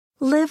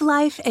Live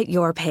life at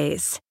your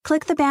pace.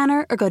 Click the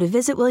banner or go to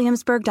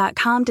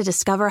visitwilliamsburg.com to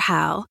discover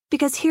how.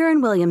 Because here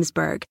in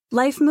Williamsburg,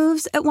 life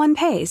moves at one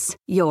pace,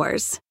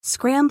 yours.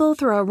 Scramble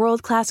through our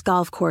world-class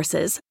golf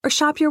courses or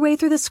shop your way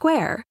through the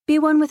square. Be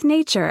one with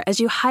nature as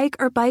you hike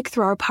or bike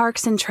through our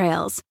parks and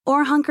trails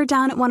or hunker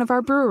down at one of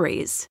our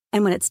breweries.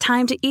 And when it's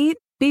time to eat,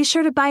 be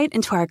sure to bite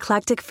into our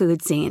eclectic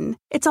food scene.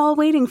 It's all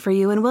waiting for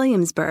you in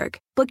Williamsburg.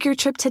 Book your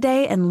trip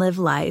today and live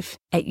life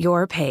at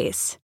your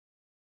pace.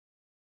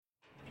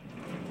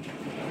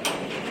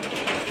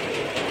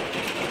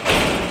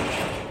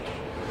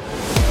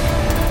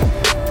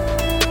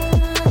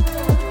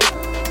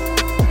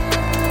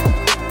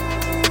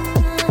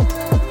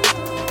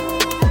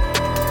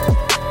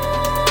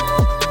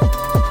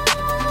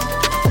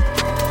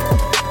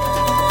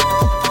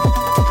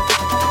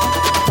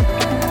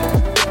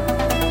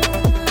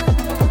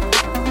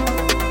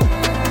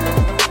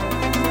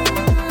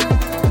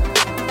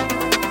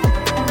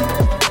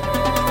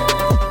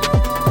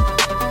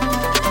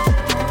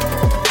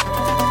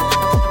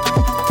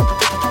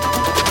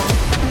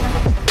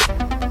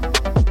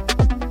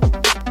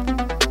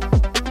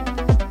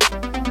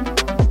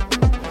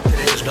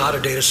 Not a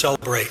day to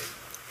celebrate,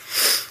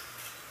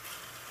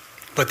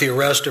 but the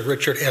arrest of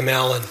Richard M.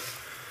 Allen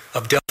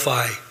of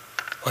Delphi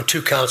on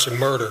 2 counts of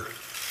murder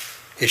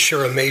is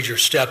sure a major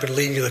step in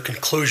leading to the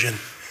conclusion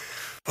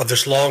of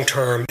this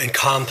long-term and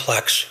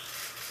complex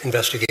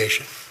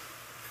investigation.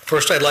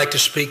 First, I'd like to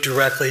speak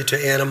directly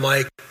to Anna,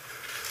 Mike,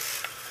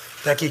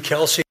 Becky,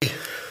 Kelsey,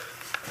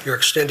 your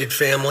extended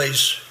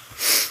families,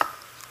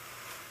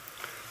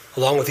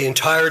 along with the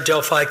entire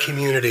Delphi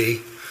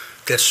community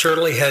that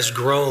certainly has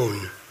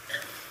grown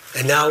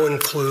and now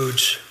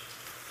includes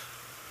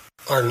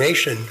our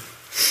nation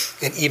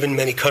and even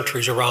many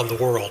countries around the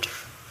world.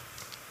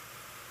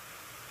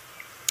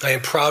 I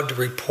am proud to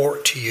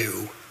report to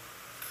you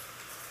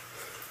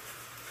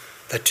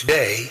that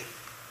today,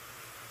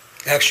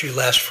 actually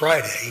last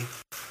Friday,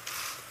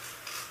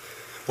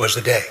 was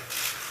the day.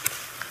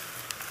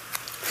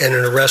 And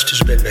an arrest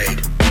has been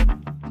made.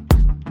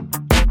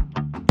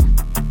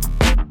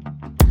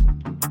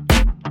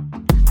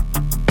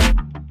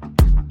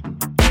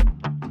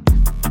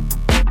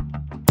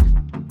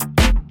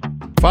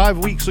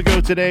 5 weeks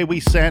ago today, we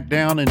sat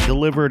down and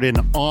delivered an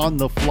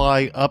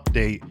on-the-fly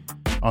update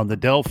on the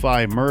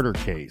Delphi murder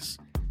case.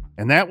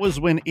 And that was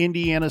when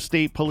Indiana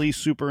State Police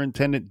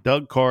Superintendent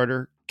Doug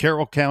Carter,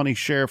 Carroll County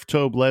Sheriff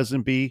Tobe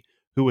Lesenby,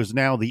 who is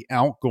now the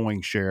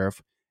outgoing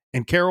sheriff,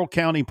 and Carroll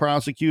County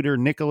Prosecutor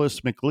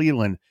Nicholas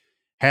McLeland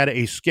had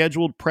a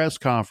scheduled press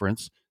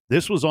conference.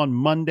 This was on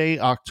Monday,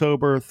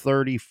 October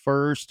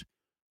 31st,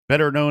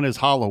 better known as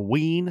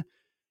Halloween.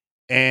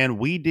 And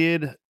we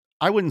did,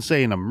 I wouldn't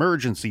say an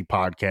emergency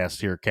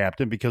podcast here,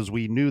 Captain, because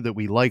we knew that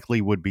we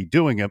likely would be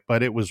doing it,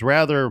 but it was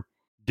rather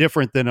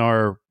different than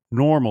our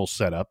normal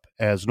setup,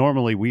 as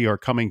normally we are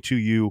coming to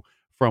you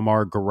from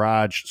our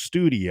garage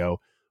studio.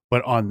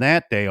 But on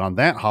that day, on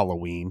that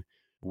Halloween,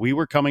 we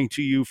were coming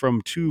to you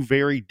from 2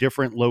 very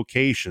different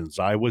locations.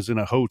 I was in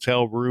a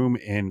hotel room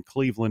in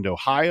Cleveland,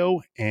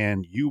 Ohio,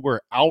 and you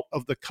were out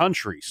of the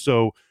country.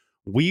 So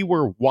we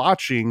were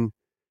watching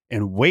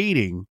and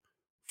waiting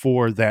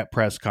for that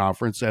press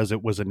conference as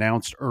it was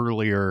announced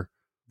earlier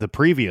the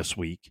previous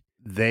week.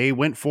 They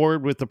went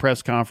forward with the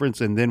press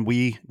conference, and then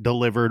we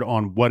delivered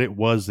on what it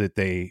was that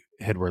they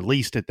had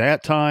released at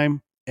that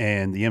time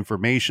and the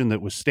information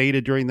that was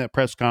stated during that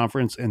press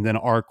conference, and then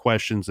our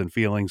questions and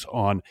feelings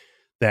on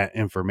that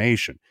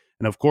information.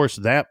 And of course,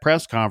 that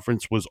press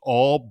conference was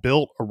all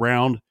built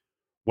around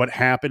what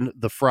happened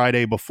the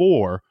Friday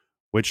before,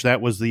 which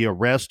that was the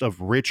arrest of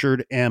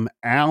Richard M.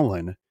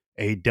 Allen,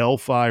 a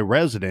Delphi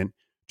resident,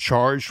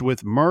 charged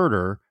with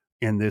murder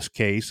in this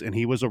case, and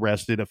he was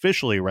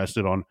officially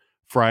arrested on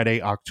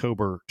Friday,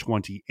 October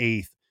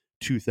 28th,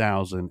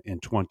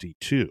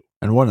 2022.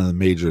 And one of the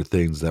major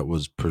things that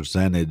was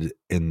presented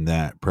in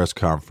that press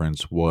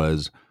conference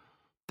was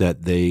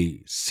that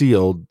they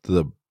sealed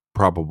the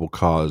probable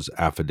cause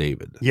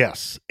affidavit.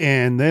 Yes,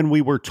 and then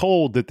we were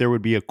told that there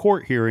would be a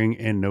court hearing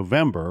in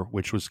November,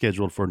 which was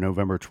scheduled for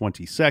November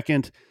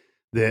 22nd,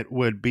 that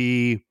would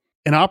be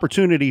an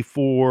opportunity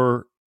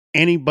for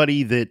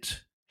anybody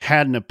that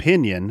had an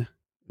opinion,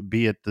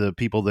 be it the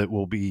people that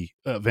will be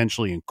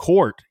eventually in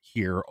court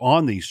here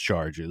on these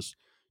charges,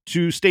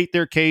 to state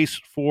their case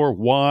for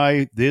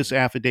why this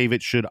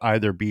affidavit should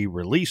either be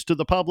released to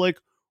the public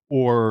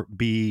or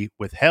be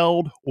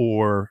withheld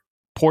or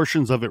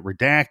portions of it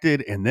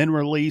redacted and then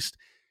released.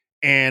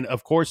 And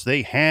of course,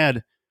 they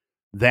had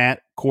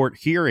that court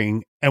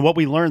hearing. And what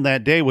we learned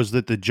that day was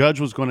that the judge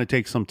was going to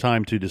take some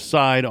time to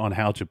decide on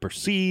how to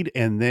proceed.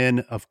 And then,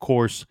 of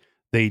course,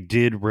 they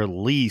did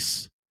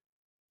release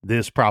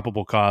this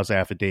probable cause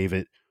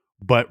affidavit,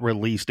 but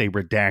released a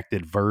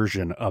redacted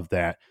version of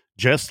that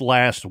just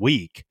last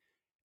week.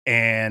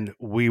 And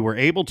we were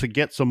able to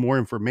get some more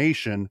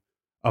information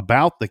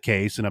about the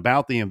case and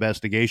about the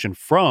investigation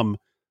from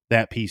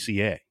that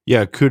PCA.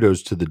 Yeah,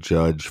 kudos to the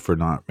judge for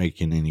not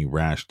making any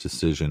rash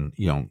decision.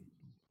 You know,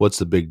 what's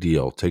the big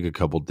deal? Take a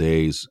couple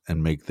days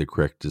and make the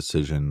correct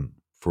decision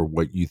for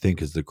what you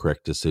think is the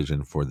correct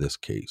decision for this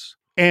case.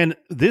 And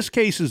this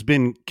case has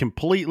been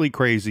completely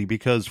crazy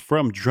because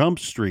from Jump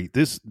Street,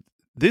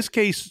 this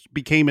case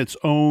became its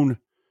own.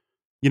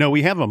 You know,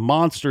 we have a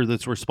monster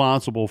that's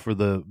responsible for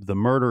the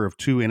murder of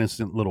 2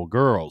 innocent little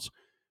girls,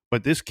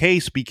 but this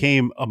case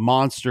became a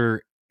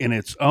monster in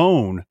its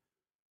own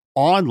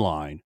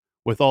online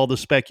with all the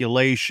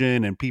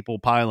speculation and people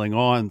piling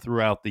on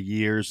throughout the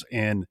years,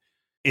 and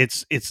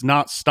it's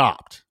not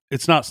stopped.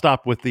 It's not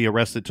stopped with the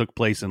arrest that took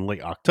place in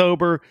late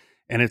October,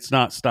 and it's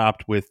not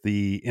stopped with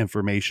the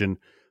information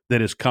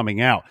that is coming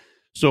out.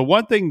 So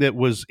one thing that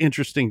was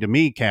interesting to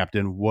me,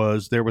 Captain,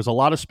 was there was a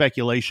lot of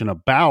speculation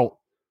about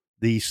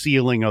the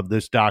sealing of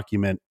this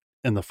document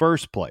in the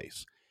first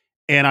place.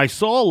 And I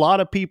saw a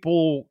lot of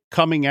people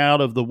coming out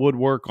of the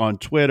woodwork on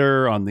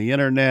Twitter, on the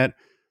internet,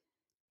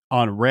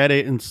 on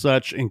Reddit and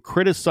such, and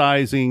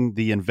criticizing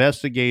the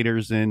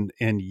investigators and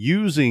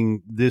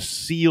using this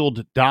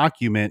sealed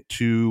document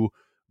to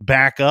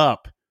back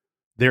up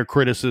their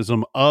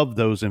criticism of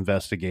those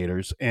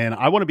investigators. And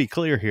I want to be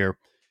clear here.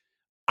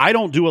 I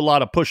don't do a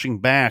lot of pushing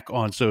back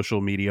on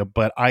social media,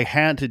 but I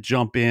had to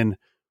jump in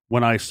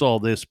when I saw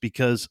this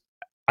because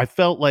I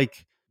felt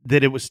like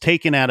that it was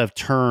taken out of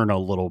turn a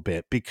little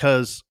bit,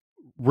 because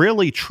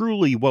really,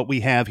 truly what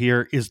we have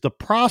here is the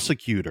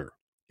prosecutor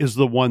is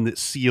the one that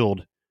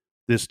sealed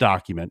this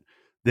document,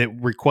 that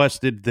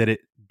requested that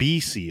it be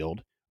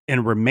sealed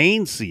and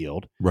remain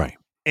sealed. Right.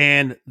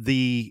 And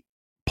the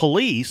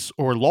police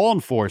or law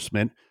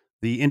enforcement,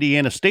 the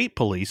Indiana State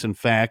Police, in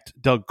fact,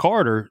 Doug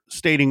Carter,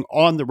 stating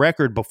on the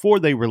record before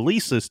they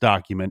released this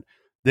document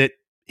that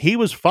he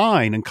was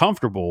fine and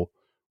comfortable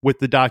with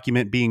the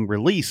document being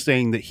released,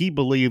 saying that he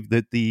believed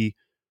that the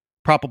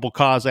probable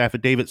cause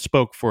affidavit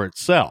spoke for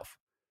itself.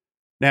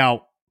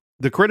 Now,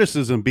 the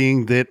criticism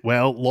being that,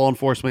 well, law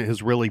enforcement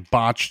has really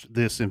botched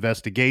this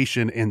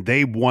investigation and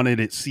they wanted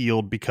it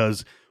sealed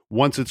because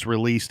once it's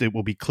released, it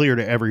will be clear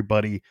to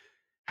everybody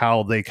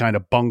how they kind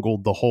of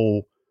bungled the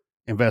whole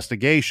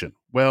investigation.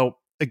 Well,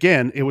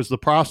 again, it was the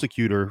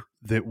prosecutor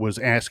that was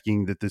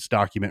asking that this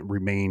document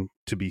remain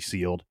to be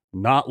sealed,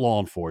 not law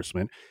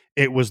enforcement.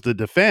 It was the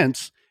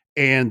defense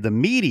and the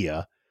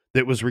media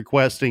that was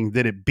requesting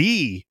that it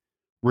be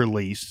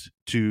released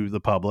to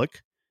the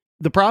public.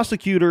 The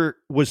prosecutor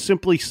was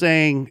simply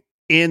saying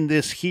in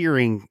this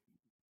hearing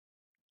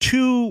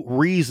 2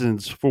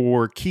 reasons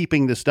for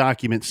keeping this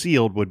document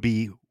sealed would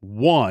be,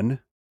 one,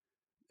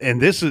 and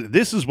this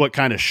is what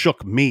kind of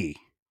shook me,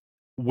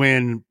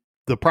 when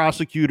the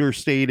prosecutor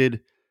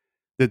stated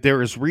that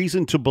there is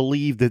reason to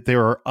believe that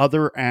there are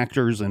other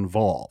actors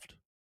involved.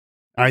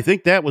 I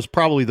think that was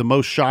probably the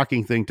most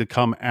shocking thing to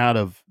come out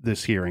of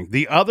this hearing.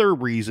 The other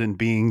reason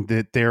being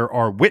that there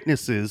are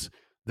witnesses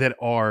that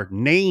are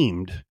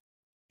named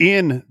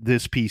in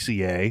this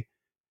PCA.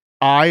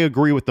 I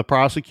agree with the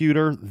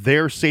prosecutor.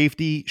 Their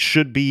safety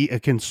should be a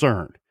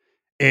concern.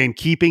 And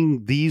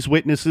keeping these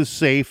witnesses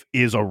safe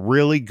is a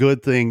really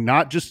good thing,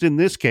 not just in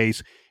this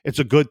case. It's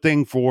a good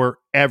thing for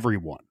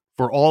everyone,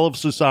 for all of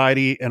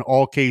society and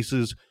all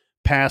cases,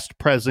 past,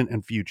 present,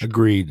 and future.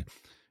 Agreed.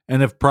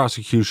 And if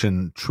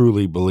prosecution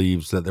truly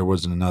believes that there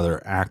was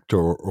another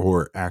actor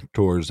or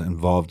actors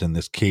involved in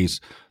this case,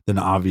 then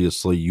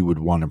obviously you would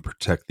want to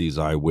protect these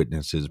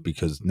eyewitnesses,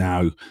 because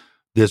now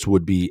this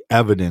would be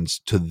evidence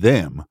to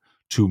them,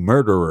 to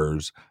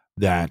murderers,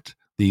 that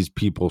these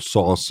people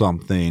saw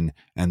something,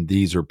 and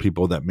these are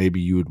people that maybe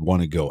you would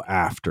want to go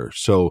after.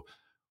 So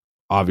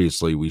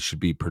obviously we should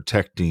be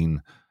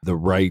protecting the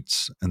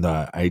rights and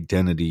the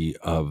identity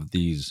of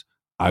these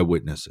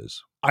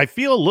eyewitnesses. I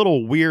feel a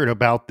little weird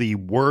about the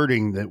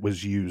wording that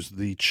was used,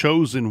 the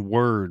chosen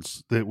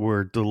words that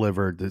were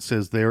delivered that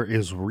says there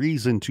is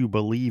reason to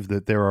believe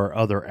that there are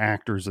other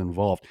actors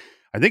involved.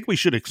 I think we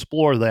should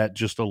explore that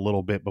just a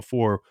little bit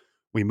before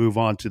we move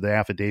on to the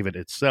affidavit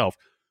itself.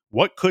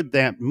 What could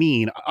that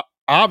mean?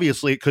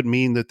 Obviously, it could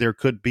mean that there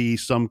could be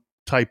some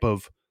type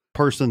of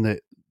person that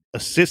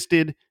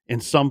assisted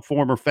in some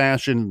form or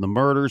fashion in the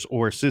murders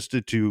or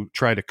assisted to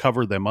try to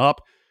cover them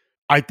up.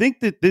 I think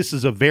that this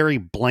is a very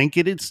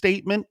blanketed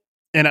statement,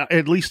 and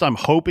at least I'm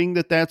hoping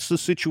that that's the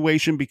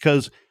situation,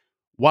 because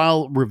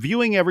while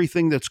reviewing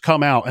everything that's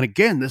come out, and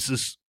again, this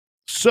is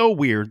so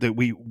weird that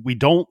we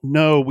don't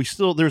know,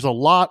 there's a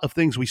lot of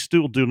things we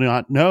still do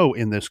not know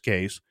in this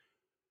case,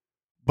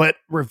 but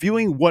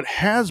reviewing what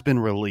has been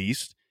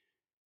released,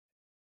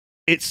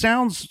 it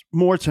sounds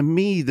more to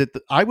me that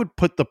I would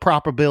put the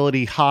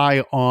probability high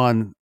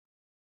on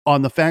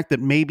the fact that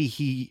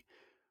maybe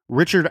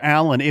Richard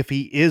Allen, if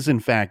he is in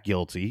fact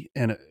guilty,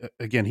 and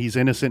again, he's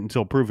innocent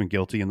until proven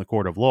guilty in the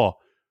court of law,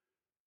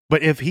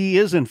 but if he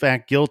is in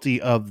fact guilty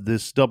of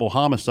this double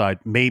homicide,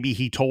 maybe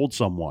he told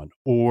someone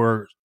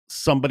or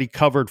somebody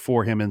covered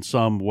for him in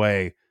some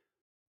way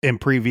in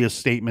previous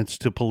statements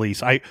to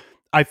police.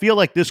 I feel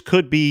like this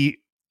could be,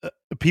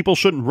 people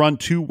shouldn't run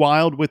too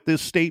wild with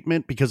this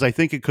statement, because I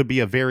think it could be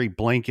a very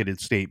blanketed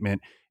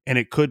statement, and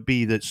it could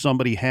be that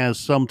somebody has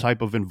some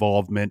type of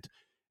involvement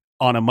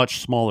on a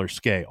much smaller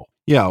scale.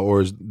 Yeah,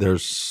 or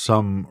there's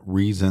some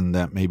reason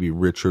that maybe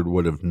Richard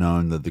would have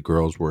known that the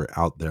girls were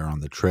out there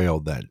on the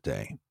trail that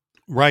day.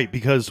 Right,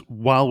 because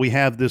while we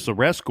have this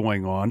arrest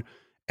going on,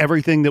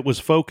 everything that was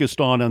focused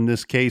on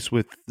this case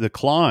with the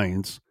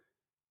Kleins,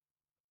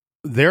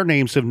 their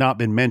names have not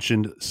been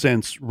mentioned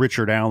since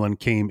Richard Allen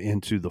came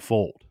into the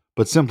fold.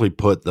 But simply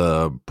put,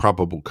 the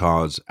probable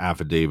cause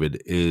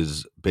affidavit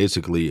is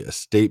basically a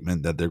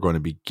statement that they're going to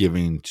be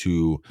giving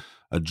to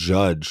a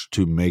judge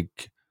to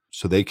make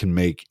so they can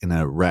make an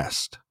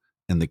arrest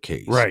in the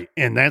case. Right.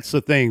 And that's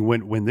the thing.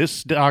 When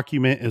this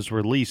document is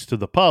released to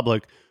the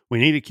public, we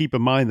need to keep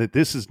in mind that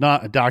this is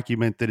not a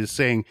document that is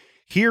saying,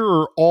 here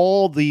are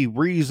all the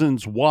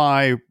reasons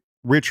why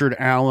Richard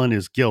Allen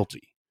is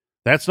guilty.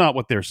 That's not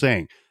what they're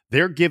saying.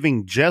 They're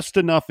giving just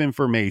enough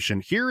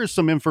information. Here is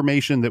some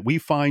information that we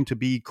find to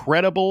be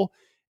credible,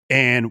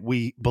 and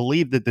we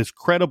believe that this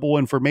credible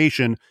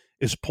information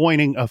is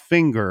pointing a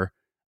finger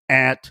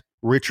at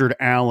Richard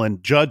Allen.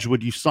 Judge,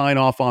 would you sign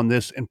off on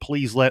this and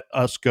please let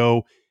us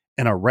go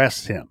and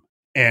arrest him?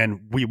 And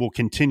we will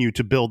continue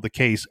to build the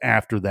case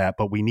after that,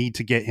 but we need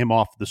to get him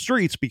off the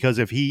streets, because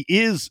if he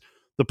is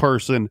the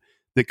person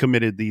that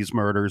committed these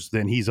murders,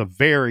 then he's a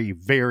very,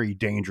 very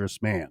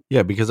dangerous man.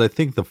 Yeah, because I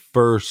think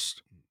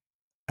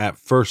at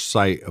first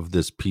sight of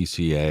this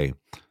PCA,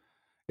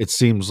 it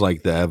seems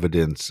like the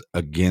evidence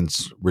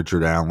against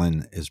Richard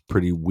Allen is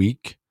pretty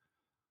weak.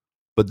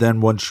 But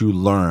then once you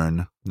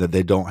learn that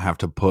they don't have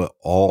to put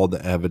all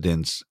the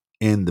evidence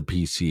in the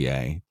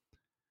PCA,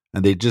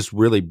 and they just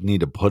really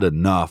need to put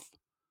enough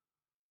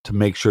to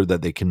make sure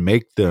that they can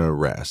make the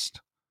arrest,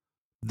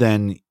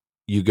 then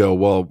you go,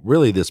 well,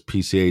 really this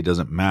PCA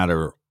doesn't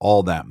matter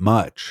all that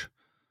much,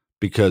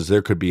 because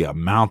there could be a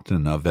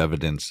mountain of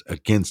evidence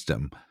against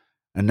him.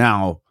 And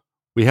now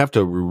we have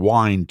to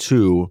rewind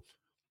too,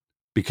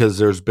 because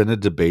there's been a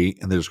debate,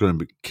 and there's going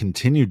to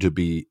continue to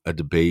be a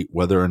debate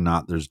whether or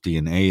not there's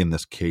DNA in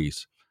this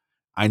case.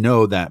 I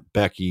know that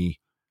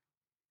Becky,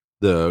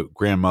 the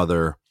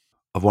grandmother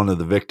of one of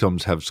the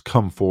victims, has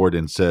come forward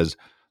and says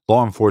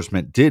law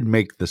enforcement did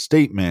make the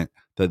statement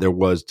that there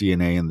was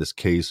DNA in this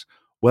case.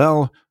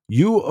 Well,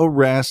 you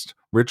arrest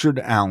Richard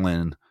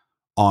Allen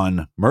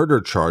on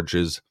murder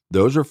charges.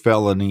 Those are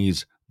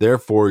felonies.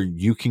 Therefore,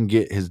 you can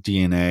get his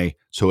DNA.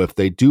 So if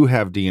they do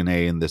have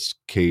DNA in this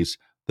case,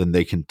 then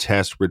they can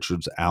test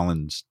Richard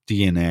Allen's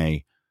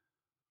DNA,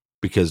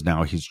 because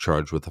now he's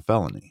charged with a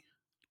felony.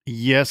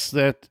 Yes,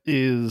 that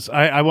is.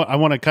 I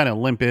want to kind of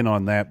limp in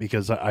on that,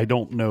 because I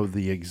don't know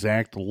the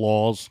exact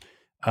laws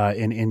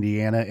in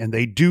Indiana, and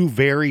they do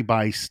vary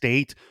by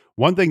state.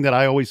 One thing that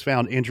I always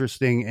found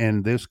interesting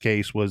in this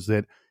case was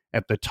that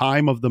at the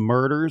time of the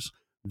murders,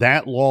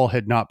 that law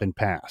had not been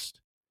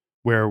passed,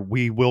 where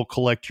we will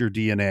collect your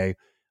DNA.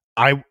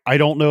 I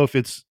don't know if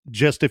it's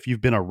just if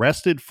you've been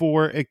arrested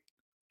for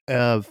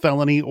a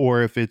felony,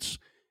 or if it's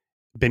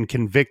been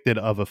convicted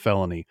of a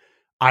felony.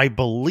 I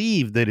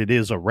believe that it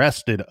is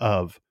arrested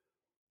of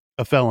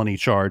a felony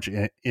charge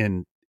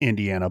in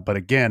Indiana. But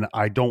again,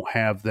 I don't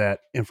have that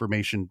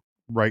information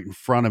right in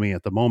front of me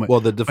at the moment. Well,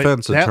 the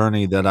defense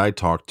attorney that I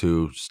talked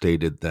to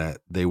stated that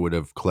they would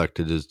have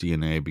collected his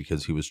DNA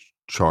because he was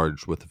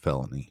charged with a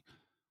felony.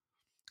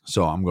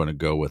 So I'm going to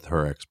go with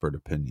her expert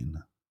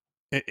opinion.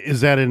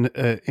 Is that an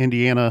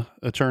Indiana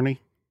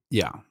attorney?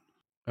 Yeah.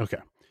 Okay.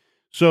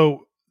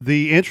 So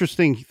the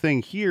interesting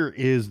thing here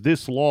is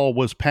this law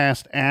was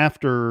passed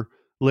after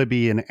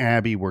Libby and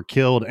Abby were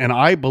killed. And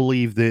I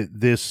believe that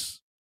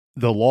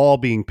the law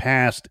being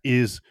passed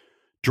is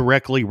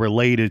directly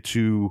related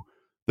to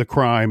the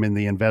crime and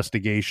the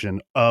investigation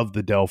of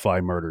the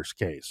Delphi murders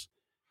case.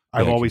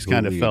 I've always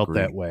kind of felt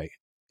that way.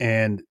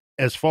 And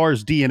as far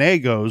as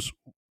DNA goes,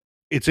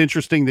 it's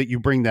interesting that you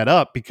bring that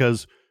up,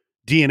 because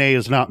DNA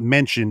is not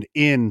mentioned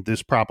in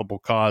this probable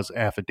cause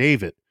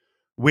affidavit,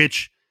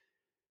 which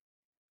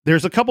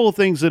there's a couple of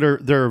things that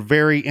are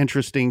very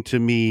interesting to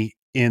me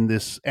in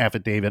this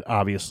affidavit,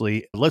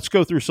 obviously. Let's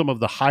go through some of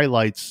the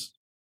highlights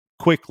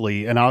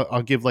quickly, and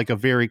I'll give like a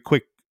very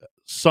quick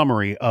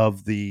summary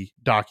of the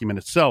document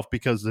itself,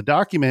 because the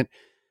document,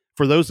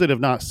 for those that have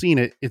not seen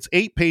it, it's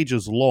 8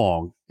 pages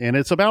long, and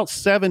it's about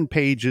 7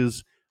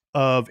 pages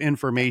of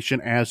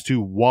information as to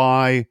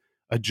why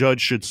a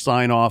judge should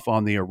sign off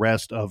on the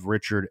arrest of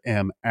Richard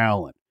M.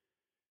 Allen.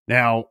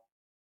 Now,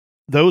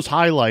 those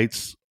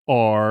highlights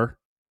are,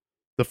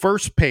 the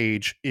first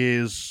page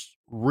is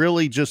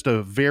really just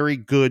a very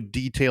good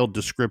detailed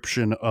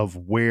description of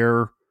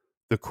where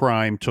the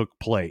crime took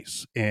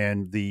place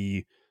and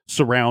the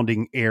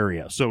surrounding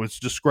area. So it's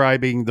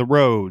describing the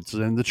roads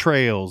and the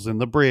trails and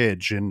the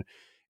bridge, and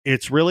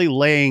it's really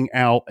laying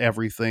out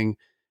everything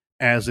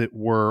as it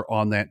were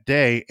on that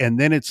day. And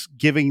then it's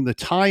giving the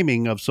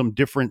timing of some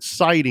different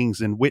sightings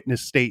and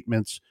witness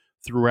statements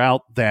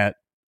throughout the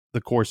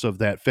course of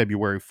that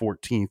February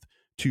 14th,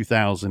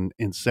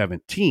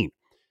 2017.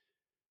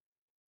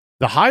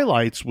 The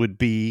highlights would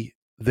be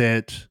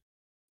that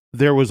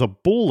there was a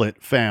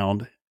bullet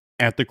found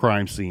at the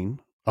crime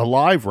scene, a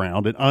live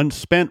round, an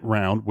unspent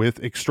round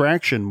with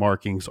extraction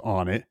markings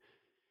on it.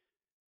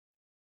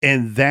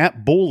 And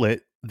that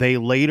bullet they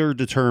later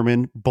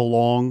determined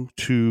belonged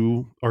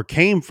to or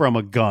came from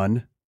a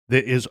gun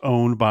that is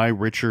owned by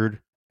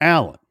Richard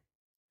Allen.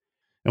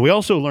 And we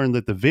also learned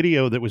that the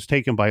video that was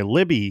taken by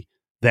Libby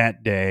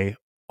that day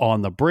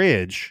on the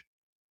bridge,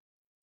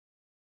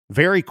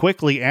 very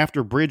quickly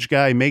after Bridge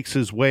Guy makes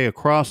his way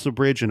across the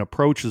bridge and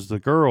approaches the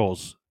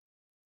girls,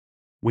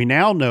 we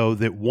now know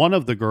that one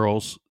of the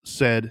girls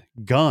said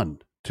gun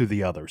to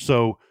the other.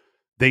 So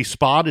they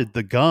spotted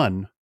the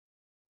gun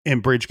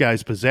in Bridge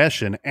Guy's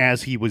possession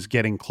as he was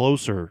getting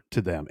closer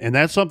to them. And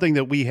that's something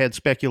that we had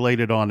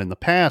speculated on in the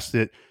past,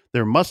 that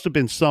there must have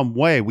been some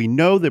way. We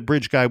know that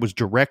Bridge Guy was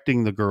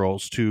directing the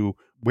girls to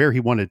where he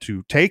wanted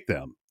to take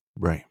them.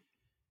 Right.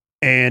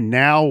 And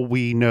now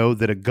we know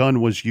that a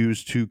gun was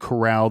used to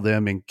corral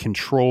them and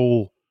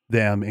control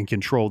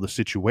the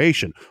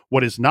situation.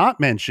 What is not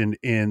mentioned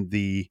in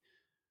the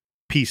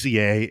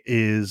PCA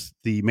is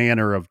the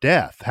manner of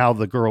death, how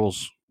the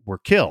girls were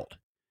killed.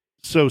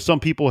 So some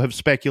people have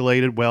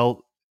speculated,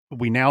 well,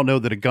 we now know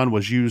that a gun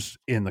was used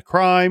in the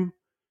crime,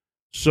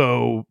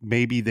 so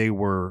maybe they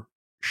were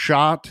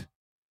shot.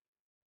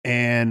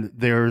 And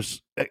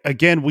there's,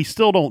 again, we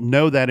still don't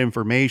know that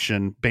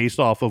information based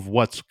off of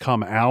what's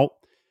come out.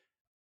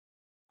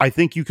 I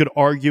think you could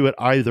argue it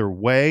either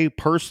way.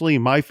 Personally,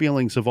 my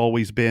feelings have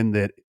always been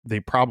that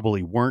they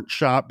probably weren't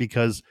shot,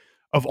 because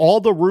of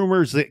all the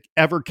rumors that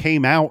ever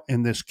came out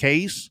in this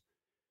case,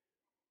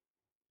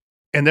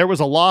 and there was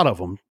a lot of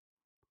them,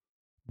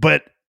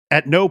 but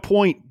at no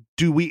point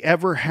do we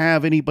ever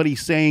have anybody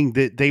saying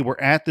that they were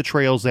at the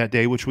trails that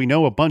day, which we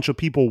know a bunch of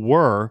people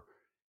were,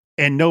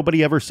 and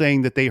nobody ever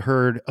saying that they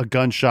heard a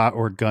gunshot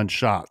or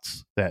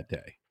gunshots that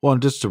day. Well,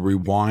 and just to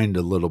rewind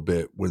a little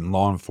bit, when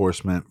law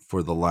enforcement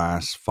for the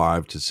last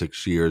 5 to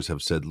 6 years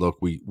have said, look,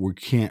 we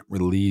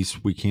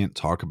can't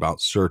talk about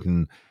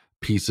certain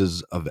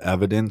pieces of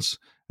evidence.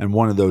 And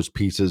one of those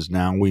pieces,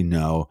 now we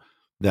know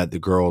that the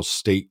girls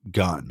state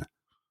gun.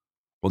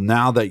 Well,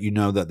 now that you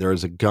know that there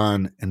is a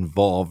gun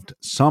involved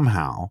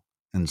somehow,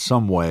 in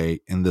some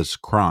way, in this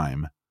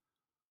crime,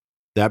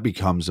 that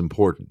becomes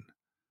important.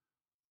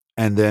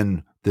 And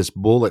then this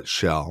bullet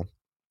shell,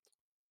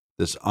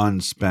 this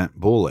unspent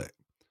bullet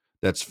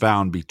that's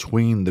found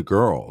between the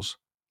girls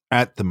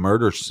at the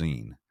murder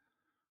scene,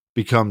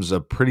 becomes a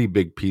pretty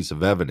big piece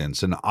of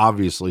evidence, and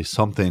obviously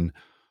something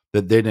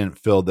that they didn't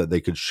feel that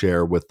they could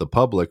share with the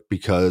public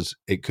because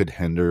it could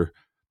hinder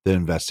the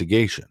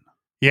investigation.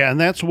 Yeah, and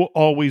that's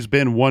always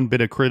been one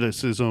bit of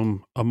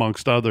criticism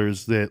amongst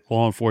others that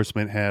law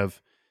enforcement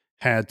have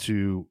had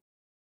to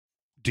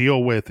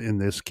deal with in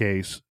this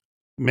case.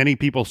 Many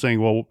people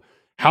saying, well,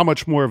 how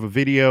much more of a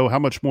video, how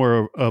much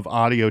more of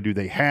audio do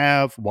they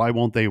have? Why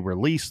won't they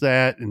release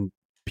that? And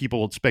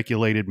people had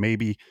speculated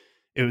maybe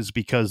it was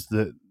because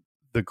the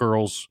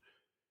girls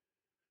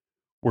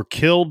were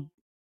killed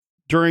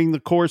during the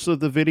course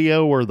of the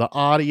video or the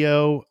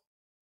audio.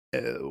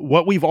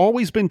 What we've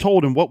always been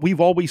told and what we've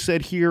always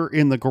said here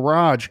in the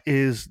garage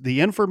is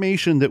the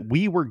information that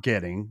we were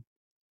getting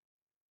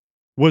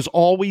was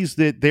always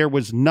that there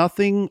was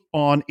nothing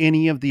on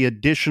any of the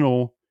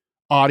additional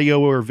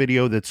audio or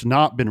video that's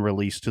not been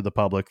released to the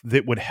public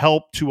that would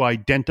help to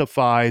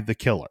identify the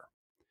killer.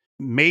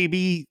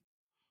 Maybe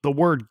the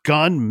word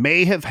gun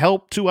may have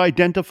helped to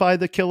identify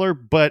the killer,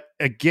 but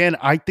again,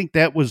 I think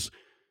that was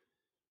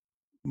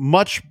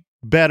much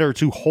better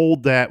to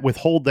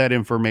withhold that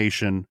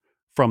information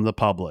from the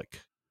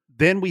public.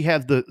 Then we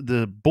have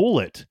the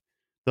bullet,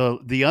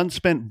 the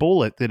unspent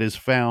bullet that is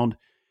found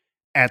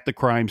at the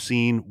crime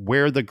scene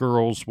where the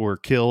girls were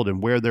killed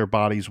and where their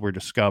bodies were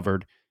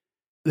discovered.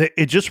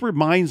 It just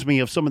reminds me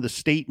of some of the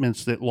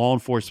statements that law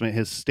enforcement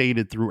has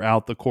stated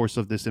throughout the course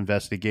of this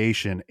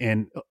investigation,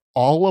 and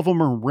all of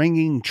them are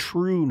ringing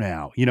true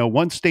now. You know,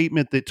 one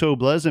statement that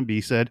Tobe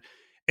Lesenby said,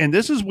 and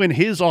this is when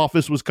his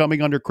office was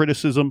coming under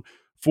criticism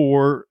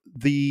for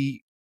the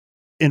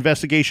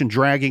investigation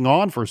dragging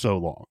on for so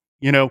long.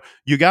 You know,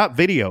 you got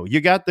video,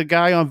 you got the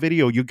guy on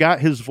video, you got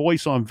his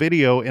voice on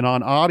video and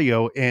on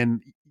audio,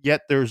 and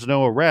yet there's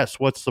no arrest.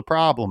 What's the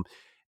problem?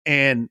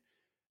 And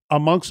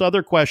amongst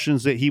other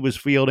questions that he was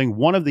fielding,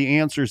 one of the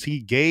answers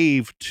he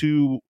gave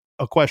to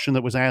a question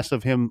that was asked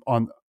of him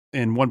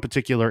in one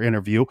particular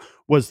interview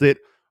was that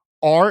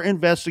our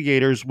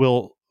investigators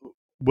will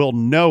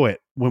know it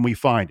when we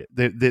find it.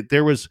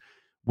 That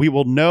we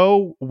will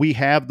know we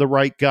have the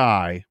right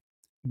guy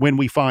when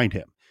we find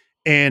him.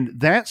 And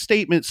that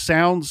statement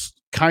sounds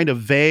kind of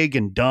vague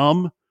and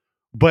dumb,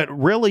 but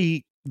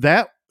really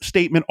that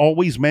statement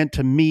always meant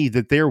to me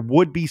that there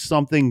would be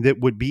something that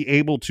would be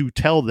able to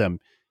tell them,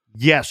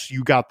 yes,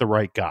 you got the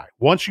right guy.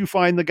 Once you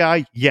find the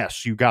guy,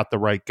 yes, you got the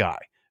right guy.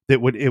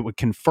 It would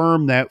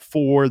confirm that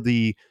for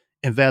the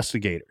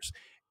investigators.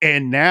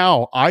 And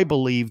now I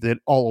believe that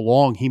all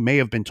along he may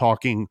have been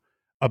talking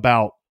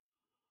about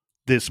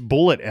this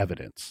bullet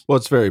evidence. Well,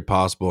 it's very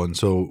possible. And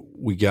so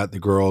we got the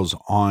girls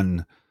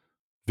on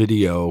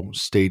video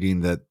stating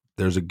that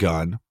there's a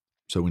gun.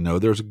 So we know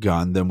there's a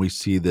gun. Then we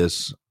see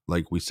this,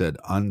 like we said,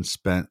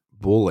 unspent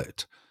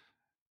bullet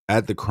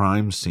at the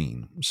crime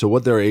scene. So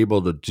what they're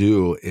able to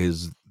do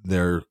is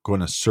they're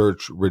going to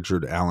search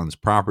Richard Allen's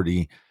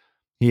property.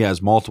 He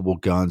has multiple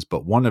guns,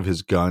 but one of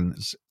his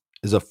guns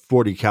is a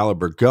 .40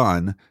 caliber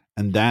gun,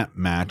 and that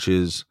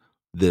matches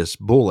this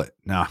bullet.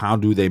 Now, how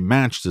do they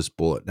match this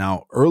bullet?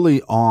 Now,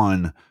 early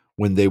on,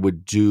 when they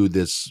would do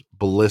this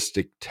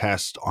ballistic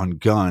test on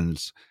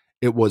guns,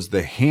 it was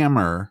the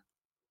hammer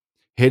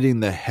hitting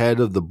the head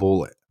of the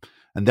bullet.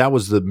 And that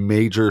was the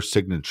major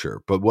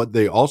signature. But what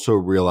they also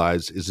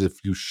realized is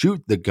if you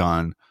shoot the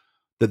gun,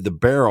 that the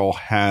barrel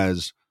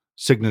has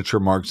signature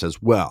marks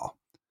as well.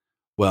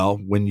 Well,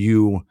 when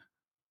you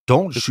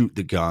don't shoot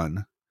the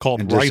gun,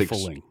 called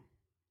rifling.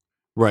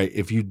 Right.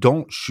 If you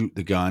don't shoot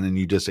the gun and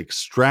you just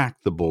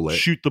extract the bullet.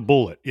 Shoot the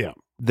bullet, yeah.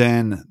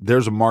 Then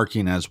there's a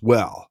marking as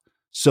well.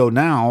 So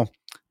now,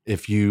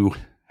 if you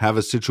have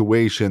a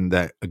situation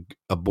that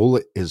a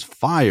bullet is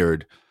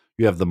fired,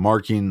 you have the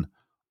marking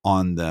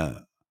on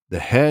the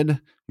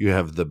head, you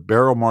have the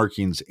barrel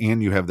markings,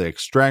 and you have the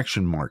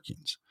extraction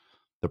markings.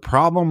 The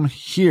problem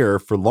here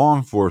for law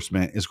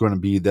enforcement is going to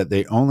be that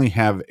they only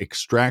have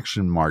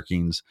extraction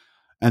markings,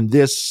 and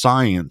this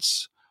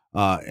science,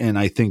 and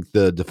I think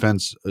the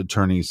defense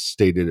attorneys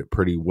stated it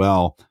pretty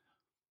well,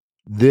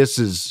 this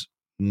is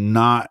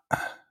not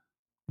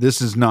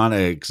an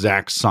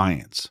exact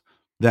science.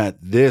 That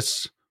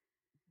these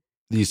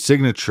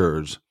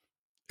signatures,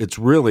 it's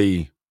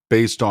really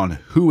based on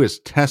who is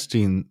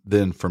testing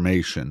the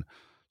information.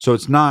 So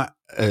it's not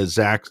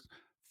exact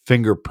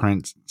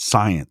fingerprint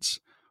science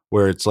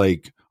where it's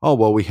like, oh,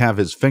 well, we have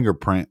his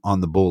fingerprint on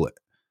the bullet.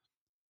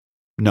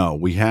 No,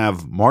 we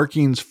have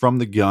markings from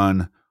the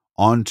gun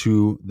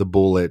onto the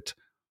bullet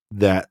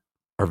that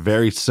are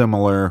very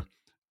similar.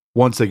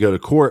 Once they go to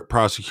court,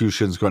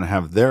 prosecution is going to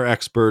have their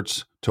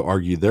experts to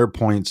argue their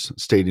points,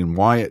 stating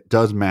why it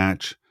does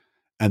match,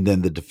 and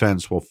then the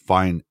defense will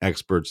find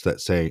experts that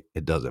say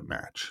it doesn't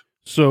match.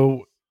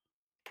 So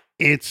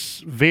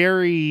it's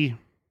a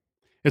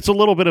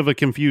little bit of a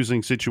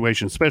confusing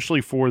situation,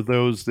 especially for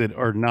those that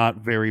are not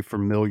very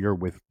familiar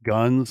with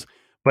guns.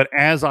 But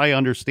as I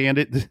understand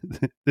it,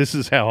 this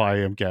is how I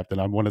am, Captain.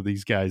 I'm one of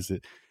these guys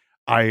that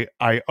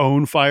I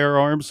own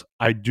firearms.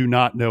 I do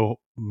not know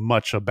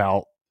much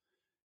about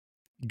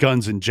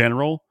guns in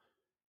general.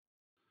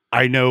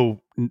 I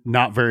know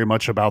not very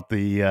much about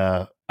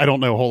I don't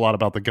know a whole lot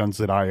about the guns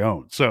that I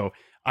own. So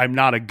I'm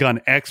not a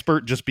gun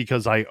expert just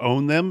because I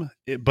own them,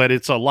 but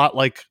it's a lot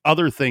like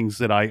other things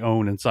that I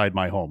own inside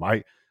my home.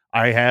 I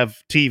have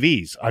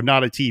TVs. I'm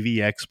not a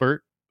TV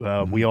expert.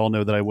 We all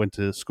know that I went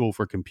to school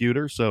for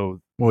computers.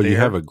 So you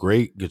have a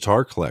great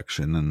guitar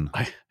collection, and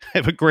I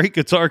have a great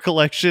guitar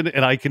collection,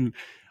 and I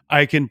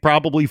can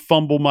probably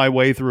fumble my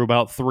way through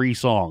about 3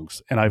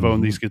 songs, and I've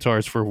owned these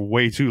guitars for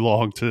way too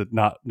long to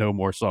not know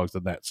more songs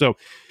than that. So,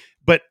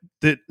 but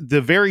the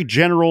very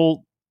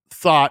general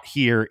thought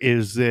here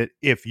is that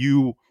if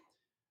you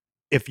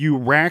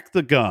rack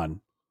the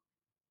gun,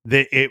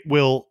 that it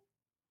will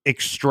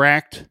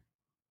extract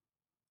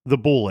the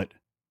bullet,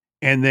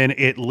 and then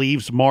it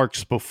leaves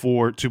marks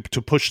before to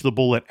push the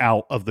bullet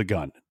out of the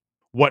gun.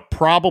 What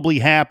probably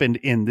happened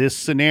in this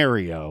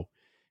scenario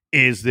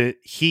is that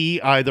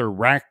he either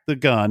racked the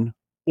gun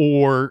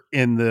or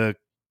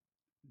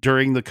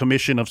during the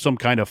commission of some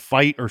kind of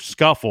fight or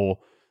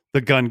scuffle,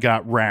 the gun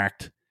got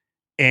racked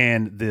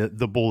and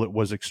the bullet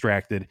was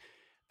extracted.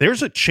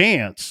 There's a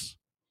chance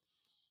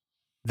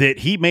that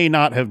he may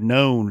not have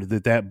known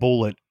that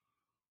bullet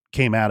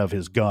came out of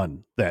his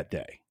gun that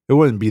day. It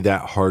wouldn't be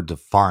that hard to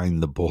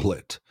find the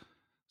bullet.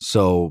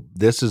 So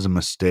this is a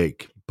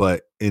mistake.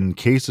 But in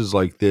cases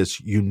like this,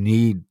 you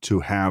need to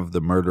have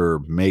the murderer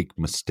make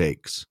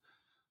mistakes.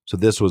 So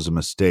this was a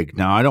mistake.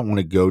 Now, I don't want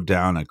to go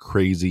down a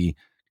crazy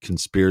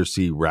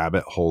conspiracy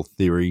rabbit hole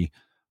theory,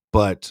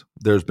 but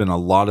there's been a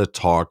lot of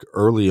talk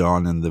early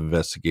on in the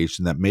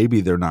investigation that maybe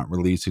they're not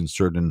releasing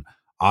certain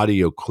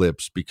audio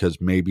clips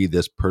because maybe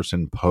this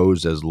person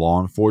posed as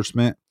law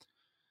enforcement.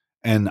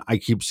 And I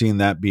keep seeing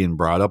that being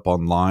brought up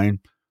online.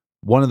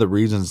 One of the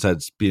reasons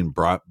that's being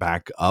brought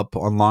back up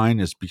online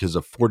is because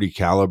a .40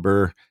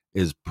 caliber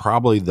is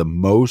probably the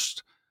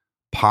most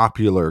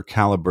popular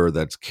caliber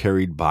that's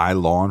carried by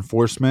law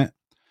enforcement.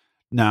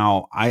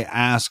 Now, I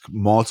ask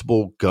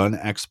multiple gun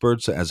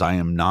experts, as I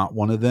am not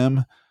one of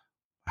them,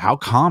 how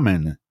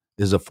common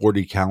is a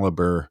 .40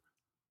 caliber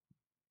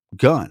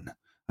gun?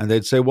 And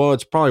they'd say, well,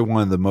 it's probably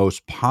one of the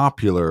most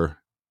popular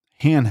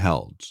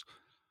handhelds.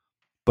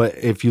 But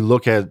if you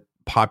look at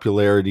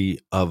popularity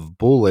of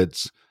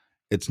bullets,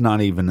 it's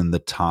not even in the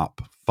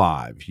top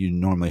 5. You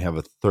normally have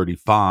a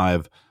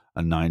 35,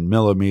 a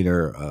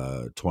 9mm,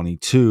 a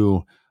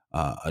 22,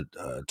 a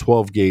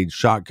 12 gauge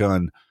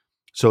shotgun.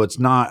 So it's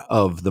not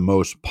of the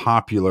most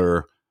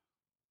popular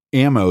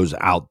ammos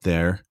out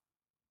there,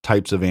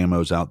 types of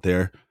ammos out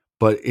there,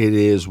 but it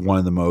is one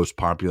of the most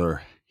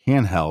popular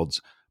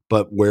handhelds.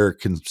 But where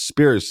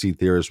conspiracy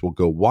theorists will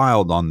go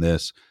wild on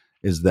this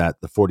is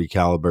that the .40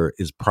 caliber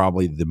is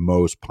probably the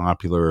most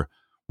popular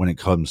when it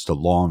comes to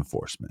law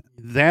enforcement.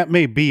 That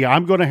may be.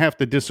 I'm going to have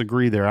to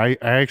disagree there. I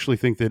actually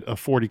think that a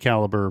 .40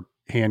 caliber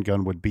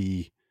handgun would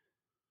be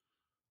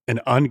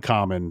an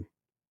uncommon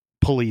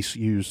police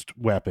used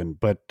weapon,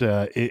 but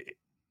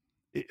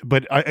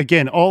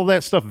again, all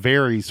that stuff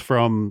varies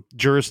from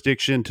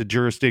jurisdiction to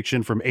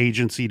jurisdiction, from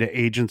agency to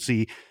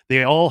agency.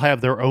 They all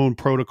have their own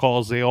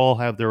protocols. They all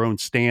have their own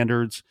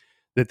standards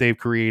that they've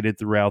created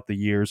throughout the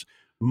years.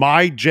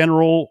 My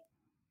general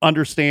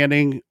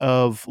understanding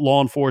of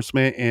law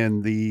enforcement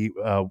and the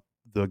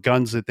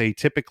guns that they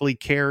typically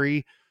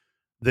carry,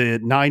 the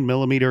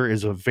 9mm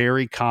is a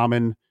very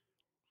common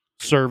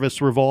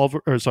service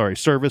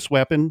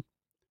weapon.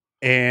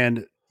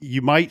 And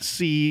you might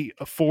see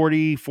a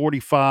 40,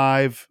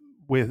 45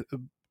 with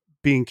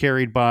being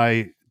carried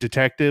by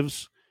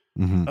detectives,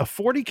 a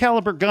 40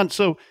 caliber gun.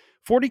 So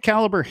 40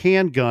 caliber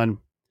handgun,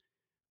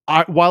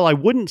 while I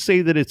wouldn't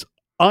say that it's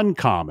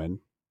uncommon,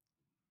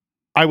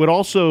 I would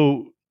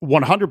also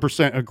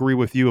 100% agree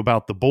with you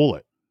about the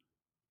bullet,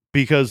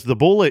 because the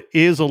bullet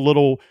is a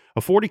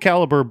 40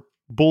 caliber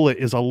bullet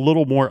is a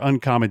little more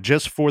uncommon,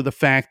 just for the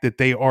fact that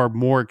they are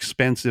more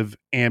expensive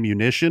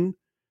ammunition.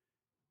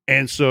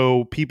 And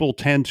so people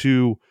tend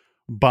to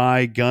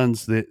buy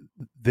guns that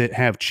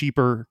have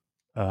cheaper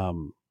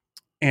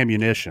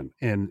ammunition,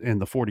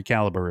 and the 40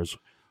 caliber is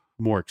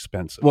more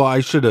expensive. Well,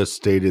 I should have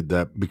stated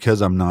that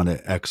because I'm not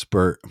an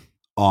expert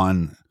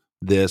on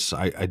this,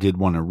 I did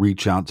want to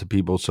reach out to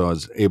people, so I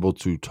was able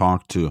to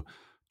talk to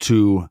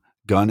two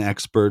gun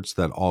experts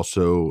that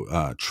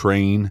also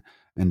train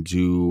and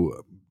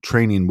do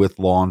training with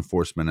law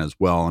enforcement as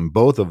well. And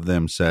both of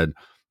them said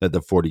that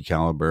the 40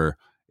 caliber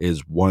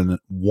is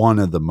one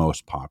of the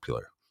most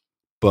popular,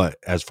 but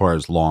as far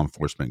as law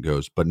enforcement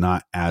goes, but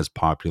not as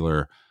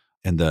popular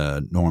in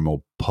the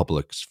normal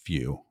public's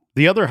view.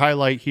 The other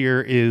highlight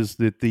here is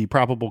that the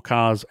probable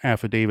cause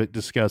affidavit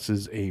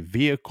discusses a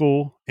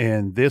vehicle.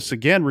 And this,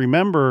 again,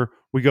 remember,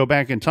 we go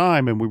back in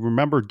time and we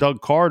remember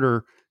Doug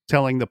Carter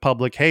telling the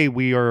public, hey,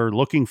 we are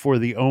looking for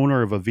the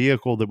owner of a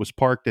vehicle that was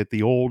parked at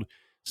the old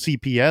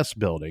CPS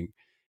building.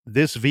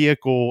 This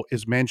vehicle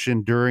is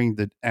mentioned during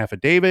the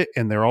affidavit,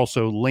 and they're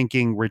also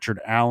linking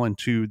Richard Allen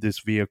to this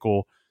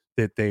vehicle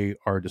that they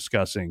are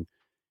discussing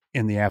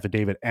in the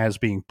affidavit as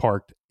being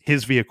parked,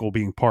 his vehicle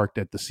being parked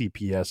at the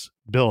CPS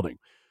building.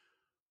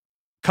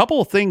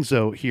 Couple of things,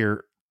 though,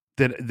 here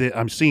that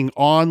I'm seeing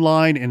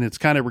online, and it's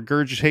kind of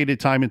regurgitated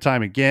time and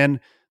time again,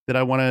 that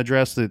I want to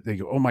address. That they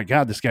go, oh my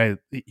God, this guy,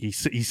 he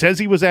says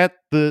he was at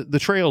the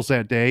trails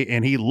that day,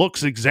 and he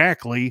looks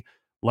exactly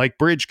like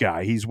Bridge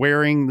Guy. He's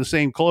wearing the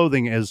same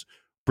clothing as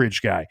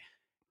Bridge Guy.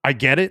 I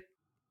get it,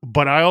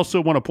 but I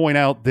also want to point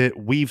out that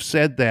we've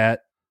said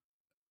that,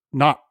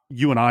 not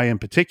you and I in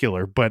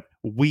particular, but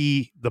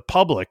we, the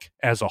public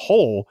as a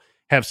whole,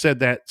 have said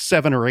that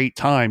 7 or 8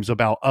 times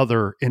about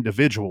other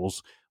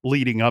individuals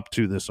leading up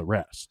to this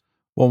arrest.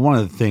 Well, one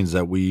of the things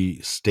that we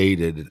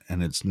stated,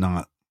 and it's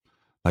not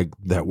like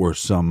that we're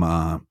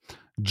some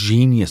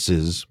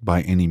geniuses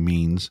by any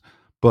means,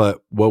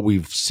 but what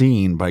we've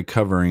seen by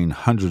covering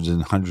hundreds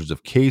and hundreds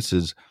of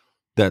cases,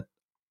 that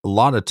a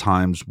lot of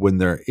times when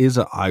there is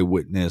an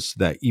eyewitness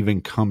that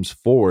even comes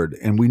forward,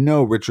 and we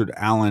know Richard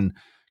Allen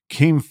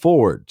came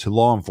forward to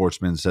law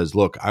enforcement and says,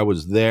 look, I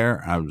was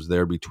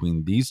there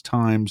between these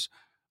times.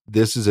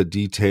 This is a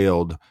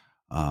detailed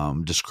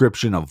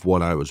description of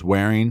what I was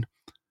wearing.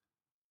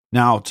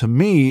 Now, to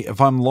me,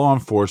 if I'm law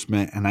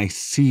enforcement and I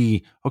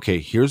see, okay,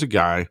 here's a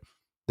guy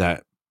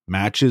that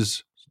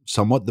matches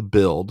somewhat the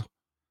build.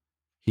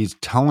 He's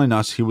telling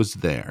us he was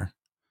there.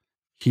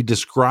 He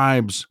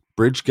describes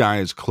Bridge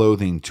Guy's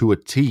clothing to a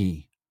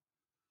T.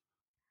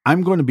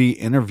 I'm going to be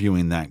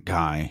interviewing that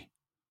guy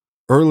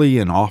early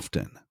and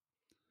often.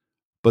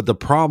 But the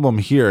problem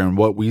here, and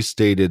what we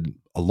stated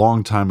a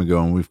long time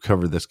ago, and we've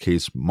covered this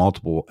case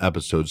multiple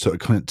episodes, so I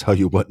couldn't tell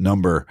you what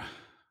number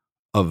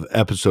of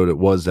episode it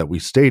was that we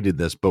stated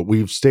this, but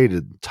we've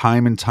stated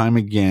time and time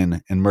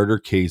again in murder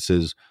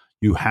cases,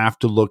 you have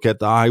to look at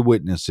the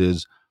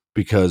eyewitnesses,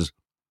 because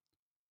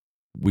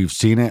we've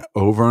seen it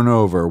over and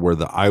over where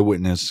the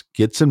eyewitness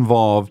gets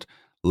involved,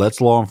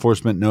 lets law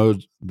enforcement know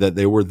that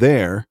they were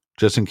there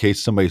just in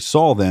case somebody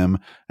saw them,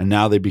 and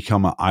now they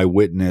become an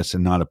eyewitness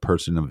and not a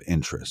person of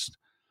interest.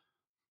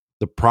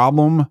 The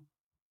problem,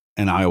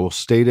 and I will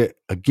state it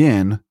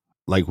again,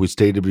 like we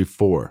stated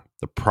before,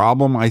 the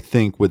problem I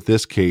think with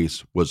this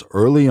case was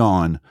early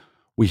on,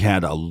 we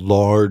had a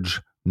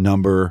large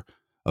number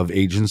of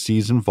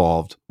agencies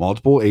involved,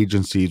 multiple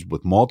agencies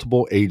with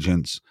multiple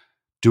agents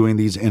doing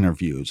these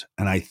interviews.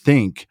 And I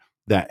think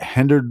that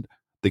hindered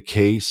the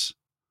case,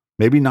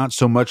 maybe not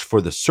so much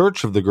for the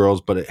search of the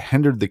girls, but it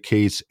hindered the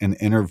case in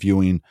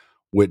interviewing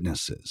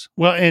witnesses.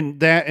 Well, and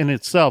that in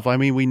itself, I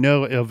mean, we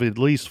know of at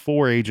least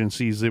 4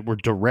 agencies that were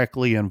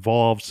directly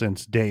involved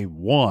since day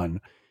one.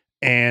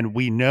 And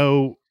we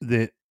know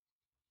that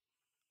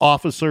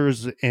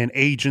officers and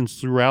agents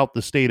throughout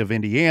the state of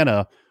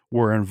Indiana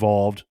were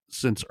involved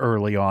since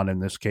early on in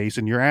this case.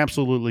 And you're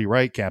absolutely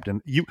right,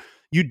 Captain.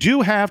 You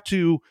do have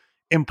to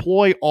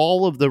employ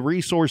all of the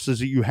resources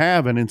that you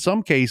have. And in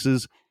some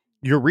cases,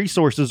 your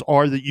resources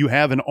are that you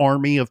have an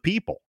army of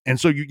people. And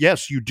so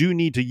yes, you do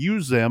need to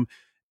use them,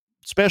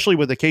 especially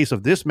with a case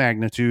of this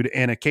magnitude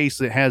and a case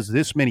that has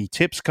this many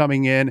tips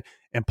coming in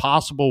and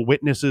possible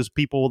witnesses,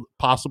 people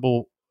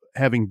possible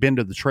having been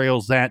to the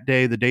trails that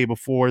day, the day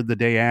before, the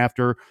day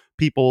after,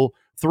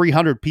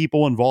 300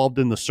 people involved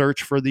in the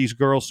search for these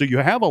girls. So you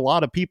have a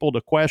lot of people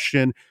to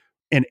question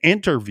and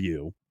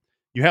interview.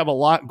 You have a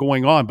lot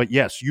going on, but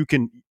yes,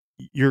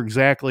 you're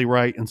exactly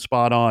right and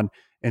spot on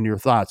in your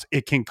thoughts.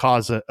 It can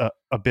cause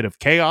a bit of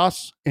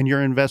chaos in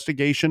your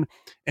investigation,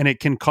 and it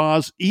can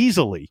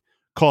easily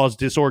cause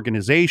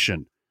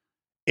disorganization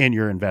in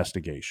your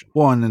investigation.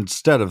 Well, and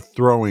instead of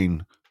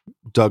throwing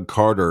Doug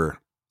Carter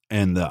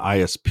and the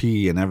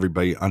ISP and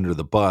everybody under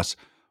the bus,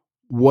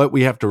 what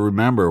we have to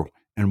remember,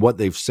 and what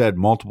they've said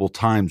multiple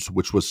times,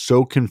 which was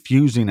so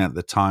confusing at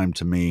the time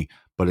to me,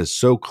 but is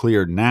so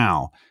clear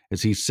now,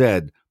 is he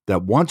said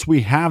that once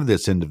we have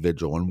this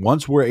individual and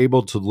once we're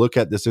able to look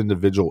at this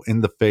individual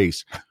in the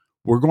face,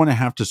 we're going to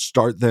have to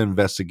start the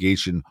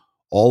investigation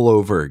all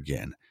over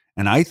again.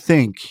 And I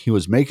think he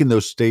was making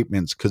those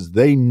statements because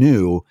they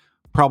knew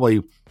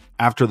probably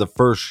after the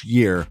first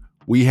year,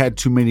 we had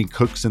too many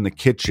cooks in the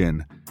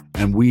kitchen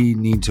and we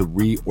need to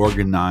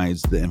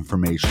reorganize the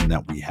information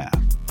that we have.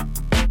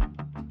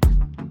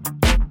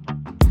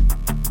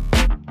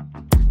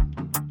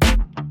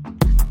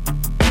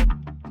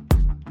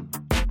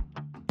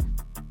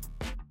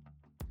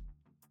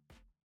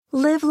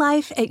 Live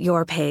life at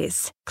your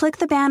pace. Click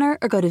the banner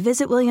or go to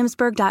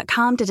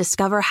visitwilliamsburg.com to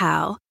discover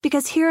how.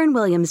 Because here in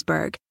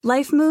Williamsburg,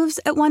 life moves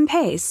at one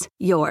pace,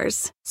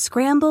 yours.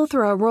 Scramble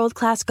through our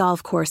world-class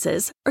golf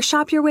courses or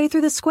shop your way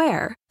through the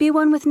square. Be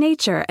one with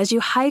nature as you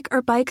hike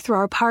or bike through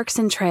our parks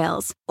and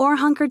trails or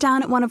hunker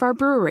down at one of our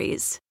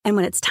breweries. And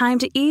when it's time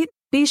to eat,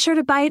 be sure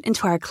to bite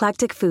into our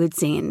eclectic food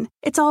scene.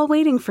 It's all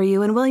waiting for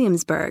you in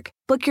Williamsburg.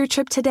 Book your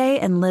trip today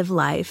and live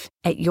life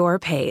at your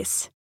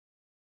pace.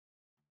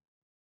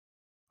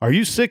 Are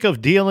you sick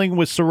of dealing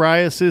with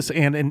psoriasis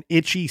and an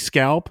itchy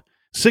scalp?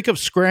 Sick of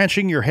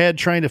scratching your head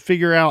trying to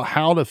figure out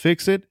how to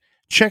fix it?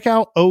 Check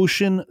out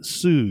Ocean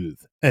Soothe,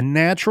 a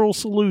natural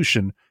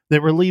solution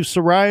that relieves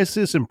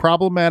psoriasis and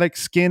problematic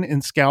skin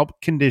and scalp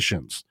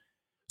conditions.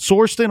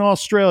 Sourced in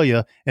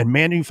Australia and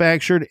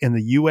manufactured in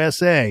the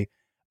USA,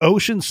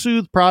 Ocean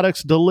Soothe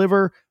products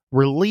deliver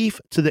relief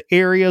to the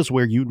areas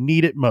where you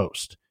need it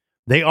most.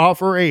 They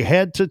offer a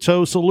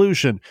head-to-toe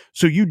solution,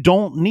 so you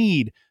don't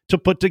need to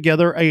put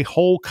together a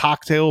whole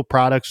cocktail of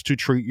products to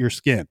treat your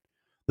skin.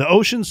 The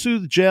Ocean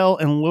Soothe gel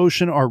and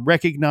lotion are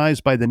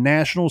recognized by the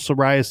National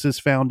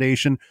Psoriasis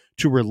Foundation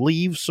to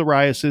relieve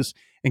psoriasis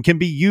and can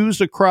be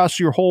used across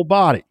your whole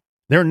body.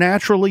 They're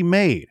naturally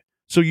made,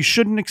 so you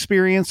shouldn't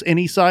experience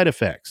any side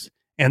effects,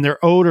 and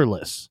they're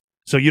odorless,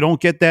 so you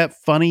don't get that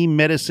funny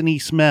medicine-y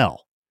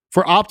smell.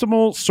 For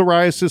optimal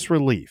psoriasis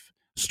relief,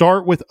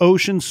 start with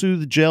Ocean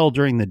Soothe gel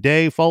during the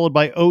day, followed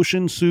by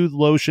Ocean Soothe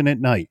lotion at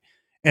night.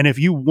 And if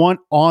you want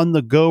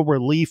on-the-go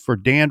relief for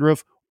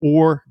dandruff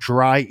or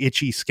dry,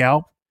 itchy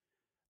scalp,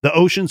 the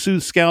Ocean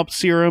Soothe Scalp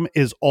Serum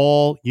is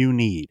all you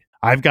need.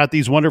 I've got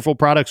these wonderful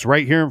products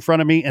right here in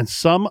front of me, and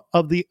some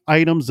of the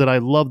items that I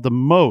love the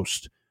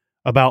most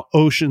about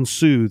Ocean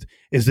Soothe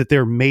is that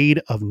they're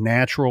made of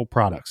natural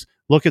products.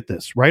 Look at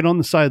this, right on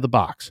the side of the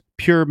box.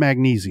 Pure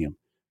magnesium,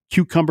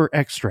 cucumber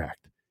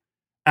extract,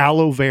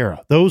 aloe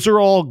vera. Those are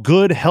all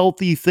good,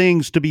 healthy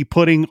things to be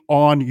putting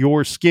on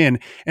your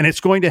skin, and it's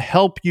going to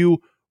help you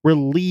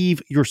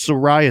relieve your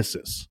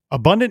psoriasis.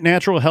 Abundant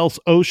Natural Health's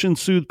Ocean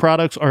Soothe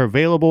products are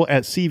available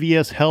at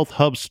CVS Health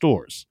Hub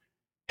stores.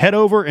 Head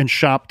over and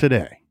shop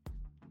today.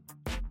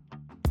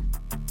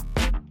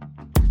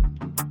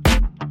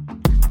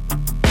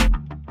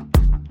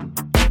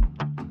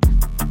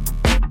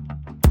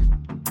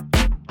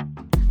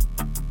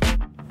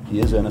 He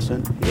is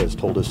innocent. He has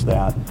told us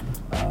that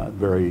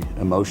very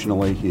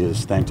emotionally. He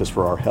has thanked us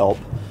for our help.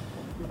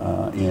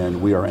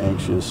 And we are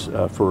anxious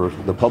for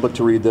the public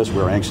to read this.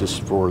 We're anxious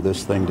for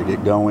this thing to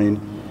get going.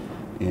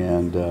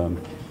 And,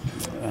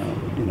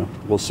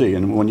 we'll see.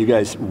 And when you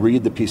guys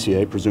read the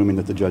PCA, presuming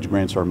that the judge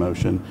grants our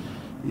motion,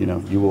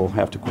 you will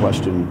have to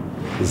question,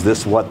 is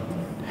this what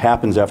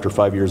happens after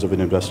 5 years of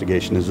an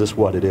investigation? Is this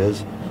what it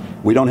is?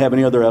 We don't have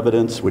any other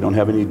evidence. We don't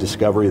have any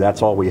discovery.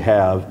 That's all we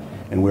have.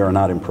 And we are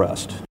not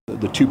impressed.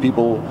 The two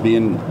people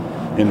being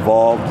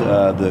involved,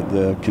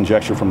 the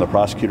conjecture from the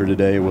prosecutor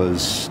today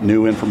was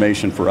new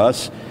information for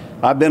us.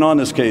 I've been on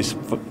this case,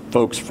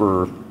 folks,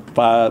 for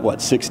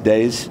 6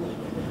 days.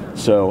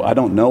 So I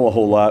don't know a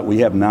whole lot. We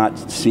have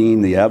not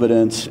seen the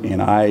evidence,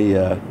 and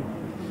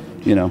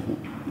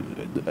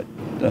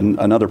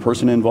another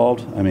person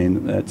involved. I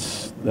mean,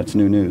 that's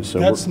new news. So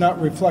that's not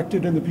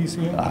reflected in the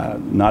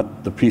PCA?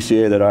 Not the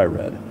PCA that I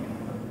read.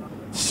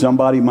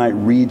 Somebody might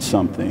read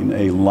something,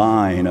 a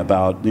line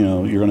about,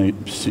 you're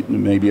going to see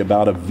maybe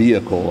about a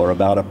vehicle or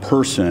about a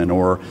person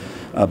or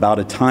about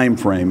a time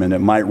frame, and it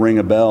might ring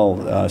a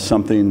bell,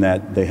 something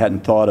that they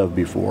hadn't thought of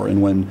before.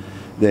 And when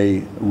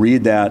they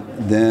read that,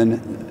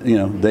 then,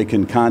 they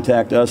can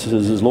contact us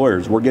as his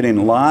lawyers. We're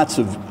getting lots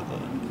of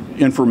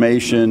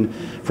information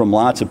from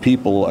lots of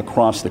people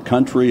across the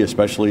country,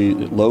 especially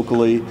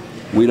locally.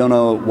 We don't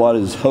know what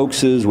is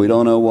hoaxes. We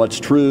don't know what's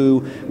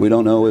true. We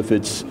don't know if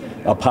it's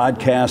a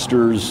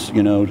podcaster's,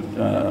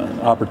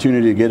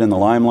 opportunity to get in the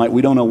limelight.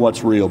 We don't know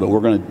what's real, but we're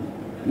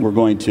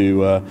going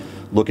to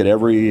look at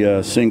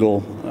every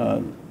single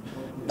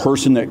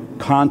person that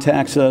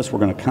contacts us. We're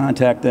going to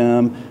contact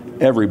them,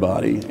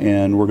 everybody,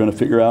 and we're going to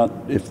figure out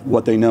if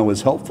what they know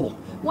is helpful.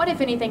 What,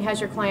 if anything, has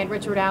your client,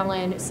 Richard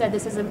Allen, said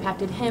this has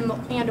impacted him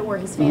and or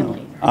his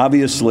family?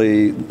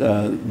 Obviously,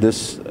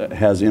 this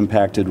has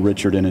impacted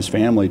Richard and his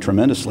family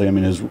tremendously. I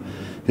mean,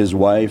 his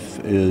wife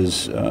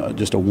is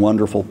just a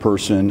wonderful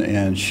person,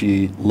 and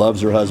she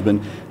loves her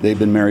husband. They've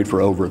been married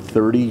for over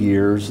 30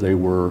 years. They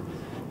were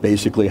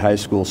basically high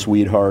school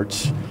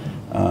sweethearts.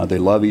 They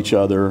love each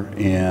other,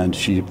 and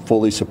she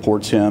fully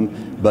supports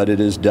him, but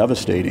it is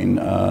devastating.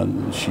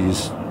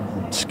 She's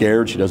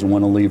scared. She doesn't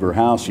want to leave her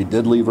house. She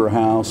did leave her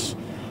house.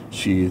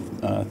 She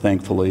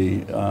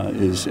thankfully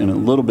is in a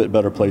little bit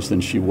better place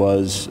than she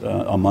was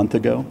a month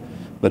ago,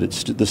 but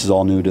this is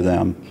all new to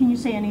them. Can you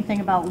say anything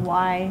about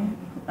why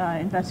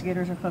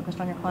investigators are focused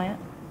on your client?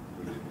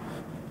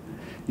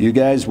 You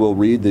guys will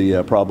read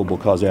the probable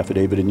cause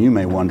affidavit, and you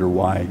may wonder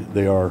why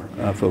they are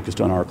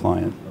focused on our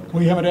client.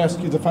 We haven't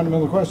asked you the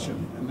fundamental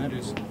question, and that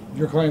is,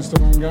 your client's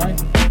the wrong guy?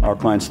 Our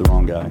client's the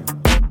wrong guy.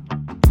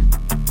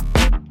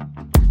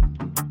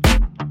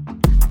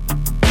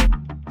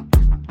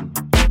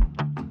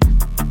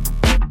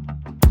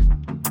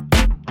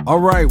 All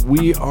right,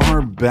 we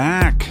are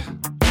back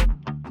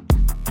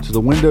to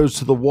the windows,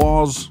 to the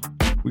walls.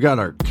 We got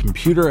our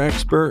computer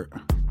expert.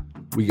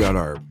 We got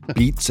our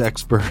beats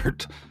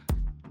expert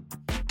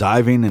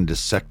diving and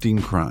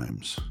dissecting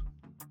crimes.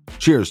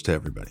 Cheers to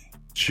everybody.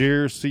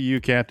 Cheers to you,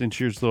 Captain.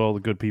 Cheers to all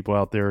the good people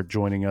out there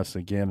joining us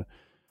again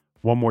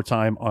one more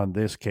time on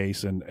this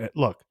case. And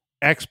look,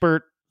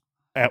 expert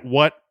at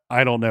what?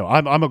 I don't know.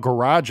 I'm a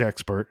garage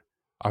expert.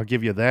 I'll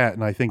give you that.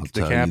 And I think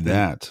the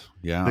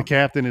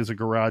captain is a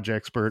garage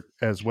expert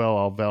as well.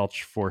 I'll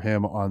vouch for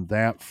him on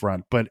that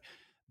front. But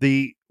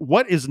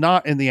what is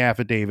not in the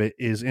affidavit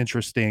is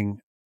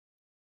interesting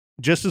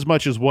just as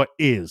much as what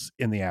is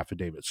in the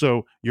affidavit.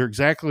 So you're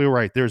exactly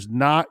right. There's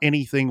not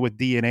anything with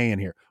DNA in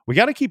here. We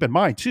got to keep in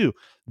mind too,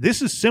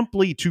 this is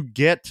simply to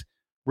get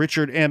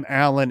Richard M.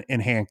 Allen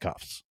in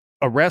handcuffs,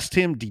 arrest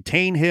him,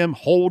 detain him,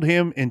 hold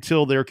him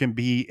until there can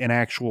be an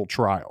actual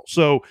trial.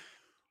 So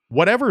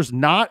whatever's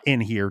not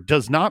in here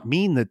does not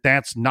mean that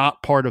that's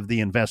not part of the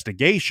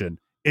investigation.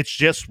 It's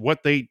just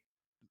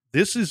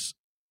this is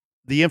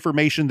the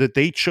information that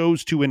they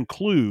chose to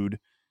include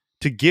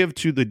to give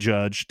to the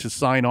judge to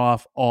sign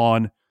off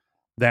on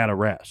that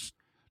arrest.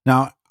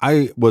 Now,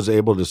 I was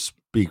able to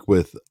speak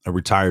with a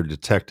retired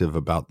detective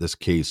about this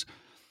case,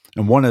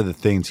 and one of the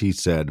things he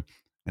said,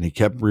 and he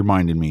kept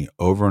reminding me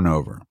over and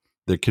over,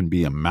 there can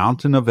be a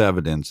mountain of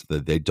evidence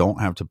that they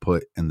don't have to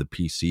put in the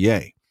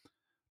PCA.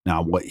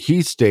 Now, what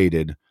he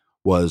stated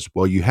was,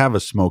 well, you have a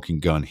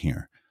smoking gun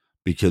here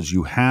because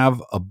you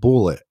have a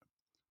bullet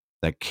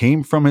that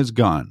came from his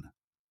gun.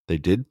 They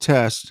did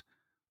test.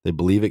 They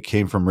believe it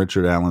came from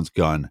Richard Allen's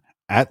gun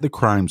at the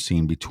crime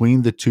scene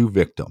between the two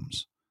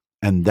victims.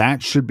 And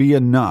that should be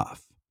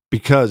enough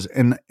because,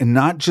 and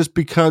not just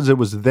because it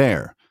was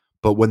there,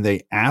 but when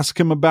they asked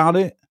him about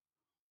it,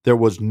 there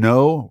was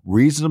no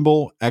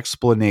reasonable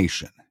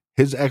explanation.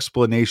 His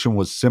explanation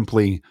was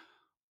simply,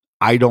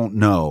 I don't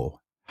know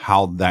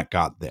how that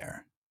got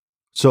there.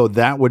 So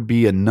that would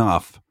be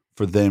enough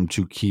for them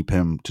to keep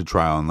him to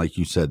trial. And like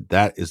you said,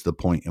 that is the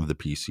point of the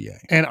PCA.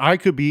 And I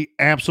could be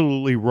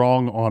absolutely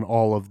wrong on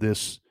all of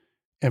this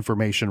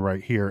information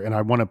right here. And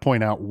I want to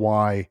point out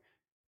why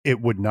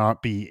it would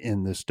not be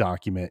in this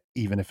document,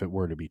 even if it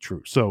were to be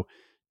true. So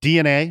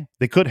DNA,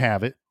 they could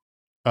have it.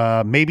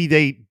 Maybe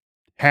they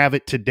have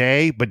it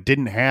today, but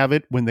didn't have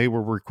it when they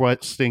were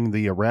requesting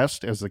the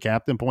arrest, as the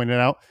captain pointed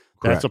out.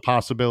 Correct. That's a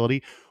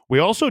possibility. We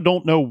also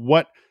don't know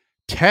what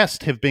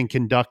tests have been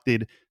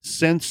conducted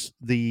since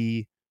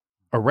the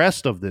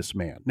arrest of this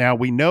man. Now,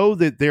 we know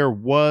that there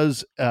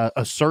was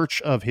a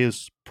search of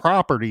his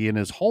property in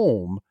his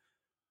home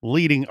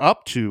leading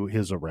up to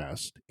his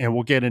arrest, and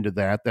we'll get into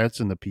that.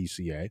 That's in the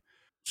PCA.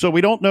 So we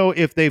don't know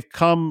if they've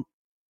come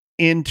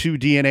into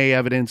DNA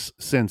evidence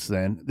since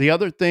then. The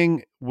other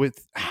thing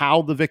with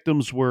how the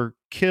victims were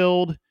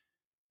killed,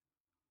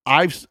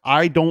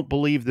 I don't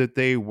believe that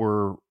they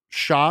were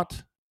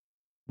shot.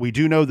 We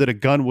do know that a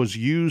gun was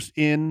used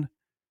in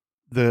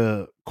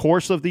the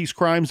course of these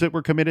crimes that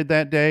were committed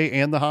that day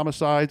and the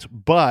homicides.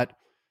 But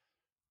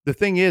the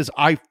thing is,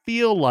 I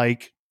feel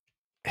like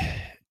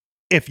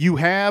if you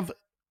have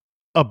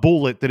a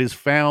bullet that is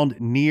found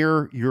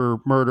near your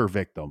murder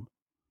victim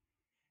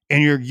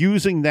and you're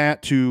using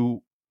that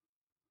to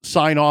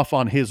sign off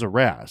on his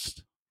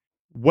arrest,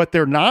 what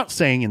they're not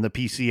saying in the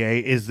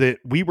PCA is that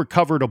we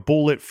recovered a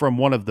bullet from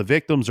one of the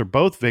victims or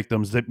both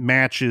victims that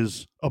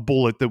matches a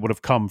bullet that would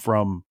have come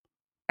from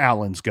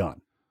Allen's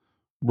gun.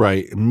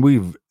 Right. And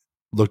we've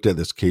looked at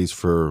this case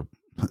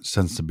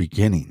since the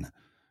beginning,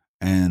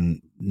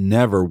 and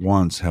never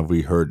once have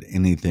we heard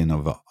anything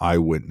of an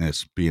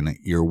eyewitness being an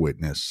ear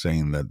witness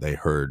saying that they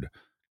heard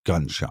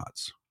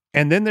gunshots.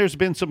 And then there's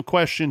been some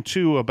question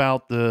too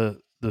about the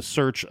the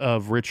search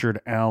of Richard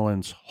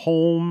Allen's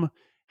home.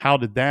 How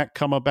did that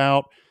come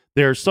about?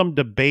 There's some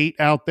debate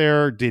out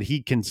there. Did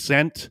he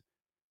consent?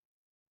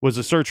 Was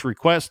a search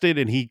requested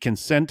and he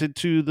consented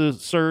to the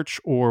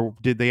search, or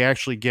did they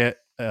actually get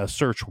a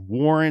search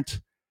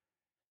warrant?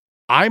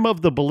 I'm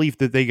of the belief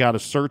that they got a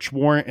search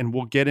warrant, and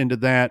we'll get into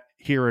that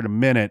here in a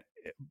minute.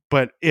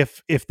 But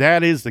if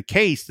that is the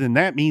case, then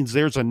that means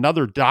there's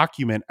another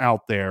document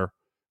out there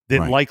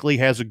that likely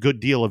has a good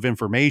deal of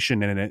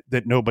information in it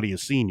that nobody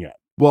has seen yet.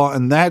 Well,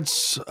 and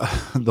that's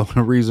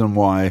the reason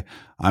why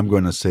I'm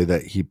going to say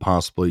that he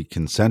possibly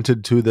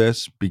consented to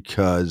this,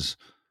 because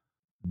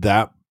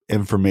that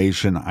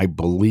information, I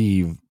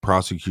believe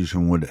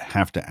prosecution would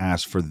have to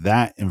ask for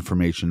that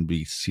information to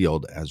be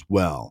sealed as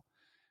well.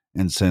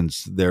 And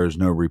since there's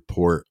no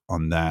report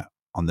on that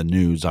on the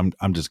news,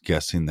 I'm just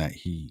guessing that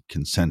he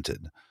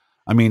consented.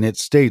 I mean, it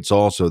states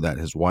also that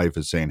his wife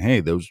is saying, hey,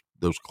 those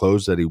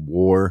clothes that he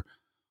wore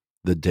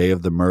the day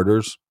of the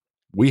murders,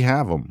 we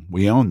have them.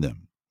 We own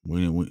them.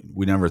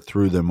 We never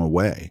threw them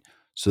away.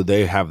 So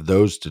they have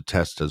those to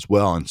test as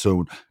well. And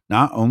so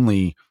not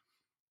only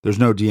there's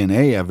no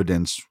DNA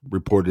evidence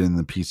reported in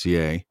the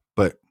PCA,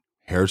 but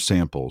hair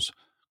samples,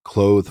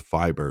 cloth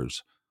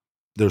fibers.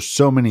 There's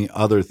so many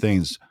other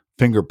things,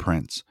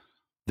 fingerprints,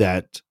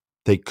 that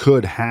they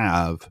could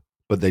have,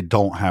 but they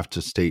don't have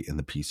to state in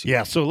the PCA.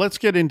 Yeah, so let's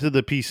get into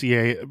the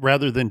PCA.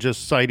 Rather than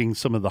just citing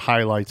some of the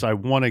highlights, I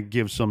want to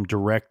give some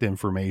direct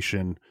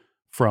information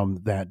from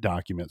that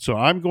document. So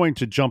I'm going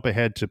to jump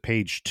ahead to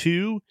page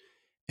 2.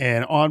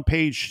 And on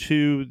page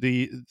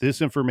 2,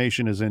 this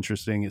information is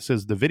interesting. It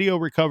says the video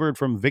recovered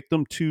from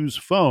victim 2's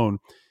phone.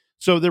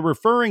 So they're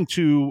referring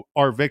to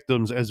our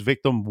victims as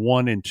victim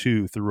 1 and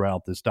 2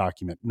 throughout this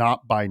document,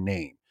 not by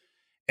name.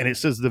 And it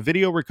says the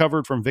video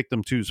recovered from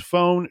victim 2's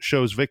phone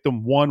shows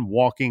victim 1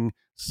 walking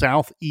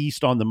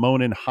southeast on the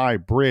Monon High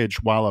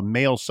Bridge while a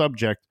male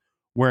subject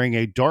wearing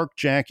a dark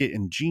jacket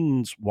and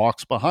jeans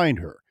walks behind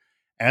her.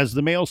 As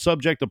the male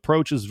subject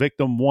approaches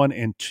victim 1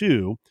 and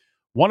 2,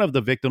 one of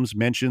the victims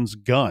mentions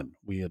gun.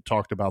 We had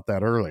talked about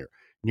that earlier.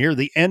 Near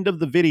the end of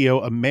the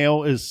video, a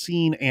male is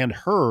seen and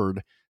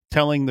heard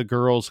telling the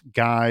girls,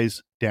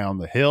 guys, down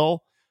the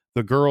hill.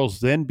 The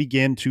girls then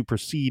begin to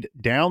proceed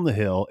down the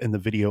hill and the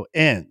video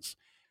ends.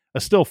 A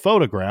still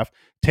photograph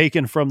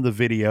taken from the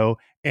video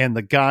and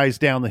the guys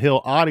down the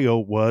hill audio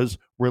was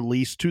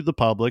released to the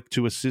public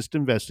to assist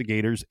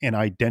investigators in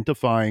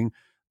identifying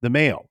the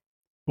male.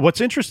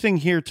 What's interesting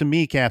here to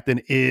me, Captain,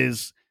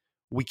 is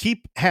we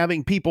keep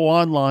having people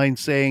online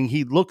saying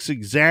he looks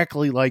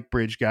exactly like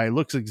Bridge Guy,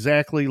 looks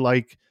exactly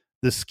like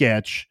the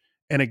sketch.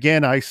 And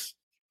again,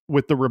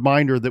 with the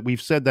reminder that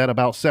we've said that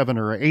about 7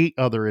 or 8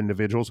 other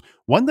individuals.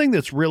 One thing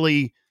that's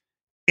really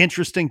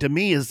interesting to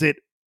me is that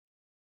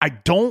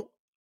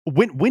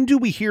when do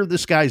we hear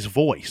this guy's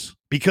voice?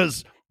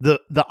 Because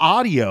the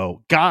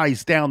audio,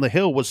 guys down the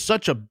hill, was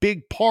such a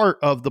big part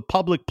of the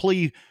public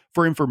plea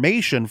for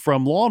information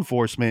from law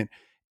enforcement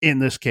in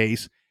this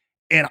case.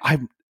 And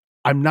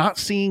I'm not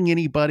seeing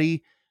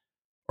anybody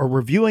or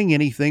reviewing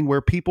anything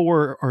where people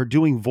are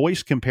doing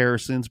voice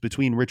comparisons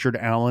between Richard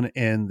Allen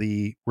and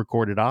the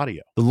recorded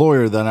audio. The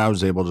lawyer that I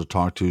was able to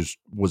talk to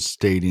was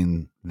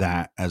stating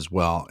that as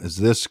well, as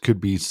this could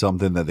be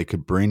something that they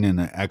could bring in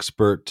an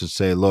expert to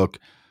say, look,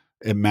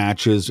 it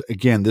matches.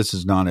 Again, this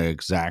is not an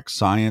exact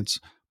science,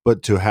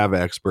 but to have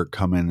an expert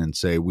come in and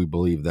say, we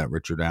believe that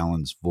Richard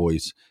Allen's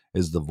voice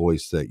is the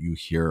voice that you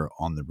hear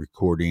on the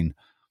recording.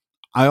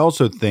 I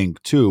also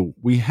think, too,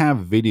 we have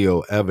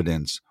video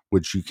evidence,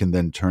 which you can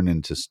then turn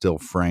into still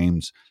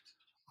frames.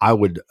 I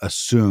would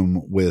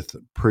assume with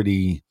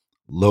pretty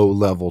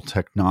low-level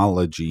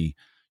technology,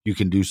 you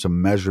can do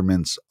some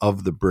measurements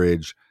of the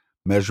bridge,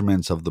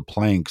 measurements of the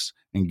planks,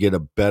 and get a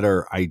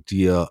better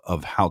idea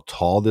of how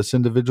tall this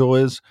individual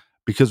is,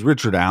 because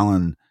Richard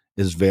Allen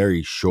is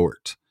very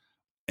short.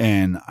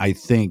 And I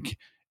think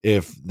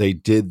if they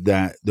did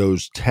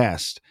those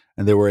tests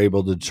and they were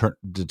able to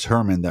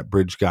determine that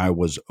Bridge Guy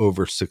was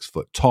over 6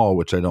 foot tall,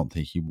 which I don't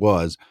think he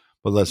was,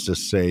 but let's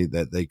just say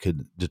that they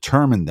could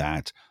determine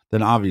that,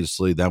 then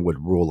obviously that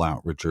would rule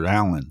out Richard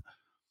Allen.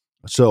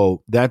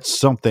 So that's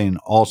something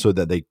also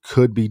that they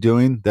could be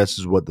doing. This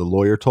is what the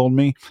lawyer told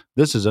me.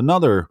 This is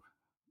another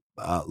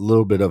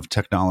little bit of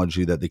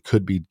technology that they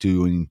could be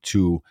doing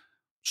to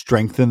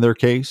strengthen their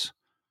case.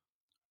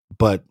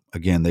 But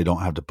again, they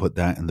don't have to put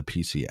that in the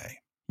PCA.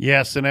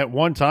 Yes, and at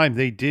one time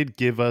they did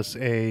give us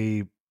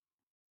a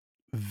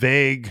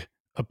vague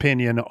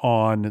opinion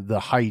on the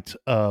height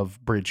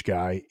of Bridge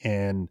Guy.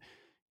 And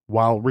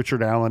while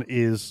Richard Allen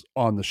is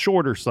on the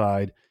shorter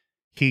side,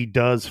 he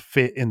does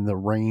fit in the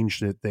range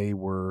that they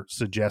were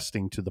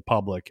suggesting to the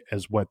public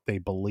as what they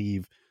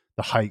believe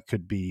the height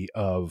could be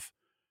of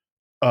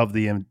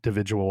the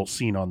individual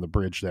seen on the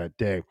bridge that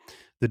day.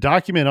 The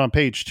document on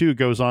page 2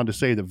 goes on to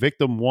say that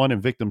victim 1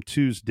 and victim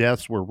 2's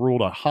deaths were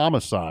ruled a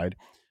homicide.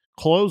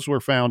 Clothes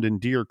were found in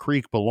Deer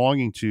Creek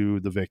belonging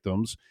to the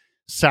victims,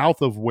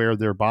 south of where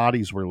their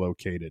bodies were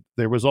located.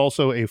 There was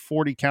also a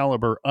 .40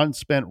 caliber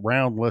unspent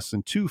round less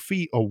than 2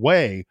 feet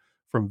away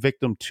from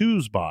victim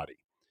 2's body.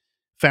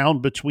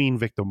 found between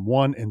victim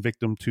 1 and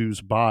victim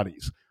 2's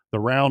bodies. The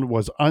round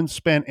was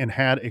unspent and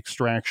had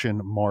extraction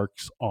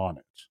marks on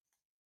it.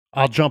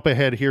 I'll jump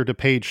ahead here to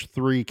page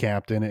 3,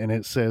 Captain, and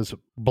it says,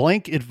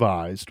 Blank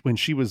advised when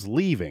she was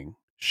leaving,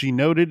 she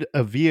noted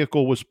a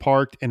vehicle was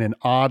parked in an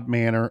odd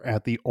manner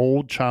at the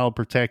old Child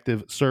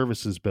Protective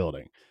Services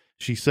building.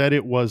 She said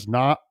it was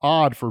not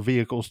odd for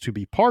vehicles to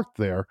be parked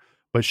there,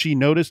 but she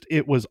noticed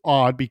it was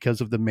odd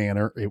because of the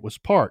manner it was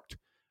parked,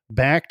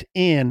 backed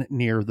in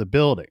near the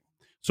building.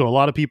 So a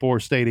lot of people are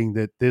stating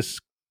that this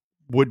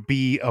would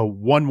be a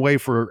one way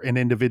for an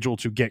individual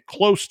to get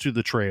close to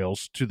the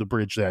trails, to the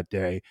bridge that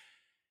day,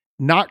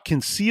 not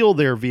conceal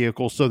their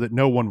vehicle so that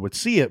no one would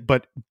see it,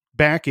 but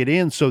back it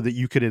in so that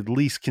you could at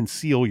least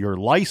conceal your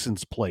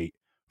license plate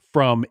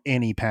from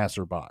any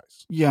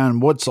passerbys. Yeah,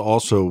 and what's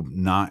also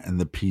not in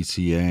the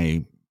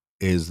PCA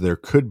is there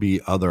could be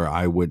other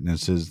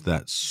eyewitnesses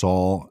that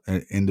saw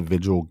an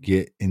individual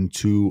get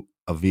into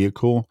a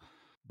vehicle.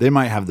 They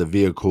might have the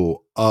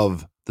vehicle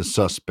of the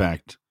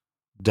suspect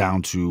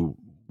down to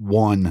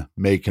one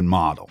make and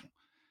model.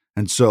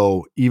 And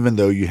so even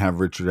though you have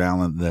Richard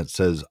Allen that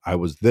says, I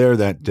was there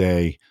that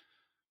day,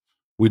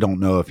 we don't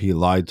know if he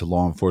lied to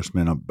law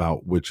enforcement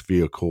about which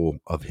vehicle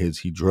of his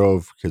he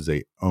drove because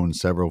they own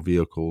several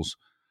vehicles.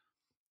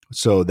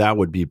 So that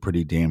would be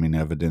pretty damning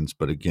evidence,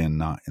 but again,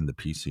 not in the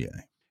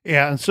PCA.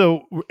 Yeah, and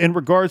so in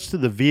regards to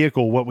the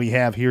vehicle, what we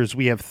have here is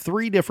we have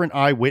 3 different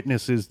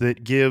eyewitnesses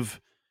that give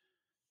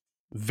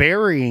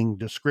varying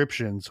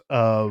descriptions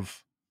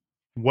of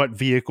what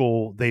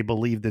vehicle they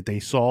believe that they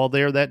saw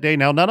there that day.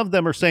 Now, none of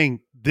them are saying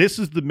this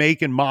is the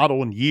make and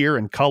model and year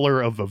and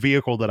color of a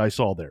vehicle that I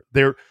saw there.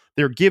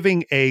 They're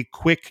giving a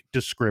quick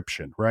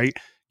description, right?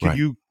 Can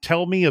you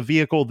tell me a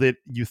vehicle that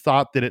you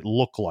thought that it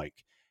looked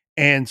like?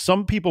 And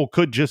some people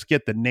could just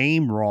get the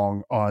name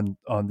wrong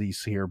on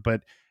these here,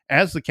 but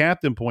as the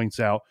captain points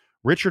out,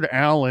 Richard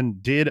Allen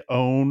did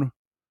own,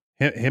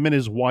 him and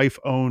his wife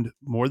owned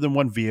more than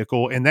one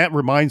vehicle. And that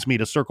reminds me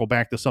to circle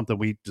back to something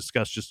we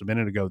discussed just a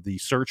minute ago, the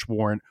search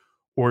warrant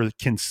or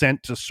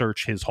consent to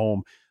search his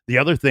home. The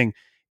other thing,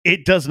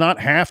 it does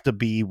not have to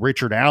be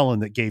Richard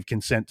Allen that gave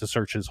consent to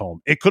search his home.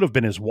 It could have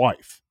been his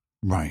wife.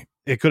 Right.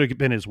 It could have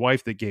been his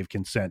wife that gave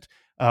consent.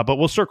 But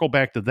we'll circle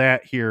back to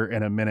that here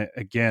in a minute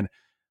again.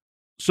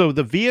 So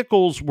the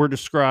vehicles were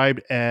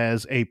described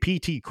as a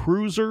PT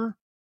Cruiser.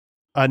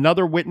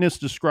 Another witness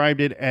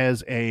described it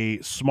as a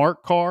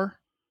smart car.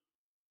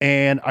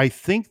 And I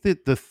think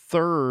that the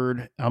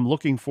third, I'm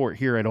looking for it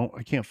here.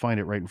 I can't find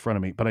it right in front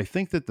of me, but I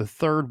think that the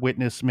third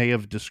witness may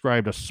have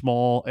described a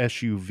small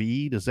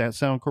SUV. Does that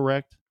sound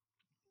correct?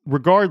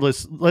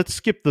 Regardless, let's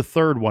skip the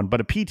third one, but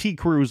a PT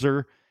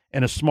Cruiser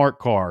and a smart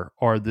car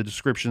are the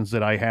descriptions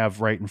that I have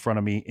right in front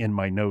of me in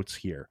my notes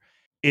here.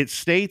 It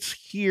states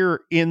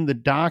here in the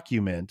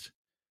document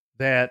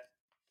that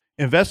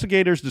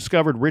investigators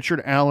discovered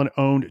Richard Allen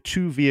owned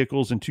 2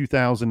 vehicles in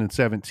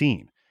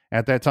 2017.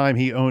 At that time,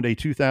 he owned a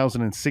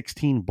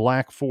 2016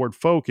 black Ford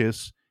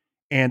Focus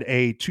and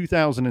a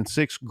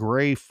 2006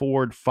 gray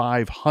Ford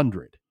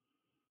 500.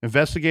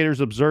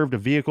 Investigators observed a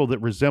vehicle that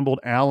resembled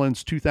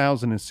Allen's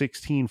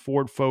 2016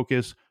 Ford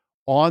Focus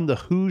on the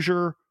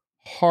Hoosier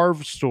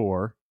Harve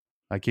store.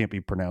 I can't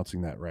be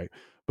pronouncing that right,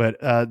 but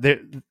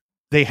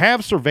they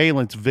have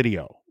surveillance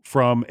video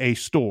from a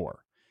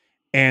store,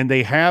 and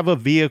they have a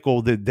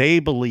vehicle that they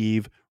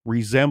believe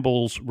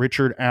resembles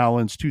Richard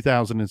Allen's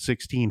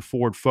 2016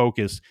 Ford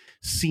Focus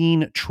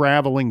seen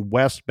traveling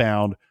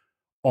westbound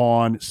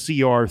on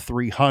CR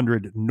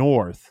 300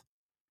 North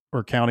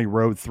or County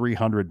Road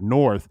 300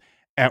 North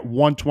at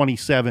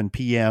 1:27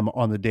 p.m.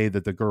 on the day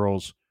that the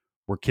girls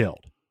were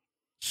killed.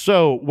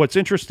 So what's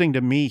interesting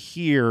to me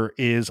here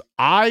is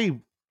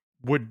I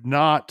would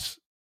not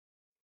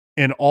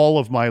in all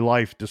of my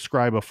life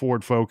describe a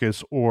Ford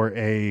Focus or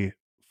a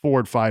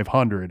Ford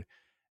 500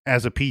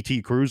 as a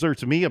PT Cruiser.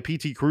 To me, a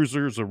PT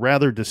Cruiser is a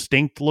rather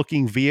distinct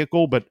looking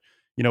vehicle, but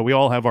you know, we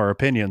all have our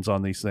opinions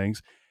on these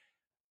things.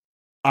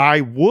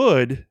 I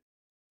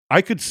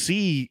could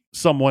see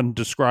someone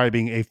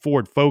describing a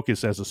Ford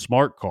Focus as a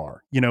smart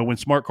car. You know, when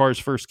smart cars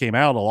first came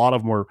out, a lot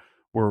of them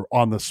were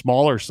on the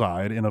smaller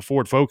side, and a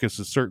Ford Focus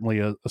is certainly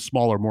a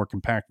smaller, more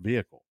compact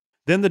vehicle.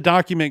 Then the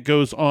document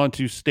goes on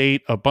to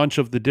state a bunch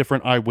of the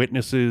different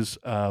eyewitnesses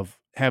of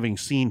having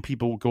seen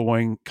people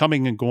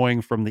coming and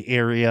going from the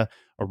area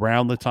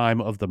around the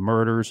time of the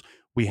murders.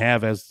 We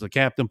have, as the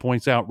captain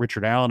points out,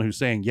 Richard Allen, who's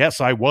saying, yes,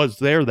 I was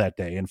there that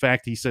day. In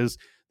fact, he says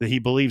that he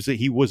believes that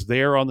he was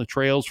there on the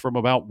trails from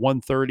about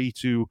 1:30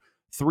 to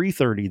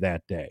 3:30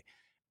 that day.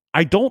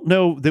 I don't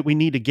know that we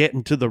need to get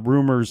into the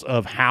rumors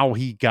of how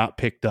he got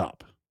picked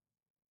up.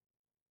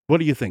 What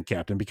do you think,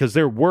 Captain? Because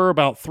there were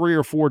about 3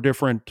 or 4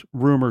 different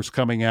rumors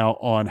coming out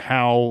on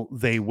how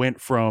they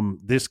went from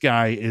this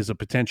guy is a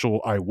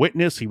potential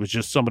eyewitness, he was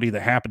just somebody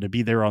that happened to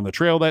be there on the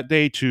trail that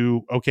day,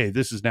 to, okay,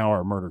 this is now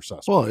our murder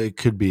suspect. Well, it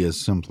could be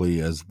as simply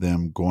as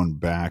them going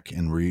back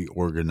and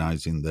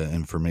reorganizing the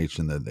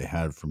information that they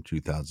had from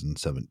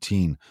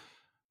 2017.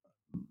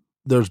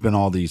 There's been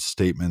all these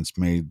statements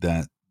made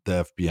that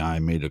the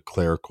FBI made a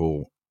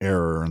clerical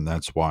error, and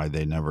that's why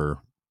they never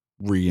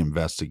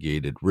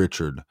reinvestigated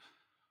Richard.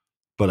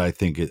 But I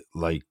think it,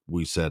 like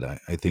we said,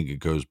 I think it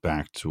goes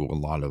back to a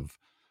lot of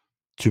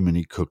too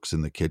many cooks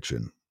in the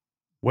kitchen.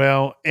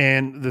 Well,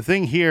 and the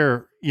thing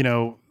here,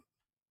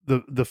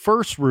 the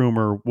first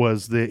rumor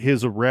was that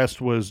his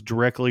arrest was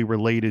directly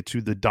related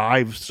to the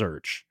dive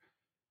search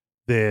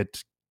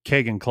that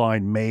Kegan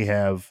Kline may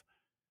have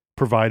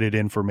provided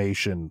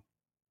information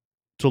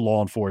to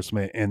law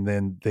enforcement, and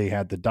then they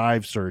had the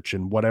dive search,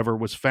 and whatever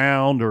was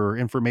found or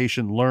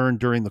information learned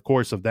during the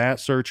course of that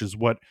search is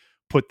what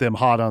put them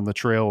hot on the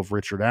trail of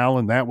Richard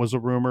Allen. That was a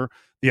rumor.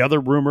 The other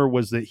rumor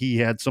was that he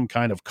had some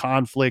kind of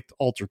conflict,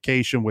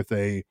 altercation with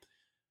a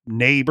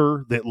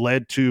neighbor that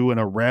led to an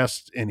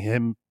arrest and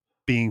him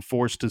being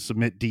forced to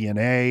submit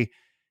DNA,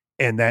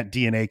 and that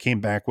DNA came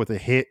back with a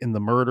hit in the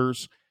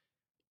murders.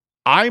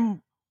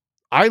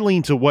 I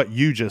lean to what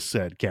you just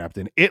said,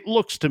 Captain. It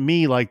looks to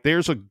me like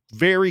there's a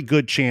very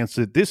good chance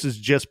that this is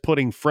just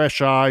putting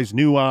fresh eyes,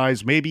 new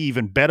eyes, maybe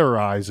even better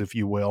eyes, if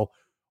you will,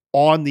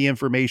 on the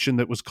information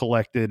that was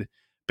collected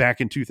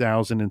back in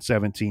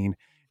 2017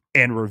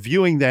 and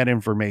reviewing that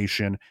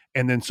information,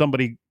 and then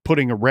somebody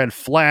putting a red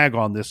flag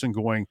on this and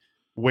going,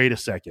 wait a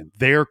second,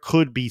 there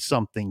could be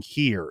something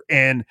here.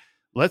 And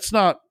let's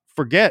not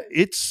forget,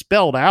 it's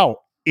spelled out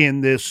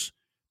in this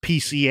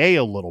PCA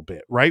a little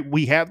bit, right?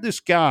 We have this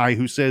guy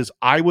who says,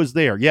 I was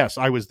there. Yes,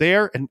 I was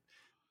there. And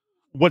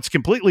what's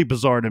completely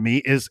bizarre to me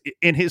is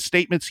in his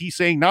statements, he's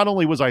saying not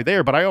only was I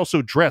there, but I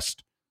also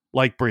dressed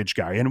like Bridge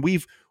Guy. And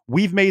we've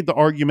made the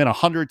argument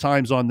 100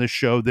 times on this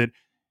show that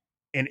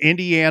in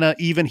Indiana,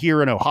 even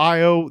here in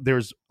Ohio,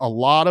 there's a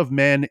lot of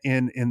men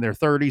in their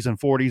 30s and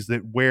 40s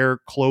that wear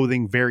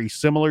clothing very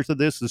similar to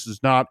this. This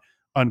is not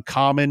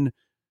uncommon,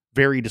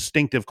 very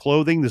distinctive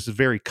clothing. This is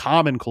very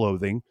common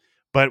clothing.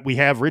 But we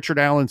have Richard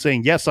Allen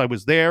saying, yes, I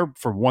was there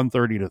from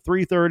 1:30 to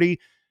 3:30.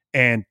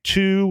 And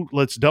 2,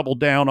 let's double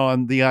down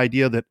on the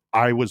idea that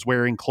I was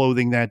wearing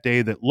clothing that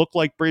day that looked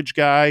like Bridge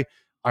Guy.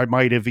 I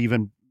might have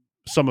even,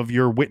 some of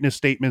your witness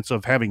statements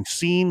of having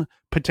seen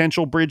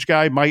potential Bridge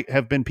Guy might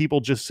have been people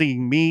just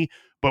seeing me.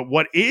 But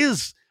what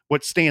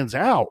stands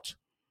out,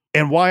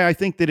 and why I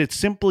think that it's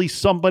simply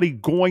somebody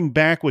going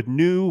back with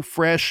new,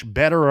 fresh,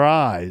 better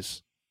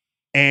eyes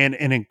and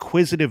an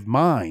inquisitive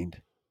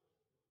mind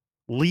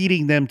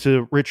leading them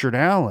to Richard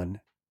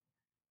Allen,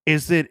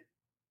 is that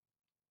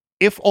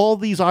if all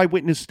these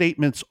eyewitness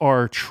statements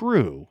are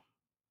true,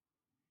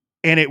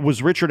 and it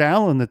was Richard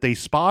Allen that they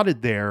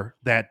spotted there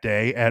that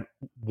day at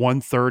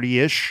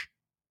 1:30-ish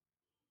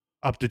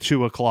up to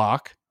 2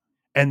 o'clock,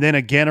 and then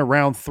again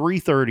around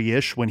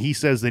 3:30-ish when he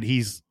says that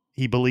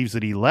he believes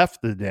that he left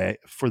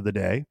for the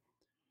day,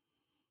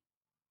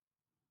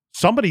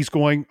 somebody's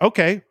going,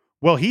 okay,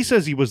 well, he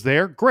says he was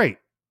there. Great.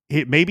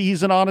 Maybe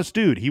he's an honest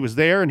dude. He was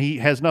there and he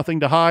has nothing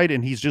to hide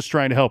and he's just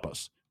trying to help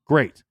us.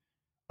 Great.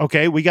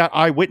 Okay, we got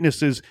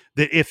eyewitnesses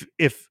that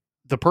if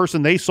the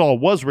person they saw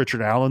was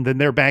Richard Allen, then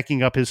they're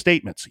backing up his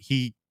statements.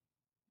 He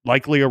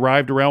likely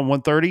arrived around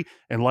 1:30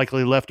 and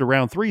likely left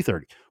around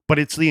 3:30. But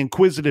it's the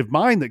inquisitive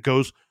mind that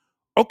goes,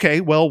 okay,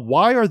 well,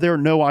 why are there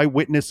no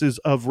eyewitnesses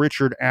of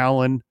Richard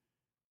Allen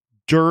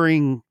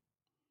during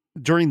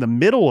the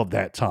middle of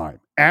that time,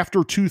 after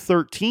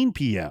 2:13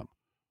 p.m.?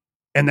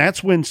 And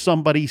that's when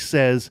somebody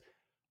says,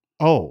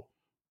 oh,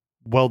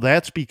 well,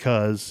 that's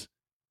because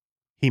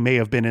he may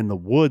have been in the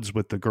woods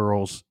with the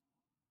girls,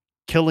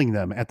 killing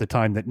them at the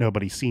time that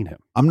nobody's seen him.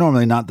 I'm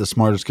normally not the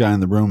smartest guy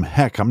in the room.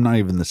 Heck, I'm not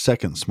even the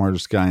second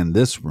smartest guy in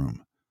this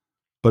room.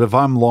 But if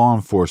I'm law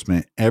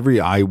enforcement, every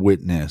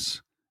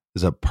eyewitness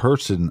is a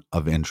person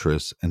of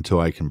interest until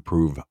I can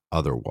prove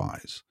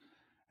otherwise.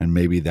 And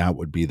maybe that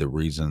would be the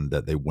reason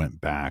that they went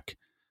back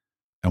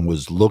and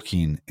was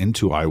looking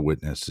into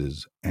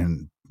eyewitnesses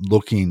and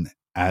looking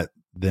at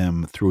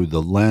them through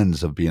the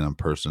lens of being a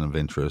person of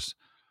interest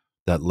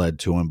that led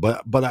to him.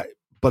 But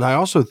I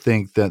also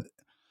think that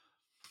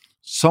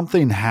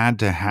something had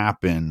to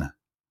happen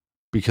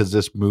because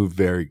this moved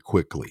very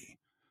quickly.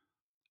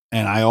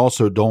 And I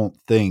also don't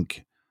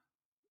think,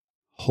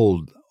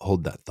 hold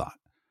that thought.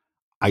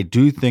 I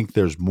do think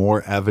there's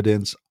more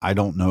evidence. I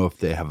don't know if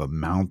they have a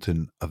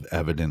mountain of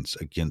evidence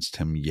against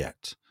him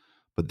yet,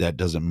 but that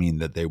doesn't mean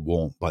that they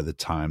won't by the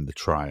time the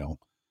trial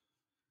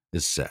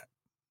is set.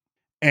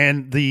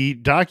 And the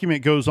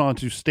document goes on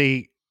to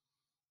state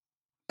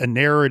a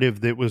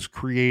narrative that was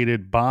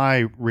created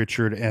by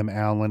Richard M.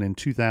 Allen in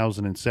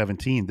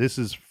 2017. This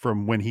is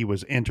from when he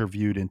was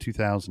interviewed in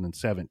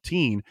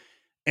 2017.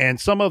 And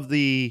some of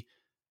the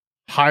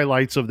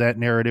highlights of that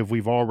narrative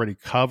we've already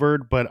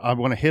covered, but I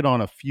want to hit on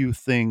a few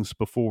things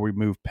before we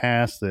move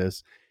past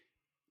this.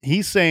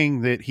 He's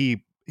saying that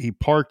he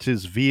parked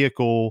his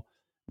vehicle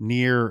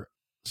near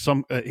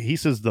he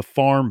says the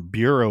Farm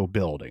Bureau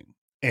building.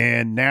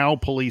 And now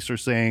police are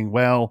saying,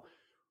 well,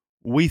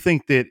 we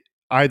think that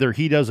either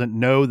he doesn't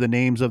know the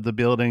names of the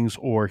buildings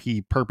or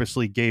he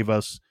purposely gave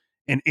us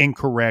an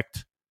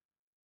incorrect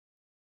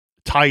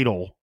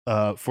title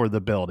for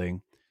the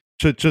building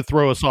to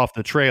throw us off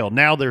the trail.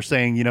 Now they're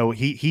saying,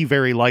 he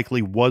very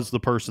likely was the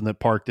person that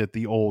parked at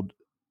the old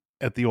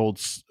at the old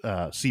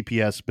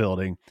CPS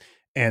building,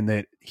 and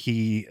that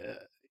he,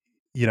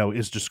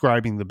 is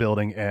describing the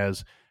building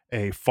as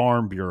a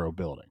Farm Bureau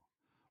building.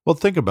 Well,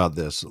 think about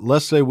this.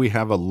 Let's say we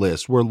have a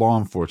list. We're law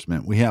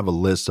enforcement. We have a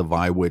list of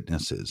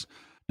eyewitnesses.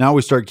 Now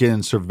we start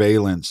getting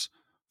surveillance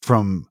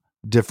from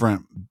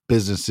different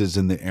businesses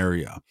in the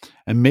area.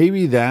 And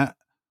maybe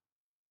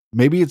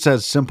it's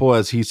as simple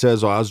as he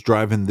says, I was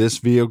driving this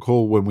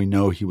vehicle when we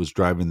know he was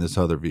driving this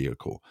other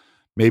vehicle.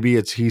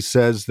 Maybe he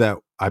says that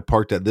I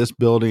parked at this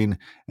building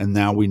and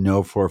now we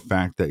know for a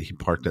fact that he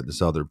parked at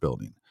this other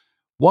building.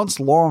 Once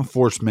law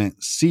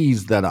enforcement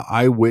sees that an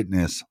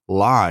eyewitness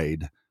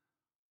lied,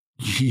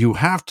 you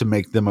have to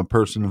make them a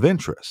person of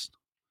interest.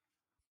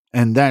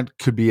 And that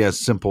could be as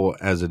simple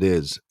as it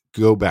is.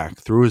 Go back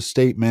through his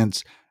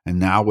statements, and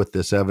now with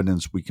this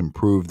evidence, we can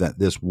prove that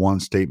this one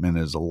statement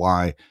is a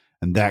lie,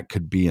 and that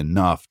could be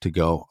enough to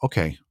go,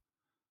 okay,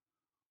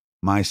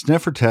 my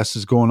sniffer test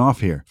is going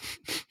off here.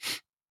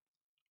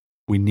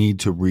 We need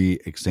to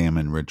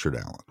re-examine Richard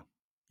Allen.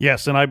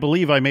 Yes, and I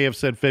believe I may have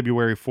said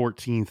February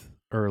 14th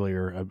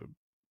earlier. I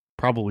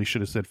probably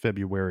should have said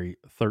February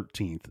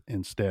 13th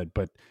instead,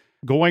 but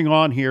going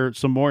on here,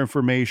 some more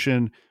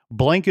information.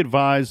 Blank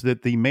advised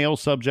that the male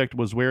subject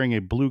was wearing a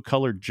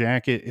blue-colored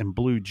jacket and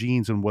blue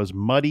jeans and was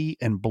muddy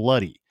and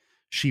bloody.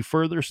 She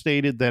further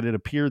stated that it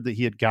appeared that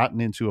he had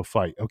gotten into a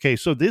fight. Okay,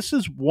 so this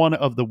is one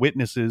of the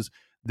witnesses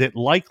that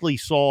likely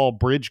saw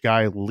Bridge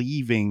Guy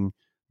leaving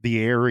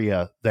the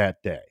area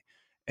that day.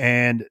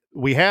 And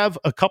we have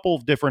a couple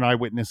of different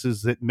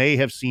eyewitnesses that may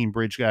have seen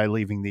Bridge Guy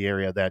leaving the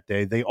area that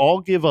day. They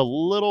all give a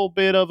little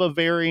bit of a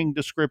varying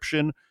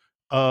description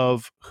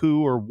of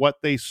who or what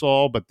they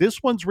saw, but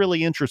this one's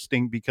really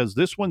interesting because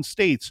this one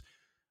states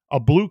a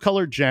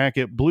blue-colored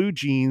jacket, blue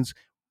jeans.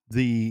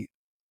 The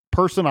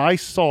person I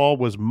saw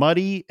was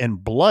muddy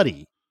and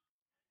bloody,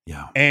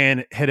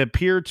 and had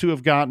appeared to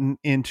have gotten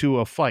into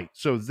a fight.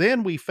 So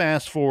then we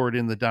fast forward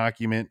in the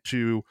document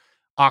to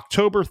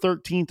October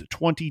 13th,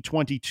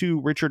 2022.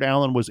 Richard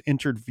Allen was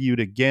interviewed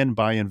again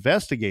by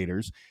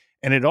investigators,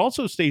 and it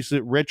also states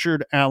that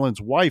Richard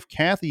Allen's wife,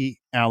 Kathy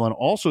Allen,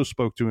 also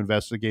spoke to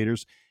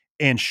investigators.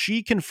 And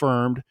she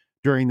confirmed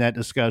during that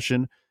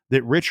discussion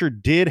that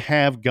Richard did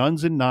have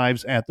guns and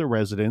knives at the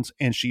residence.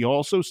 And she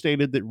also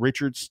stated that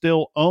Richard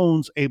still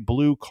owns a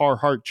blue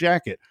Carhartt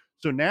jacket.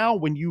 So now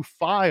when you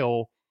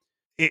file,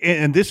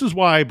 and this is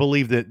why I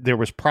believe that there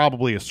was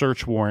probably a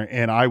search warrant,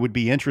 and I would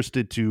be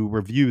interested to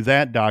review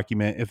that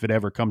document if it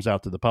ever comes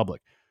out to the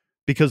public.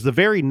 Because the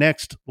very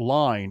next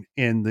line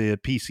in the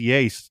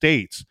PCA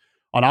states,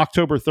 on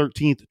October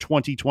 13th,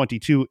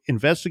 2022,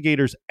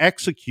 investigators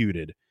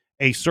executed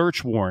a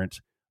search warrant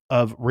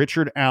of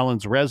Richard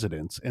Allen's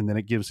residence, and then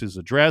it gives his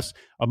address.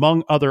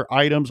 Among other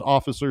items,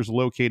 officers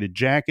located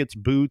jackets,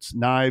 boots,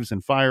 knives,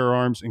 and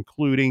firearms,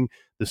 including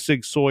the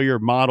Sig Sauer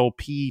Model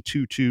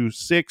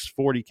P226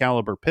 40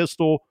 caliber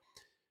pistol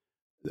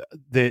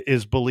that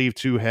is believed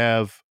to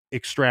have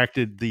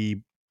extracted the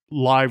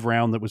live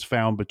round that was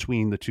found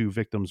between the two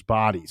victims'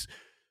 bodies.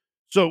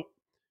 So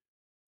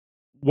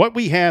what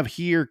we have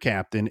here,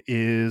 Captain,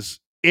 is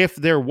if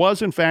there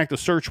was, in fact, a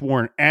search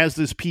warrant, as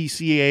this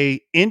PCA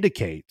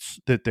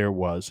indicates that there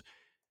was,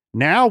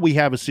 now we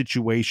have a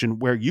situation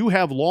where you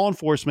have law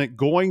enforcement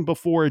going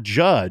before a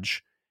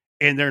judge,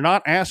 and they're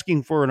not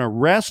asking for an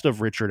arrest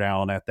of Richard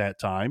Allen at that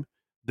time.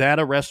 That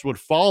arrest would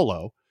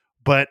follow.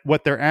 But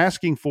what they're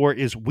asking for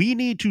is, we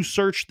need to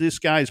search this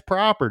guy's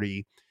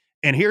property,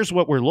 and here's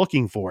what we're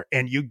looking for.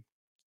 And you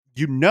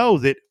know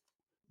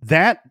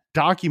that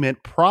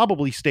document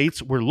probably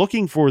states we're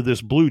looking for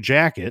this blue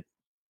jacket,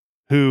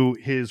 who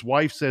his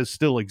wife says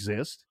still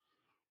exists,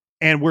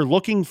 and we're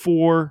looking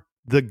for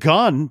the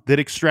gun that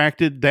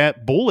extracted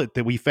that bullet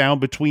that we found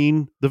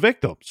between the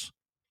victims.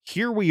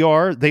 Here we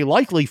are. They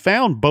likely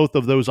found both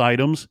of those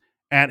items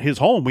at his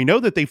home. We know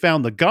that they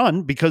found the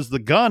gun because the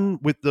gun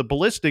with the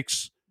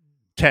ballistics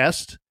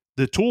test,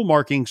 the tool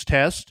markings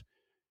test,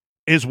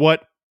 is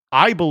what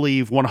I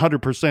believe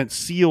 100%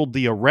 sealed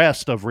the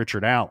arrest of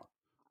Richard Allen.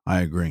 I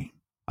agree.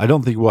 I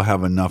don't think we'll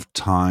have enough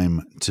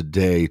time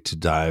today to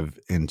dive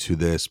into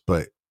this,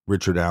 but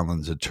Richard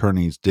Allen's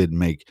attorneys did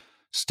make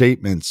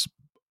statements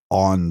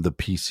on the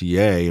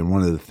PCA, and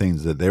one of the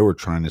things that they were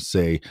trying to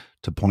say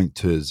to point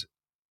to his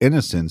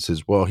innocence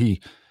is, well,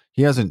 he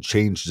hasn't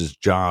changed his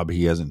job,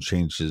 he hasn't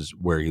changed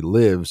where he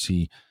lives,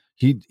 he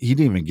didn't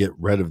even get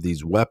rid of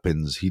these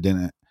weapons, he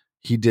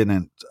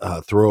didn't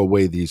throw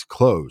away these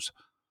clothes.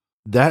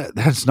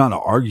 That's not an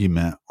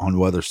argument on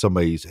whether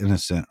somebody's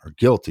innocent or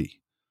guilty.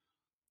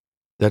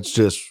 That's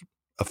just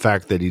a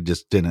fact that he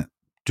just didn't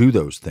do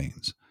those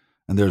things.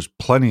 And there's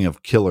plenty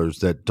of killers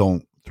that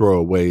don't throw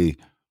away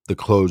the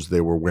clothes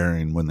they were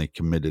wearing when they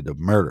committed a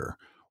murder,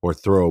 or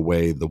throw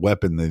away the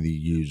weapon that they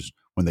used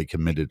when they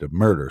committed a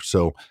murder.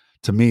 So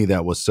to me,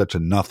 that was such a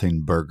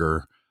nothing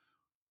burger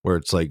where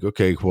it's like,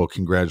 okay, well,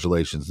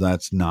 congratulations.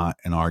 That's not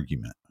an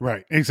argument.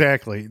 Right.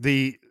 Exactly.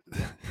 The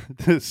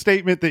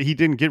statement that he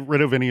didn't get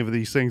rid of any of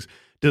these things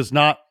does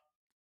not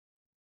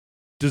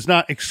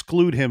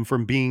exclude him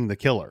from being the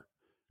killer.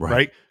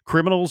 right?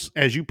 Criminals,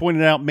 as you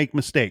pointed out, make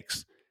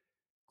mistakes.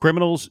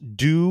 Criminals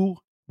do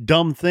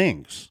dumb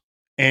things.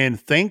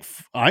 And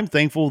I'm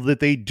thankful that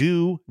they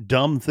do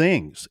dumb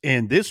things.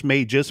 And this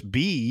may just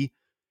be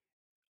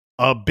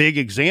a big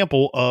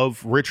example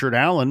of Richard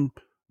Allen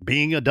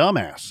being a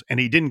dumbass. And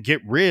he didn't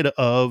get rid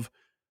of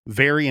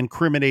very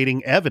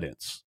incriminating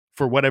evidence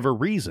for whatever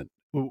reason.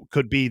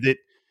 Could be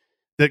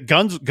that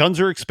guns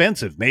are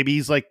expensive. Maybe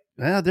he's like,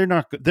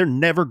 they're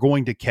never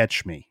going to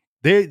catch me.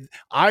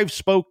 I've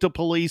spoke to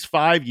police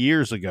 5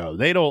 years ago.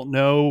 They don't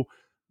know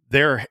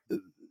their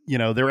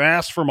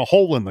ass from a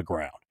hole in the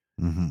ground.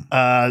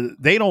 Mm-hmm.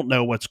 They don't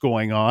know what's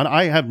going on.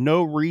 I have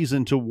no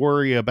reason to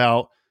worry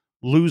about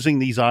losing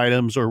these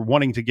items or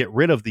wanting to get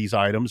rid of these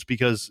items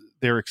because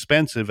they're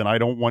expensive and I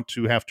don't want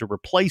to have to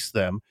replace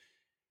them.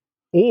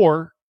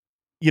 Or,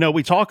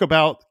 we talk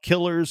about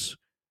killers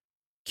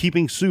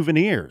keeping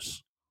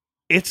souvenirs.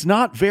 It's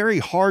not very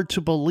hard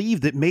to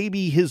believe that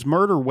maybe his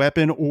murder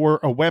weapon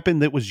or a weapon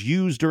that was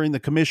used during the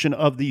commission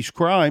of these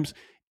crimes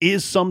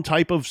is some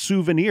type of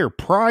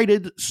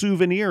prided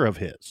souvenir of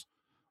his.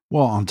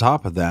 Well, on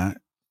top of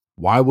that,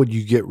 why would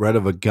you get rid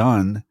of a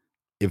gun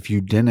if you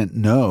didn't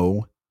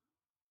know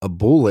a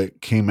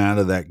bullet came out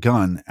of that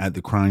gun at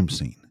the crime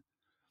scene?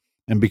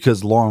 And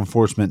because law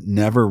enforcement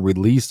never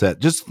released that,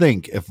 just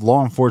think if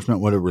law enforcement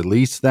would have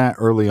released that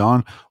early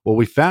on, well,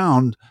 we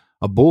found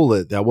a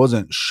bullet that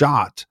wasn't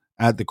shot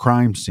at the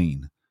crime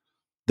scene.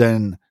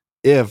 Then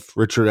if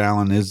Richard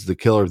Allen is the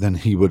killer, then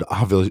he would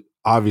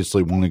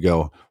obviously want to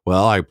go,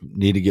 well, I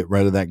need to get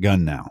rid of that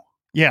gun now.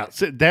 Yeah,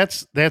 so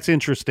that's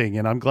interesting,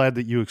 and I'm glad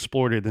that you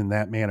explored it in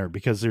that manner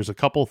because there's a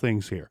couple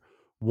things here.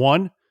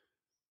 One,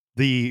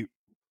 the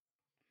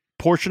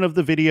portion of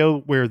the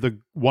video where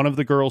one of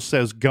the girls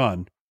says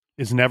gun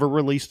is never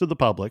released to the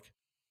public.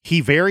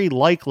 He very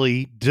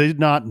likely did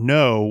not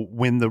know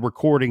when the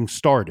recording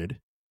started.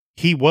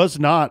 He was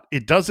not,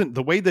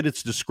 the way that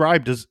it's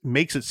described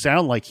makes it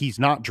sound like he's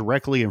not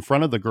directly in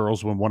front of the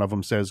girls when one of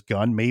them says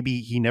gun.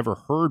 Maybe he never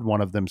heard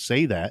one of them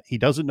say that. He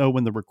doesn't know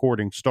when the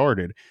recording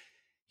started.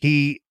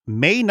 He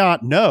may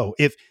not know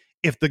if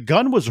the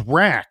gun was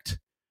racked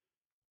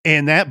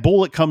and that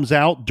bullet comes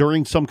out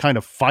during some kind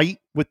of fight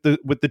with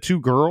the two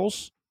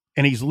girls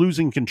and he's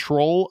losing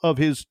control of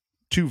his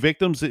two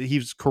victims that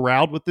he's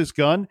corralled with this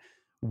gun.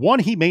 One,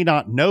 he may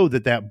not know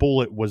that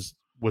bullet was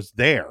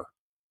there.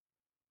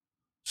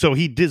 So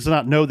he does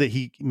not know that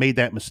he made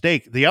that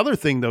mistake. The other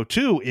thing though,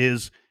 too,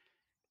 is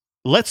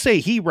let's say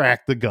he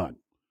racked the gun.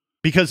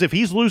 Because if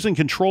he's losing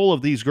control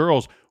of these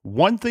girls,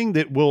 one thing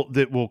that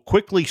will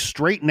quickly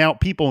straighten out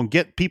people and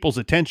get people's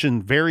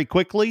attention very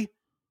quickly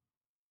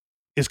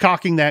is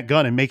cocking that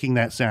gun and making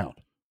that sound.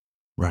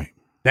 Right.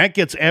 That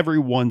gets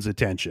everyone's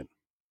attention.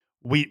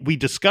 We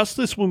discussed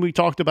this when we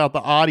talked about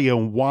the audio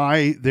and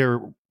why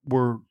there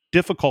were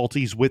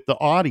difficulties with the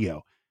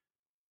audio.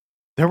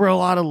 There were a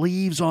lot of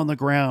leaves on the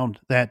ground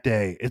that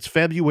day. It's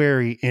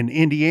February in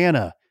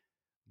Indiana.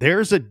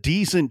 There's a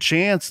decent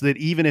chance that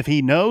even if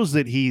he knows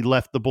that he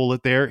left the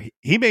bullet there,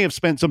 he may have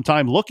spent some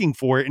time looking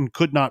for it and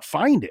could not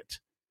find it.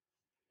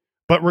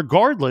 But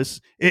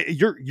regardless,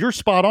 you're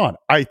spot on.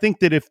 I think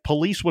that if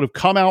police would have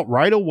come out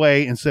right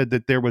away and said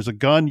that there was a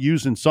gun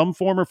used in some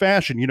form or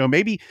fashion,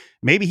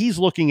 maybe he's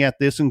looking at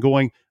this and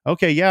going,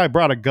 okay, yeah, I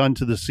brought a gun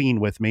to the scene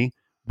with me,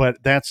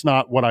 but that's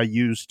not what I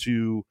used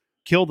to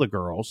kill the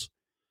girls.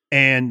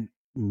 And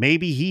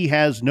maybe he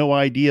has no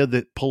idea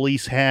that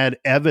police had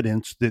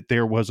evidence that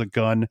there was a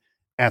gun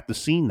at the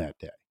scene that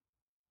day.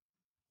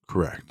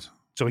 Correct.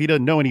 So he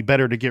doesn't know any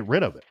better to get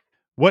rid of it.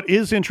 What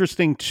is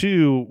interesting,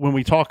 too, when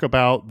we talk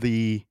about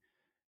the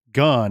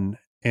gun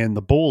and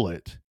the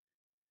bullet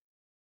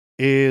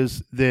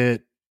is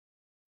that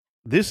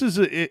this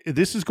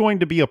is going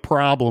to be a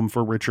problem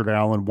for Richard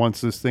Allen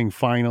once this thing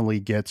finally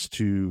gets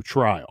to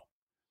trial.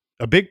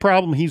 A big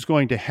problem he's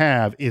going to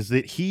have is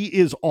that he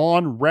is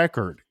on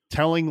record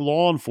telling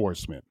law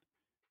enforcement,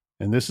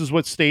 and this is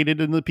what's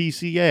stated in the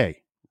PCA,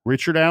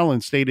 Richard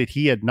Allen stated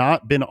he had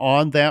not been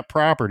on that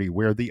property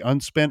where the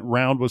unspent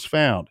round was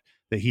found,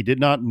 that he did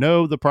not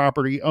know the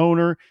property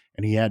owner,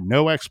 and he had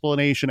no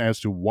explanation as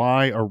to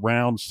why a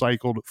round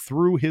cycled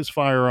through his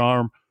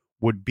firearm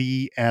would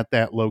be at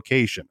that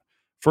location.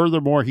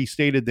 Furthermore, he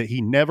stated that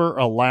he never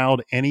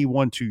allowed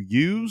anyone to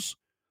use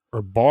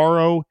or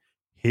borrow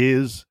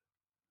his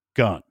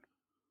gun.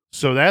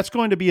 So that's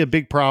going to be a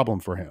big problem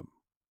for him.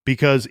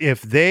 Because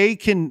if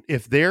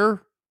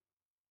their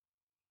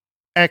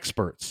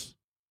experts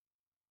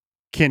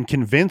can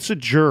convince a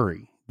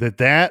jury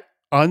that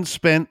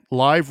unspent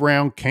live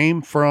round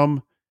came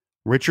from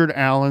Richard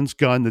Allen's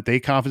gun that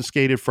they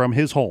confiscated from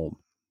his home,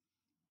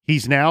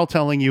 he's now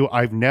telling you,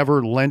 I've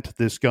never lent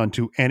this gun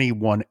to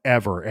anyone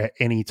ever at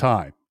any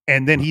time.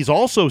 And then he's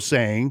also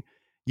saying,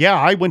 yeah,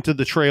 I went to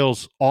the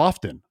trails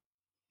often.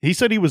 He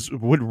said he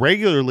would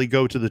regularly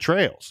go to the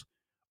trails.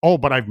 Oh,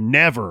 but I've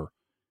never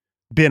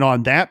been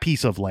on that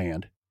piece of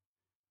land.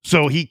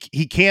 So he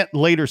can't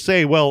later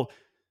say, well,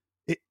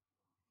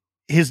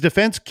 his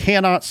defense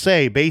cannot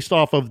say, based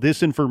off of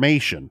this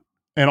information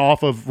and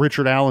off of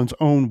Richard Allen's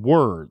own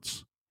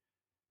words,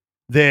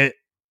 that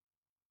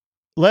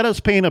let us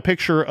paint a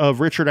picture of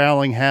Richard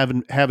Allen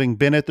having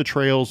been at the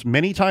trails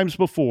many times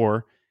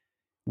before.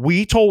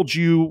 We told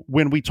you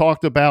when we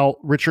talked about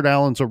Richard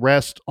Allen's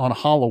arrest on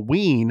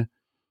Halloween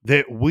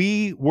that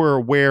we were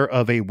aware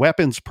of a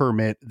weapons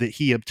permit that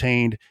he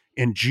obtained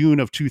in June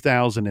of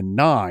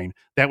 2009.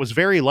 That was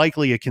very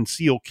likely a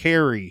concealed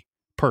carry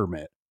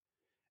permit.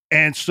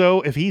 And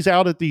so if he's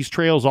out at these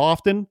trails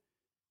often,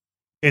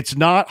 it's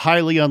not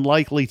highly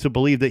unlikely to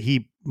believe that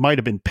he might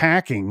have been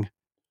packing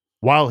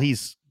while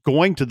he's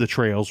going to the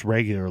trails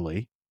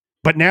regularly.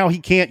 But now he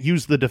can't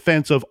use the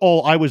defense of,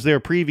 oh, I was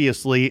there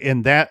previously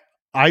and that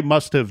I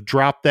must have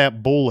dropped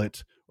that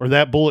bullet, or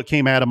that bullet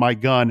came out of my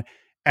gun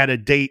at a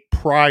date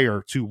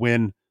prior to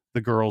when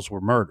the girls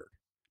were murdered.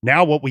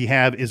 Now what we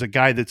have is a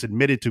guy that's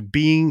admitted to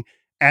being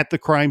at the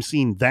crime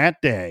scene that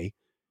day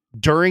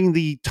during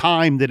the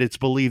time that it's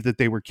believed that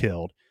they were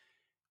killed,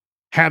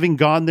 having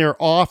gone there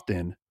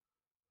often,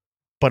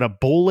 but a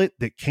bullet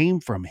that came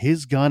from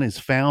his gun is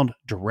found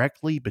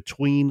directly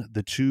between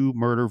the two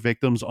murder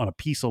victims on a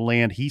piece of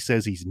land he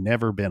says he's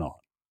never been on.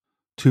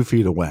 2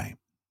 feet away.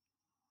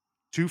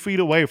 2 feet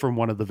away from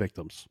one of the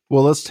victims.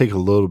 Well, let's take a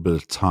little bit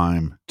of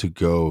time to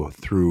go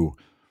through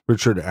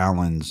Richard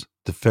Allen's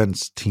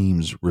defense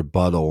team's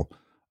rebuttal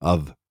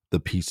of the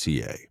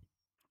PCA.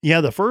 Yeah,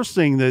 the first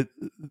thing that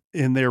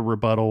in their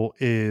rebuttal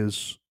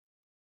is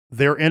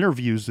their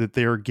interviews that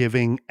they're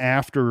giving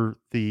after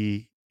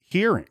the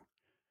hearing.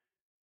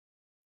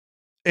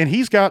 And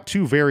he's got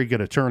two very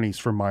good attorneys,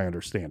 from my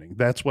understanding.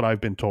 That's what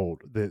I've been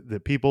told.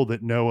 The people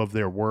that know of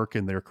their work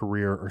and their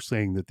career are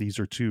saying that these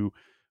are two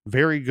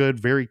very good,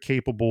 very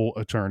capable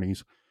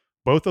attorneys.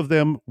 Both of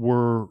them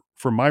were,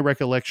 from my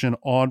recollection,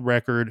 on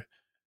record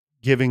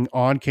giving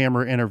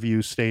on-camera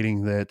interviews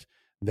stating that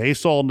they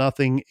saw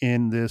nothing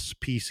in this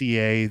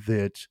PCA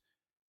that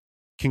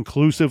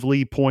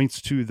conclusively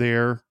points to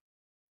their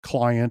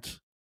client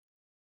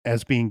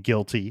as being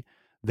guilty.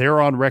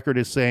 They're on record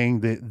as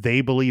saying that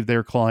they believe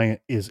their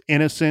client is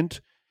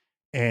innocent,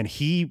 and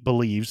he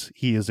believes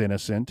he is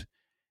innocent,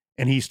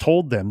 and he's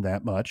told them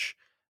that much.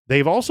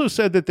 They've also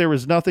said that there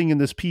was nothing in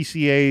this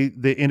PCA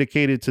that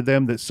indicated to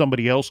them that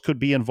somebody else could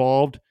be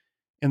involved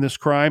in this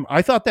crime.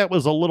 I thought that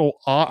was a little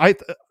odd.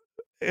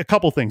 A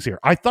couple things here.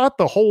 I thought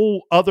the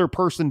whole other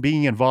person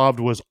being involved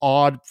was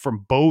odd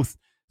from both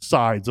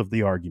sides of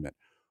the argument.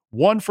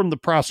 One, from the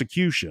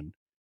prosecution.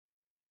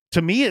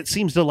 To me, it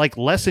seems to like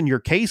lessen your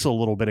case a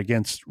little bit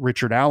against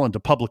Richard Allen to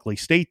publicly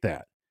state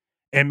that.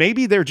 And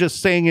maybe they're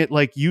just saying it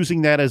like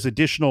using that as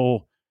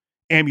additional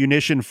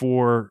ammunition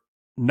for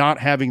not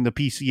having the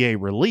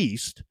PCA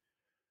released,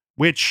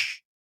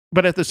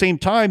 but at the same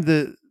time,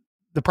 the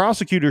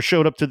prosecutor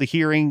showed up to the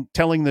hearing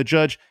telling the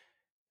judge,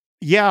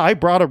 yeah, I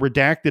brought a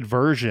redacted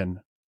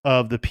version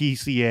of the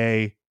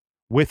PCA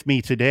with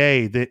me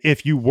today, that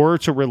if you were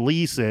to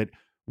release it,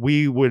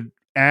 we would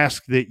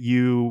ask that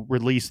you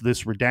release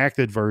this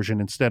redacted version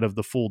instead of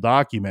the full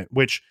document,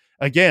 which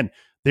again,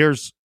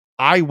 there's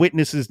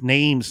eyewitnesses'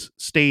 names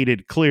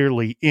stated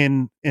clearly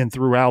in and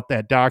throughout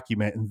that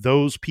document. And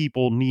those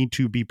people need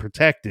to be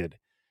protected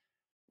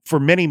for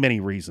many, many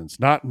reasons.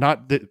 Not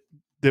that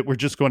we're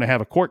just going to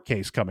have a court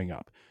case coming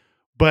up,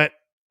 but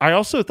I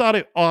also thought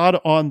it odd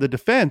on the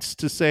defense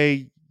to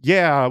say,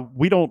 yeah,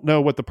 we don't know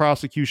what the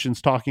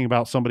prosecution's talking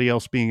about somebody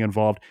else being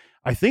involved.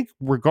 I think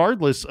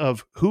regardless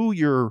of who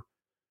you're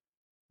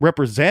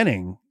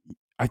representing,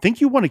 I think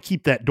you want to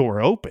keep that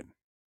door open.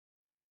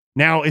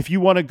 Now, if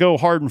you want to go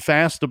hard and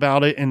fast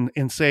about it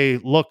and say,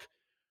 look,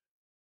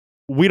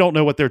 we don't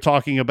know what they're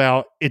talking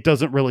about, it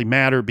doesn't really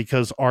matter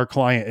because our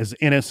client is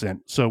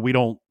innocent. So we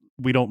don't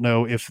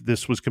know if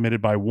this was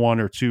committed by one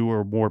or two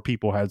or more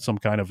people had some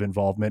kind of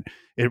involvement.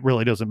 It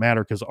really doesn't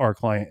matter because our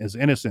client is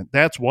innocent.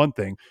 That's one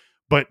thing.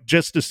 But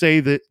just to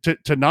say that,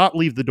 to not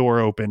leave the door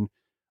open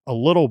a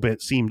little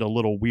bit seemed a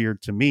little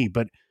weird to me.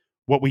 But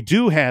what we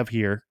do have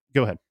here,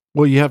 go ahead.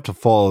 Well, you have to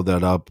follow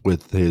that up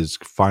with his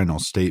final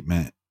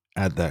statement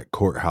at that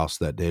courthouse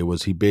that day.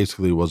 Was he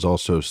basically was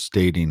also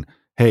stating,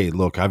 hey,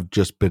 look, I've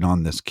just been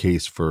on this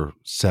case for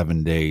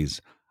 7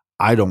 days.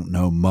 I don't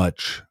know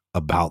much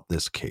about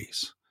this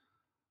case.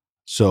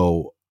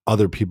 So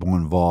other people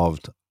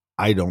involved,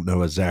 I don't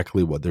know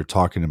exactly what they're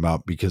talking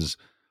about, because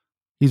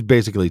he's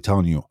basically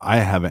telling you, I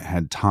haven't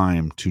had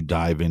time to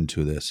dive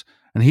into this.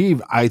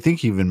 And I think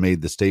he even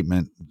made the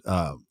statement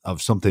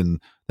of something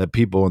that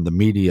people in the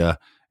media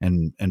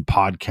and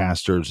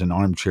podcasters and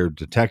armchair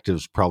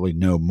detectives probably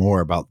know more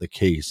about the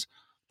case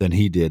than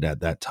he did at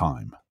that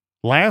time.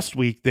 Last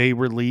week, they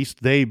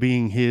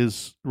being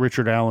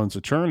Richard Allen's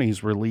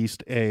attorneys,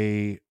 released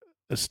a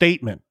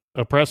statement,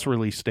 a press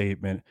release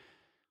statement,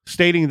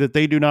 stating that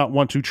they do not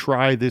want to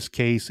try this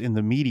case in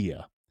the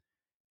media,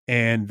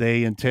 and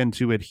they intend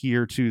to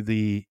adhere to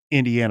the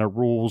Indiana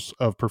rules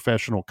of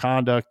professional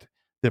conduct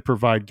that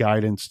provide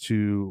guidance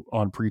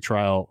on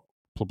pretrial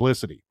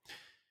publicity.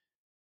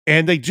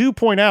 And they do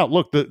point out,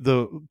 look,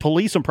 the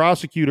police and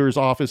prosecutor's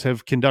office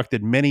have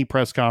conducted many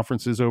press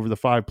conferences over the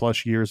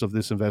 5+ years of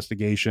this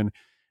investigation,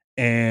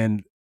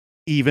 and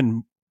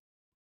even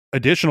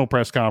additional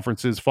press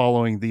conferences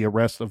following the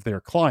arrest of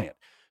their client.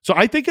 So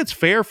I think it's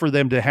fair for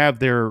them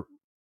to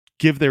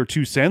give their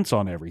 2 cents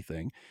on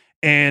everything.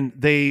 And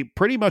they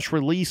pretty much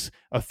release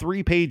a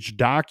 3-page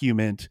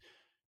document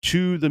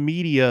to the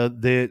media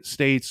that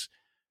states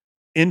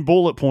in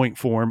bullet point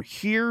form,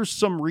 here's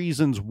some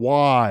reasons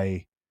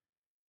why,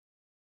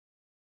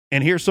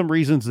 and here's some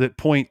reasons that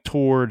point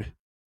toward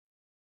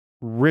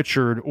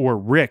Richard, or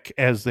Rick,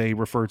 as they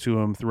refer to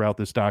him throughout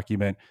this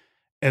document,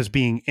 as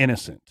being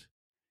innocent.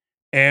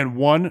 And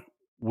one,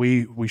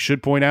 we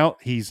should point out,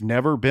 he's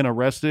never been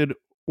arrested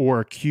or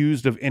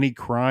accused of any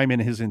crime in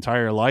his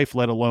entire life,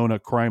 let alone a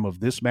crime of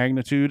this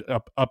magnitude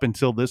up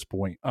until this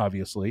point,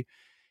 obviously.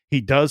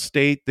 He does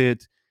state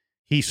that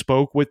he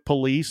spoke with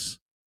police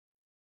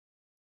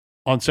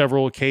on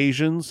several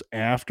occasions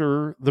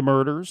after the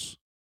murders,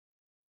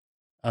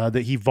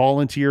 that he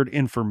volunteered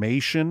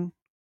information,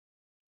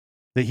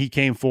 that he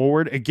came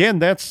forward. Again,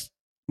 that's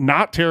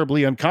not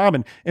terribly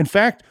uncommon. In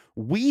fact,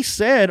 we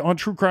said on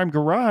True Crime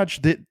Garage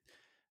that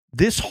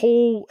this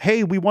whole,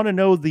 hey, we want to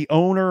know the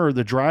owner or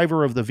the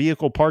driver of the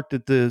vehicle parked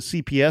at the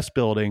CPS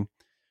building.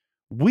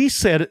 We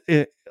said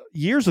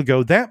years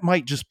ago that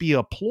might just be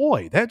a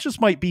ploy. That just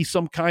might be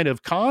some kind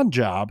of con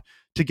job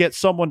to get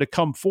someone to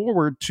come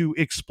forward to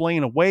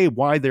explain away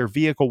why their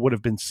vehicle would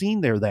have been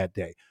seen there that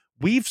day.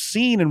 We've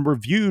seen and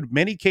reviewed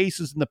many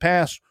cases in the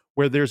past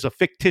where there's a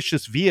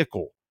fictitious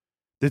vehicle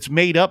that's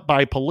made up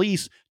by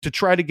police to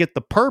try to get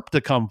the perp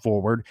to come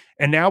forward.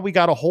 And now we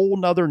got a whole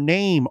nother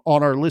name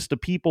on our list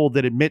of people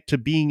that admit to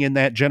being in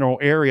that general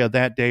area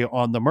that day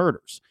on the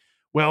murders.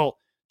 Well,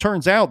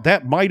 turns out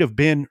that might have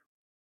been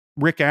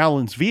Rick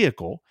Allen's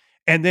vehicle.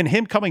 And then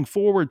him coming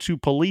forward to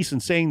police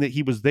and saying that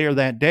he was there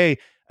that day,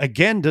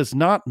 again, does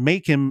not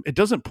make him, it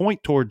doesn't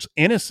point towards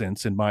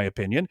innocence, in my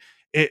opinion.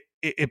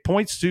 It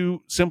points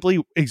to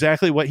simply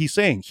exactly what he's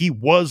saying. He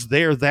was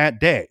there that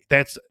day.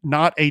 That's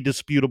not a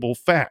disputable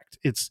fact.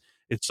 It's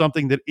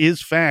something that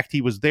is fact. He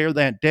was there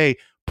that day,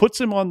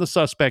 puts him on the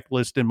suspect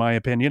list, in my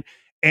opinion.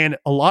 And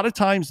a lot of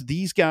times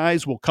these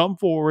guys will come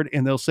forward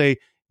and they'll say,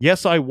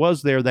 yes, I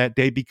was there that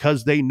day,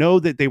 because they know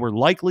that they were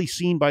likely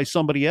seen by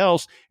somebody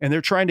else and they're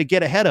trying to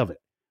get ahead of it.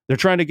 They're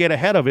trying to get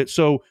ahead of it.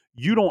 So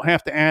you don't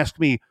have to ask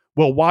me,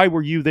 well, why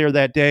were you there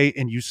that day?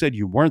 And you said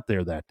you weren't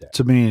there that day.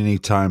 To me, any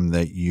time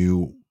that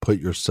you put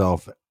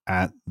yourself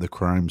at the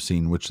crime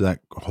scene, which that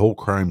whole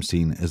crime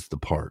scene is the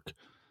park.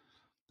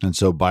 And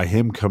so by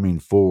him coming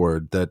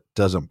forward, that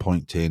doesn't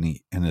point to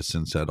any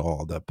innocence at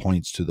all. That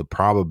points to the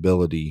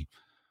probability,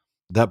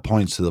 that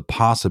points to the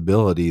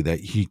possibility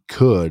that he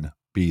could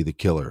be the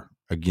killer.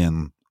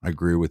 Again, I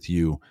agree with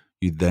you.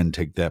 You then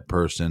take that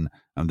person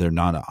and they're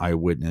not an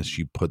eyewitness.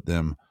 You put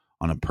them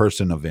on a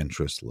person of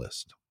interest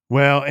list.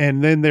 Well,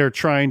 and then they're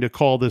trying to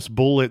call this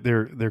bullet,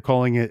 they're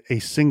calling it a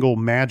single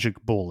magic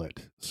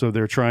bullet. So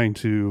they're trying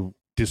to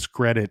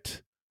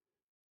discredit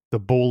the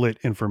bullet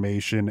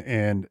information.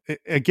 And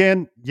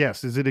again,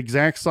 yes, is it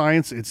exact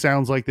science? It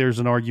sounds like there's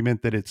an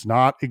argument that it's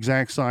not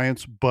exact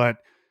science, but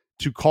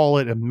to call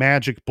it a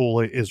magic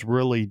bullet is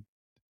really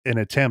an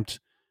attempt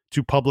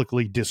to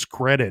publicly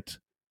discredit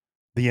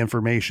the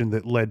information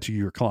that led to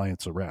your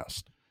client's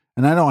arrest.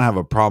 And I don't have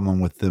a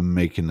problem with them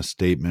making a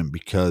statement,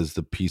 because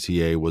the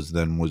PCA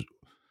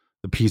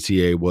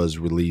was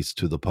released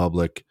to the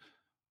public,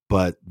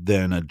 but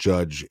then a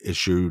judge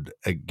issued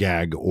a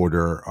gag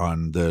order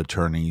on the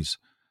attorneys.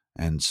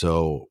 And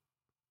so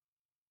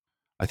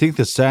I think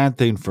the sad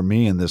thing for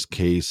me in this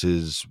case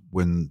is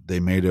when they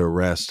made an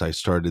arrest, I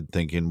started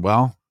thinking,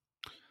 well,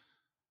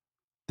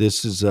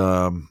 this is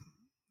the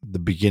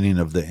beginning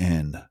of the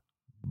end.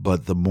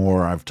 But the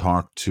more I've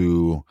talked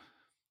to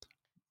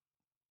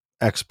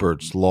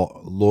experts,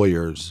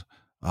 lawyers,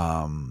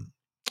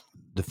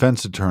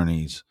 defense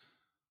attorneys,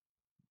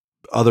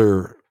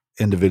 other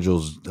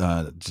individuals,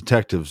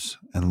 detectives,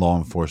 and law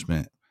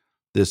enforcement,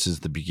 this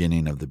is the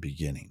beginning of the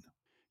beginning.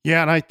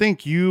 Yeah, and I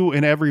think you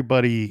and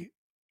everybody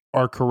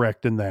are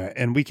correct in that.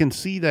 And we can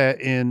see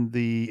that in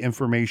the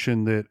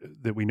information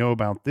that we know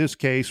about this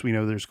case. We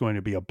know there's going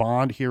to be a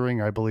bond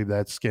hearing. I believe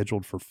that's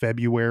scheduled for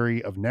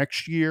February of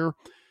next year.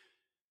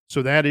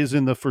 So that is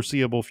in the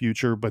foreseeable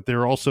future, but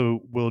there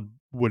also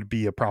would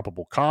be a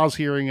probable cause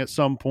hearing at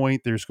some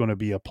point. There's going to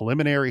be a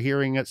preliminary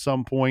hearing at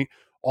some point.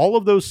 All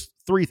of those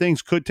three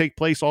things could take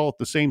place all at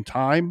the same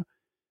time.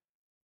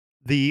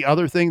 The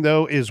other thing,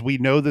 though, is we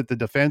know that the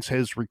defense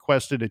has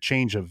requested a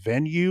change of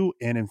venue.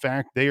 And in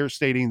fact, they are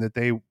stating that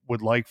they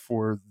would like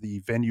for the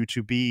venue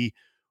to be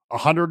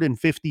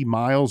 150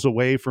 miles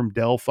away from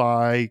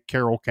Delphi,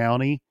 Carroll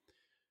County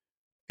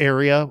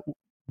area.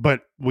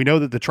 But we know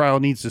that the trial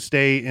needs to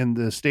stay in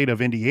the state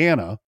of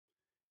Indiana.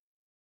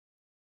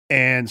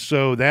 And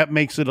so that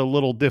makes it a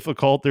little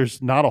difficult.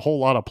 There's not a whole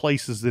lot of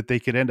places that they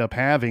could end up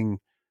having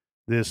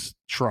this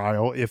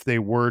trial if they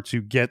were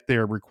to get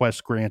their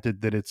request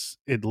granted that it's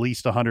at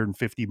least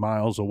 150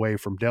 miles away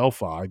from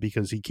Delphi,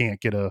 because he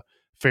can't get a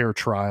fair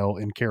trial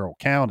in Carroll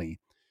County.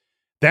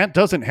 That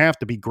doesn't have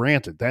to be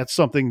granted. That's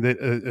something that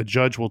a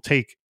judge will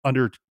take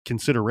into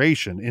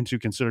consideration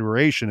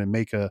and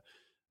make a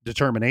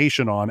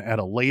determination on at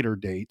a later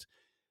date.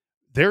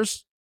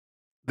 There's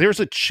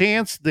a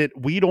chance that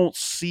we don't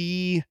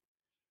see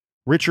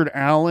Richard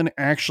Allen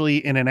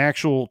actually in an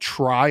actual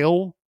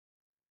trial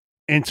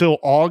until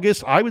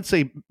August. I would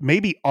say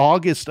maybe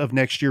August of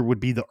next year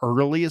would be the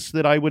earliest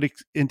that I would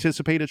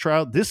anticipate a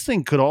trial. This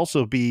thing could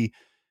also be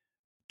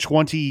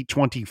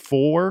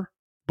 2024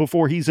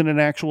 before he's in an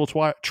actual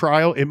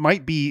trial. It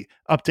might be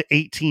up to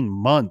 18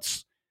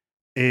 months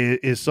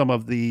is some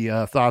of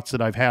the thoughts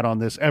that I've had on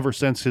this ever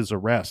since his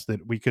arrest,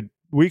 that we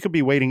could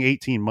be waiting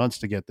 18 months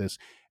to get this.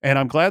 And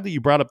I'm glad that you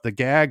brought up the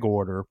gag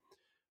order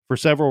for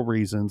several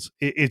reasons.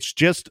 It's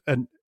just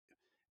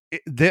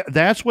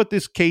that's what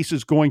this case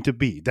is going to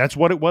be. That's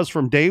what it was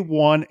from day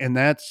one. And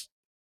that's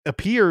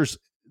appears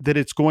that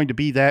it's going to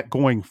be that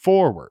going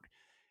forward.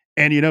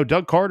 And,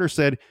 Doug Carter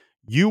said,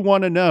 you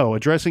want to know,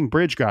 addressing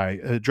Bridge Guy,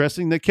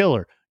 addressing the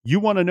killer, you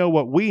want to know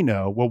what we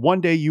know. Well, one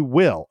day you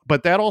will.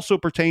 But that also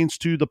pertains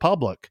to the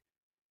public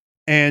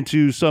and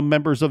to some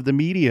members of the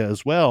media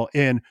as well.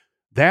 And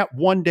that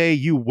one day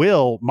you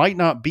will might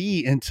not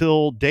be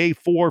until day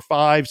 4,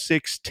 5,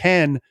 6,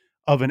 10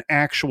 of an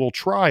actual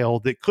trial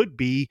that could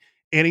be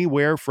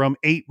anywhere from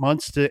 8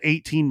 months to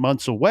 18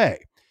 months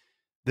away.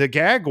 The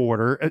gag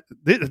order,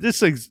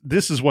 this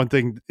is one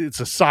thing, it's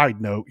a side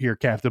note here,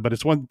 Captain, but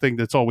it's one thing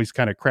that's always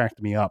kind of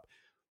cracked me up,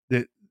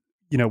 that,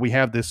 we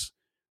have this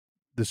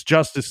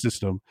justice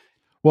system.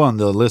 Well, and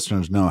the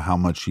listeners know how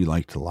much you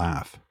like to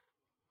laugh.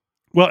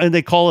 Well, and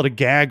they call it a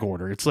gag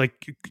order. It's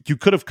like you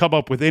could have come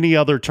up with any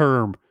other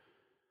term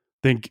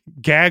than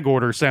gag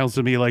order. Sounds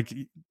to me like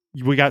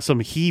we got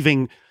someone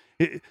heaving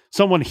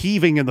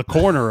in the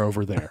corner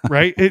over there,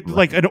 right?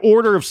 Like an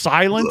order of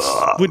silence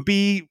would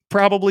be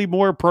probably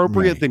more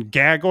appropriate than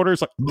gag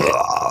orders.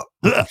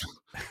 Like,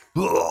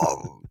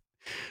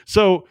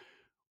 So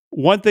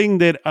one thing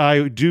that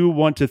I do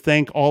want to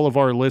thank all of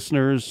our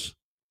listeners,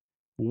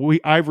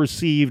 I've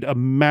received a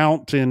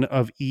mountain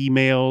of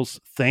emails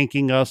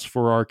thanking us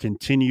for our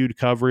continued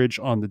coverage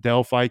on the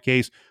Delphi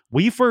case.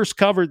 We first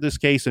covered this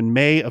case in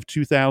May of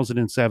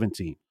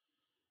 2017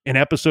 in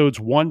episodes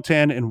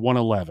 110 and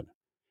 111.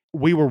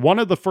 We were one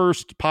of the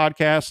first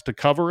podcasts to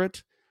cover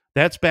it.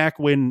 That's back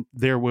when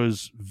there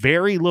was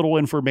very little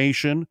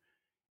information,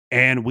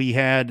 and we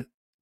had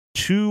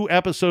 2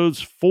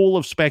 episodes full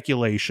of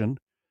speculation,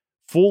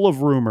 full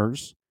of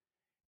rumors,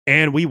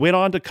 and we went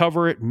on to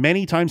cover it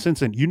many times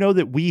since then. You know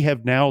that we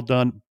have now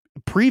done,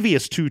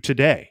 previous to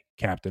today,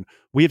 Captain,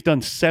 we have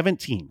done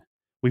 17.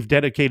 We've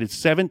dedicated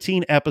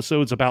 17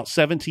 episodes, about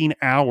 17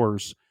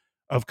 hours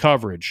of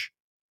coverage,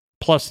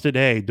 plus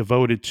today,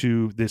 devoted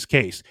to this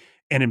case.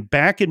 And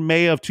back in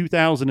May of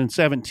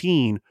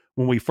 2017,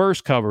 when we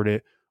first covered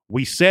it,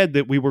 we said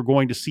that we were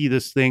going to see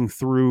this thing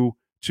through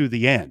to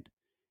the end.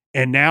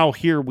 And now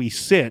here we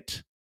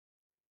sit,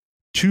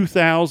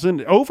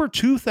 over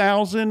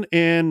 2,000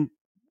 and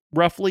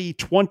roughly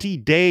 20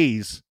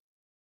 days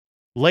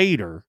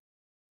later.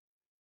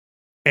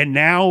 And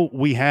now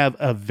we have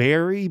a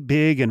very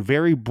big and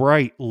very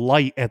bright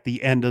light at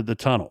the end of the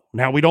tunnel.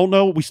 Now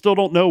we still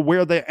don't know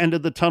where the end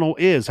of the tunnel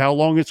is, how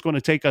long it's going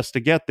to take us to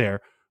get there.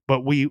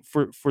 But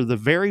for the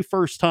very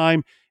first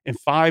time in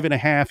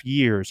 5.5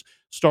 years,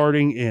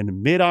 starting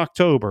in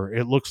mid-October,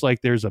 it looks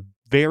like there's a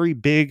very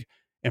big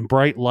and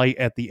bright light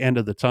at the end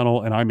of the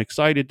tunnel. And I'm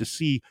excited to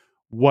see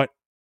what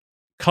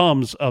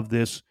comes of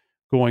this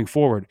going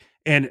forward.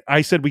 And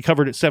I said we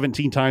covered it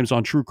 17 times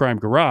on True Crime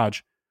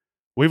Garage.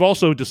 We've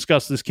also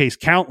discussed this case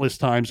countless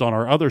times on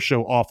our other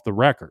show, Off the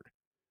Record,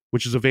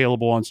 which is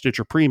available on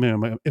Stitcher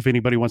Premium if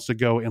anybody wants to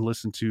go and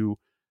listen to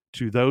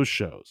those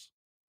shows.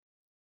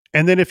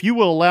 And then if you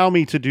will allow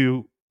me to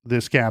do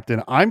this,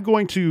 Captain, I'm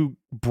going to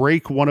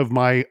break one of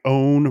my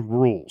own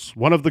rules,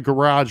 one of the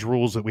garage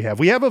rules that we have.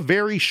 We have a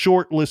very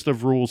short list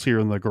of rules here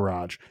in the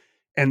garage,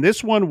 and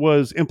this one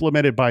was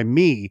implemented by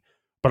me,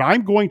 but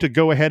I'm going to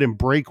go ahead and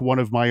break one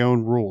of my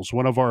own rules,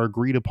 one of our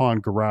agreed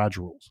upon garage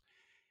rules.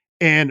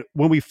 And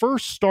when we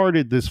first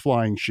started this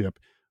flying ship,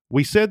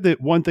 we said that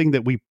one thing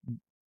that we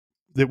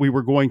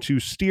were going to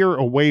steer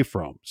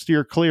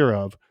clear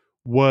of,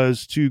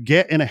 was to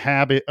get in a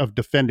habit of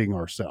defending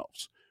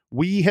ourselves.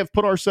 We have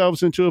put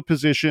ourselves into a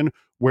position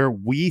where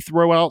we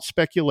throw out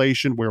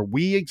speculation, where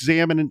we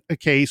examine a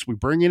case, we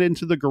bring it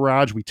into the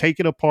garage, we take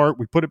it apart,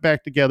 we put it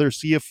back together,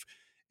 see if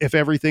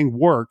everything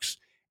works,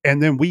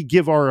 and then we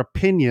give our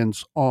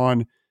opinions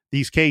on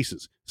these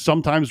cases.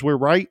 Sometimes we're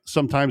right,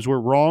 sometimes we're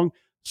wrong,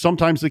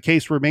 sometimes the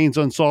case remains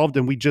unsolved,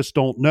 and we just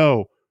don't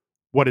know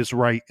what is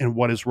right and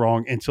what is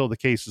wrong until the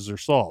cases are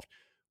solved.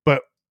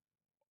 But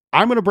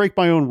I'm going to break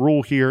my own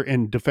rule here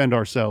and defend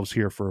ourselves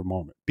here for a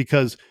moment,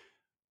 because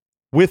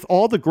with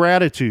all the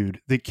gratitude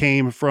that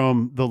came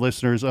from the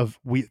listeners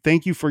we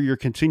thank you for your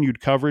continued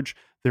coverage,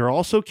 there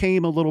also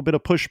came a little bit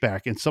of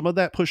pushback. And some of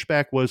that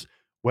pushback was,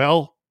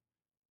 well,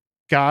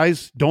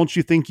 guys, don't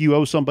you think you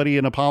owe somebody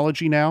an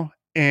apology now?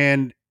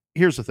 And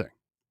here's the thing.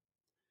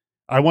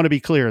 I want to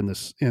be clear in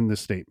this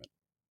statement.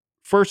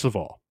 First of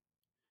all,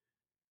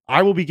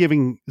 I will be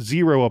giving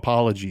 0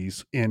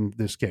 apologies in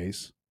this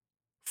case,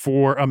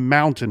 for a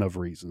mountain of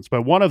reasons.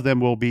 But one of them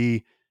will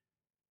be,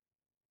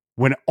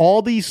 when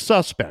all these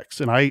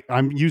suspects, and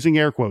I'm using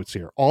air quotes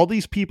here, all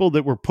these people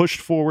that were pushed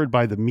forward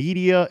by the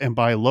media and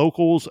by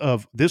locals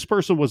of this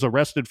person was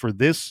arrested for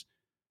this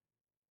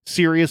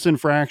serious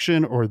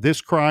infraction or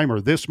this crime or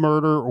this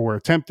murder or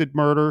attempted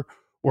murder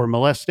or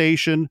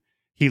molestation.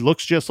 He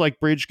looks just like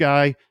Bridge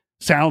Guy,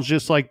 sounds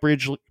just like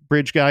Bridge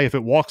Guy. If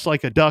it walks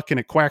like a duck and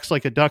it quacks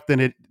like a duck, then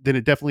it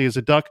definitely is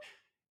a duck.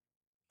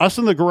 Us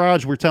in the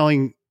garage, we're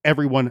telling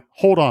everyone,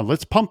 hold on,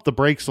 let's pump the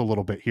brakes a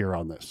little bit here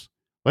on this.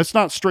 Let's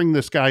not string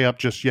this guy up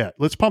just yet.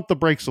 Let's pump the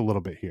brakes a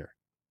little bit here.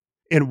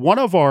 In one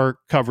of our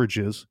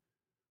coverages,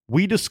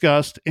 we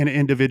discussed an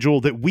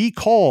individual that we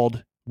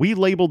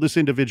labeled this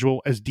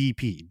individual as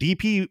DP.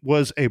 DP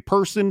was a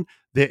person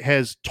that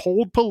has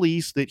told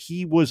police that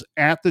he was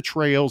at the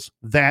trails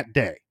that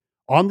day,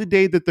 on the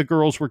day that the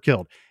girls were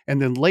killed.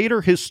 And then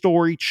later his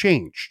story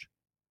changed.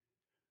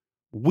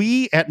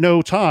 We at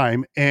no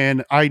time,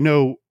 and I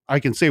know I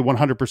can say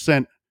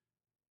 100%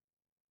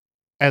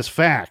 as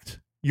fact,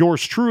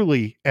 yours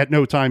truly at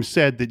no time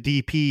said that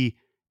DP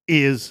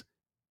is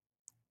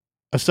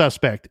a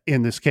suspect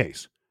in this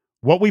case.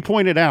 What we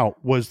pointed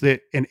out was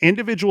that an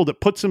individual that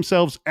puts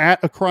themselves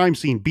at a crime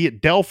scene, be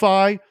it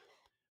Delphi,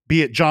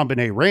 be it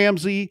JonBenet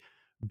Ramsey,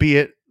 be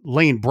it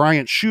Lane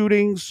Bryant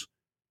shootings,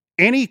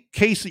 any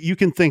case that you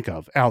can think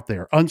of out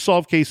there,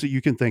 unsolved case that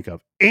you can think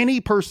of, any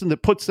person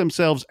that puts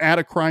themselves at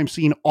a crime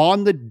scene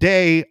on the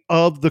day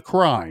of the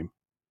crime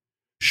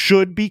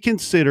should be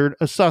considered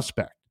a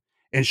suspect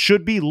and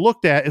should be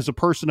looked at as a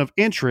person of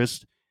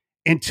interest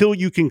until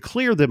you can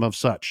clear them of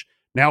such.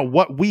 Now,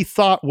 what we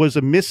thought was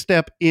a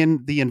misstep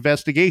in the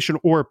investigation,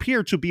 or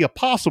appeared to be a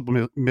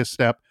possible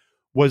misstep,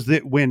 was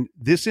that when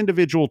this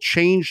individual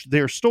changed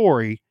their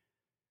story,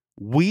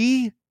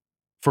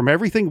 from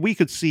everything we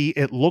could see,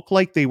 it looked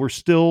like they were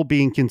still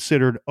being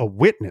considered a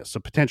witness, a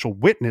potential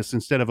witness,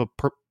 instead of a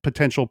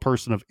potential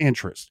person of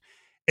interest.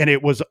 And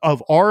it was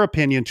of our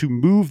opinion to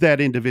move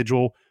that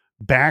individual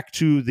back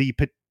to the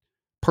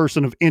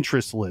person of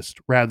interest list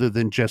rather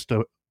than just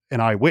an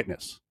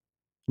eyewitness.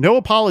 No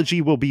apology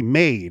will be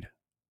made,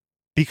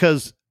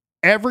 because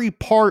every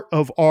part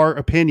of our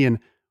opinion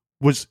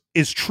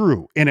is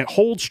true, and it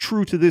holds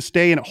true to this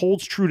day, and it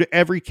holds true to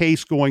every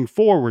case going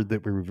forward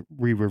that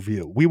we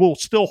review. We will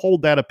still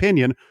hold that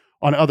opinion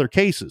on other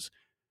cases.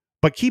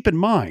 But keep in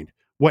mind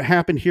what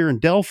happened here in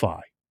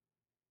Delphi.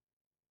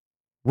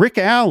 Rick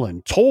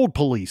Allen told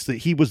police that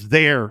he was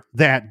there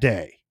that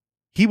day.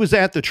 He was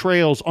at the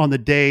trails on the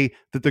day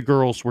that the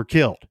girls were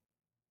killed.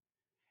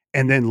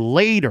 And then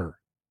later,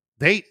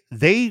 they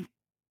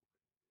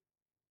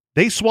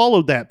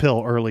swallowed that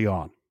pill early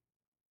on.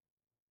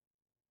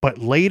 But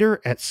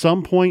later, at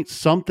some point,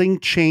 something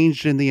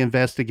changed in the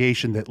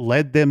investigation that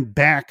led them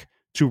back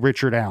to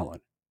Richard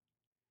Allen.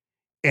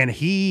 And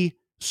he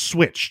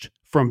switched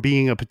from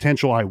being a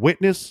potential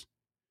eyewitness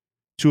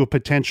to a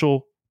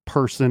potential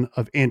person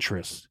of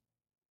interest.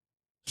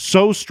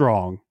 So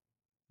strong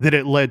that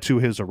it led to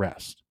his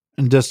arrest.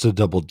 And just to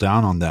double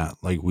down on that,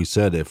 like we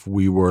said, if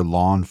we were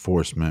law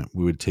enforcement,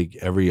 we would take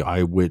every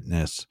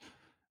eyewitness,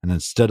 and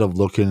instead of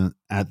looking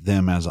at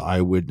them as an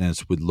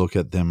eyewitness, we'd look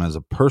at them as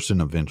a person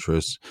of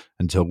interest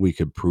until we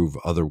could prove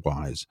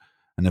otherwise.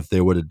 And if they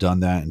would have done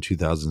that in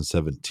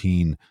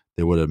 2017,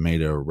 they would have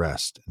made an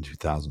arrest in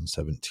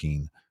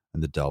 2017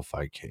 in the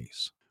Delphi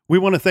case. We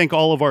want to thank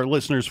all of our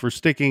listeners for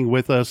sticking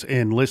with us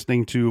and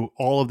listening to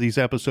all of these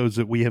episodes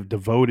that we have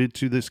devoted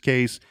to this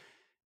case.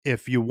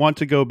 If you want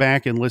to go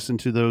back and listen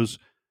to those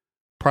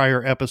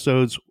prior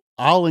episodes,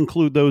 I'll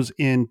include those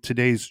in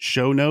today's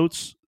show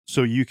notes,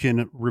 so you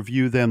can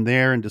review them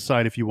there and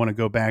decide if you want to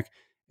go back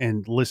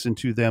and listen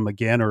to them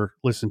again or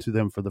listen to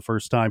them for the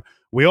first time.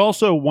 We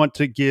also want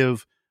to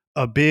give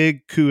a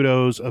big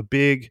kudos, a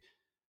big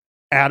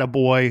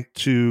attaboy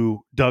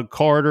to Doug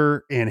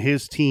Carter and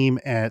his team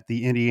at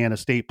the Indiana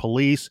State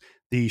Police,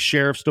 the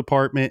Sheriff's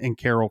Department in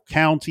Carroll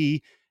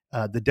County,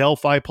 the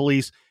Delphi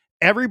Police,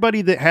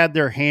 everybody that had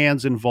their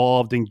hands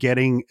involved in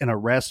getting an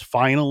arrest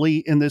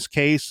finally in this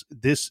case.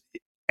 This,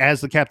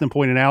 as the captain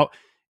pointed out,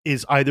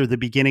 is either the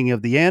beginning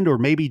of the end or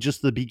maybe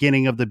just the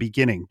beginning of the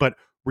beginning. But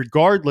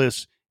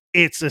regardless,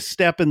 it's a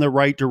step in the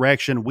right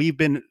direction. We've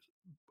been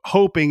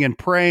hoping and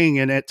praying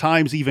and at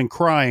times even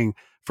crying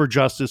for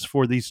justice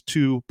for these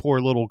two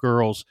poor little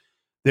girls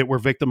that were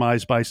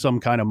victimized by some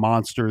kind of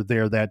monster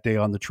there that day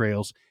on the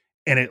trails.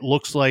 And it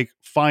looks like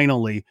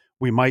finally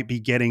we might be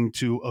getting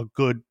to a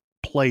good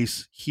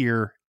place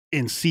here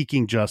in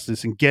seeking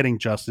justice and getting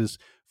justice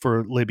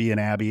for Libby and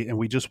Abby. And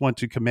we just want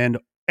to commend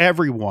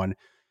everyone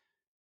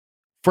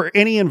for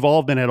any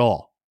involvement at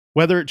all,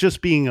 whether it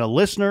just being a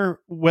listener,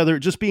 whether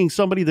it just being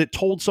somebody that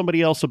told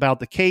somebody else about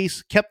the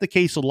case, kept the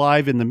case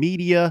alive in the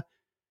media,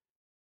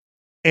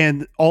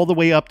 and all the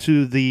way up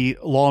to the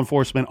law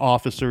enforcement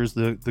officers,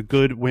 the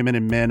good women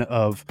and men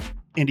of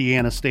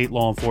Indiana State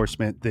law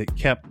enforcement that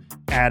kept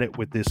at it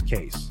with this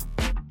case.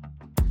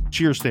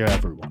 Cheers to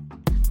everyone.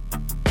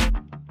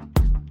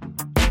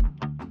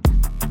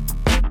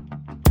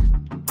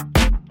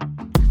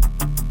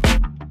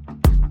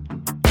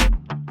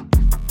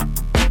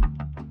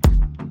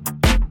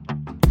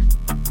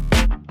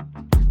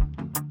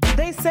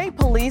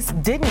 police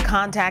didn't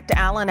contact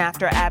Allen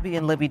after Abby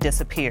and Libby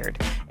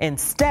disappeared.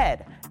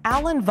 Instead,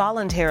 Allen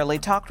voluntarily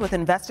talked with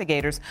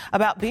investigators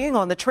about being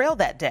on the trail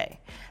that day.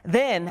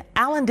 Then,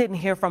 Allen didn't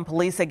hear from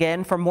police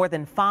again for more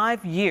than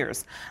 5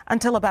 years,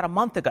 until about a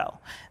month ago.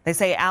 They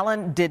say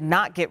Allen did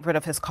not get rid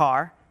of his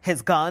car,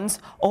 his guns,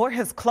 or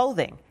his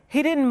clothing.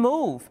 He didn't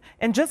move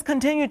and just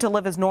continued to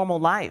live his normal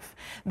life.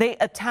 They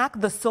attacked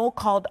the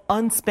so-called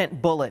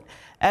unspent bullet,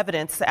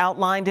 evidence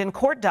outlined in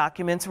court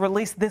documents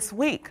released this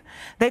week.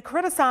 They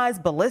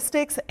criticized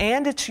ballistics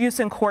and its use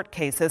in court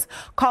cases,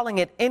 calling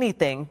it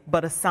anything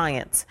but a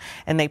science.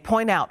 And they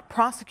point out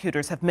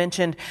prosecutors have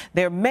mentioned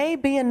there may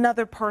be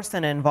another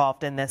person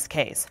involved in this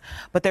case,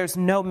 but there's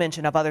no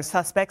mention of other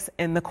suspects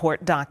in the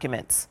court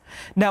documents.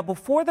 Now,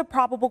 before the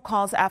probable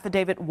cause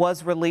affidavit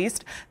was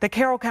released, the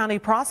Carroll County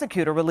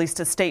prosecutor released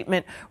a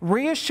statement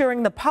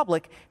reassuring the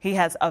public he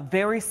has a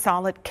very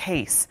solid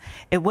case.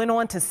 It went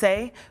on to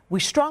say, "We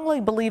strongly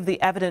believe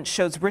the evidence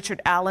shows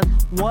Richard Allen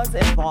was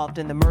involved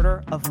in the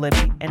murder of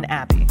Libby and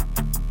Abby."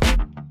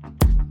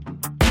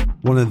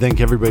 Want to thank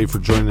everybody for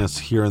joining us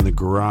here in the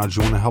garage.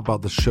 You want to help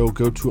out the show?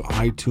 Go to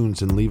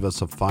iTunes and leave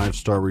us a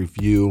 5-star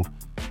review.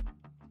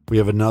 We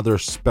have another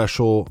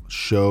special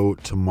show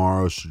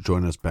tomorrow, so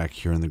join us back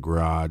here in the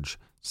garage.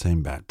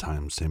 Same bat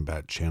time, same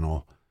bat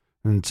channel.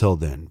 And until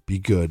then, be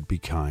good, be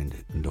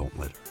kind, and don't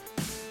litter.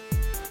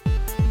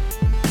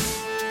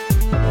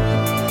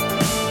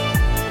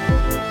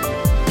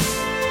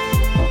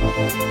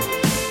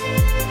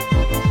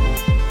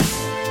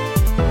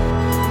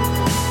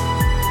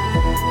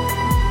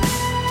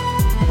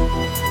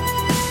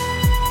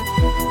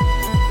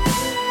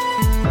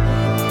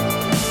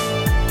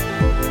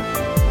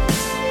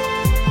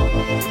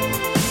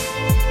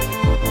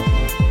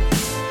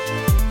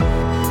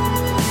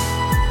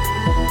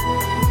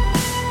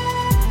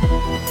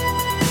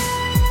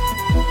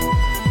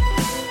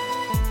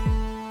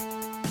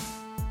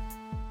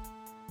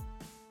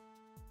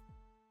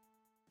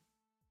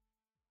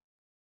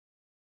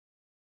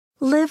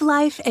 Live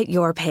life at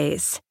your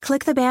pace.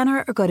 Click the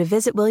banner or go to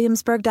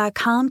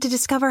visitwilliamsburg.com to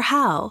discover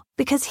how.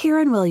 Because here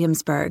in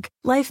Williamsburg,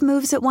 life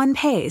moves at one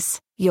pace,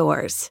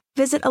 yours.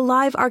 Visit a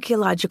live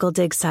archaeological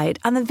dig site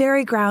on the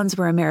very grounds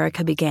where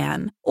America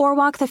began, or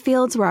walk the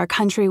fields where our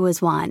country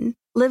was won.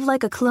 Live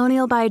like a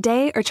colonial by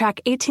day or track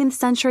 18th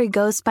century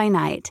ghosts by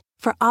night.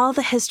 For all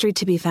the history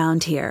to be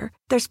found here,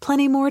 there's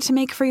plenty more to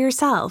make for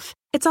yourself.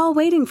 It's all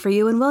waiting for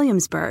you in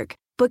Williamsburg.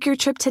 Book your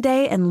trip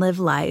today and live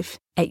life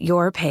at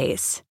your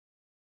pace.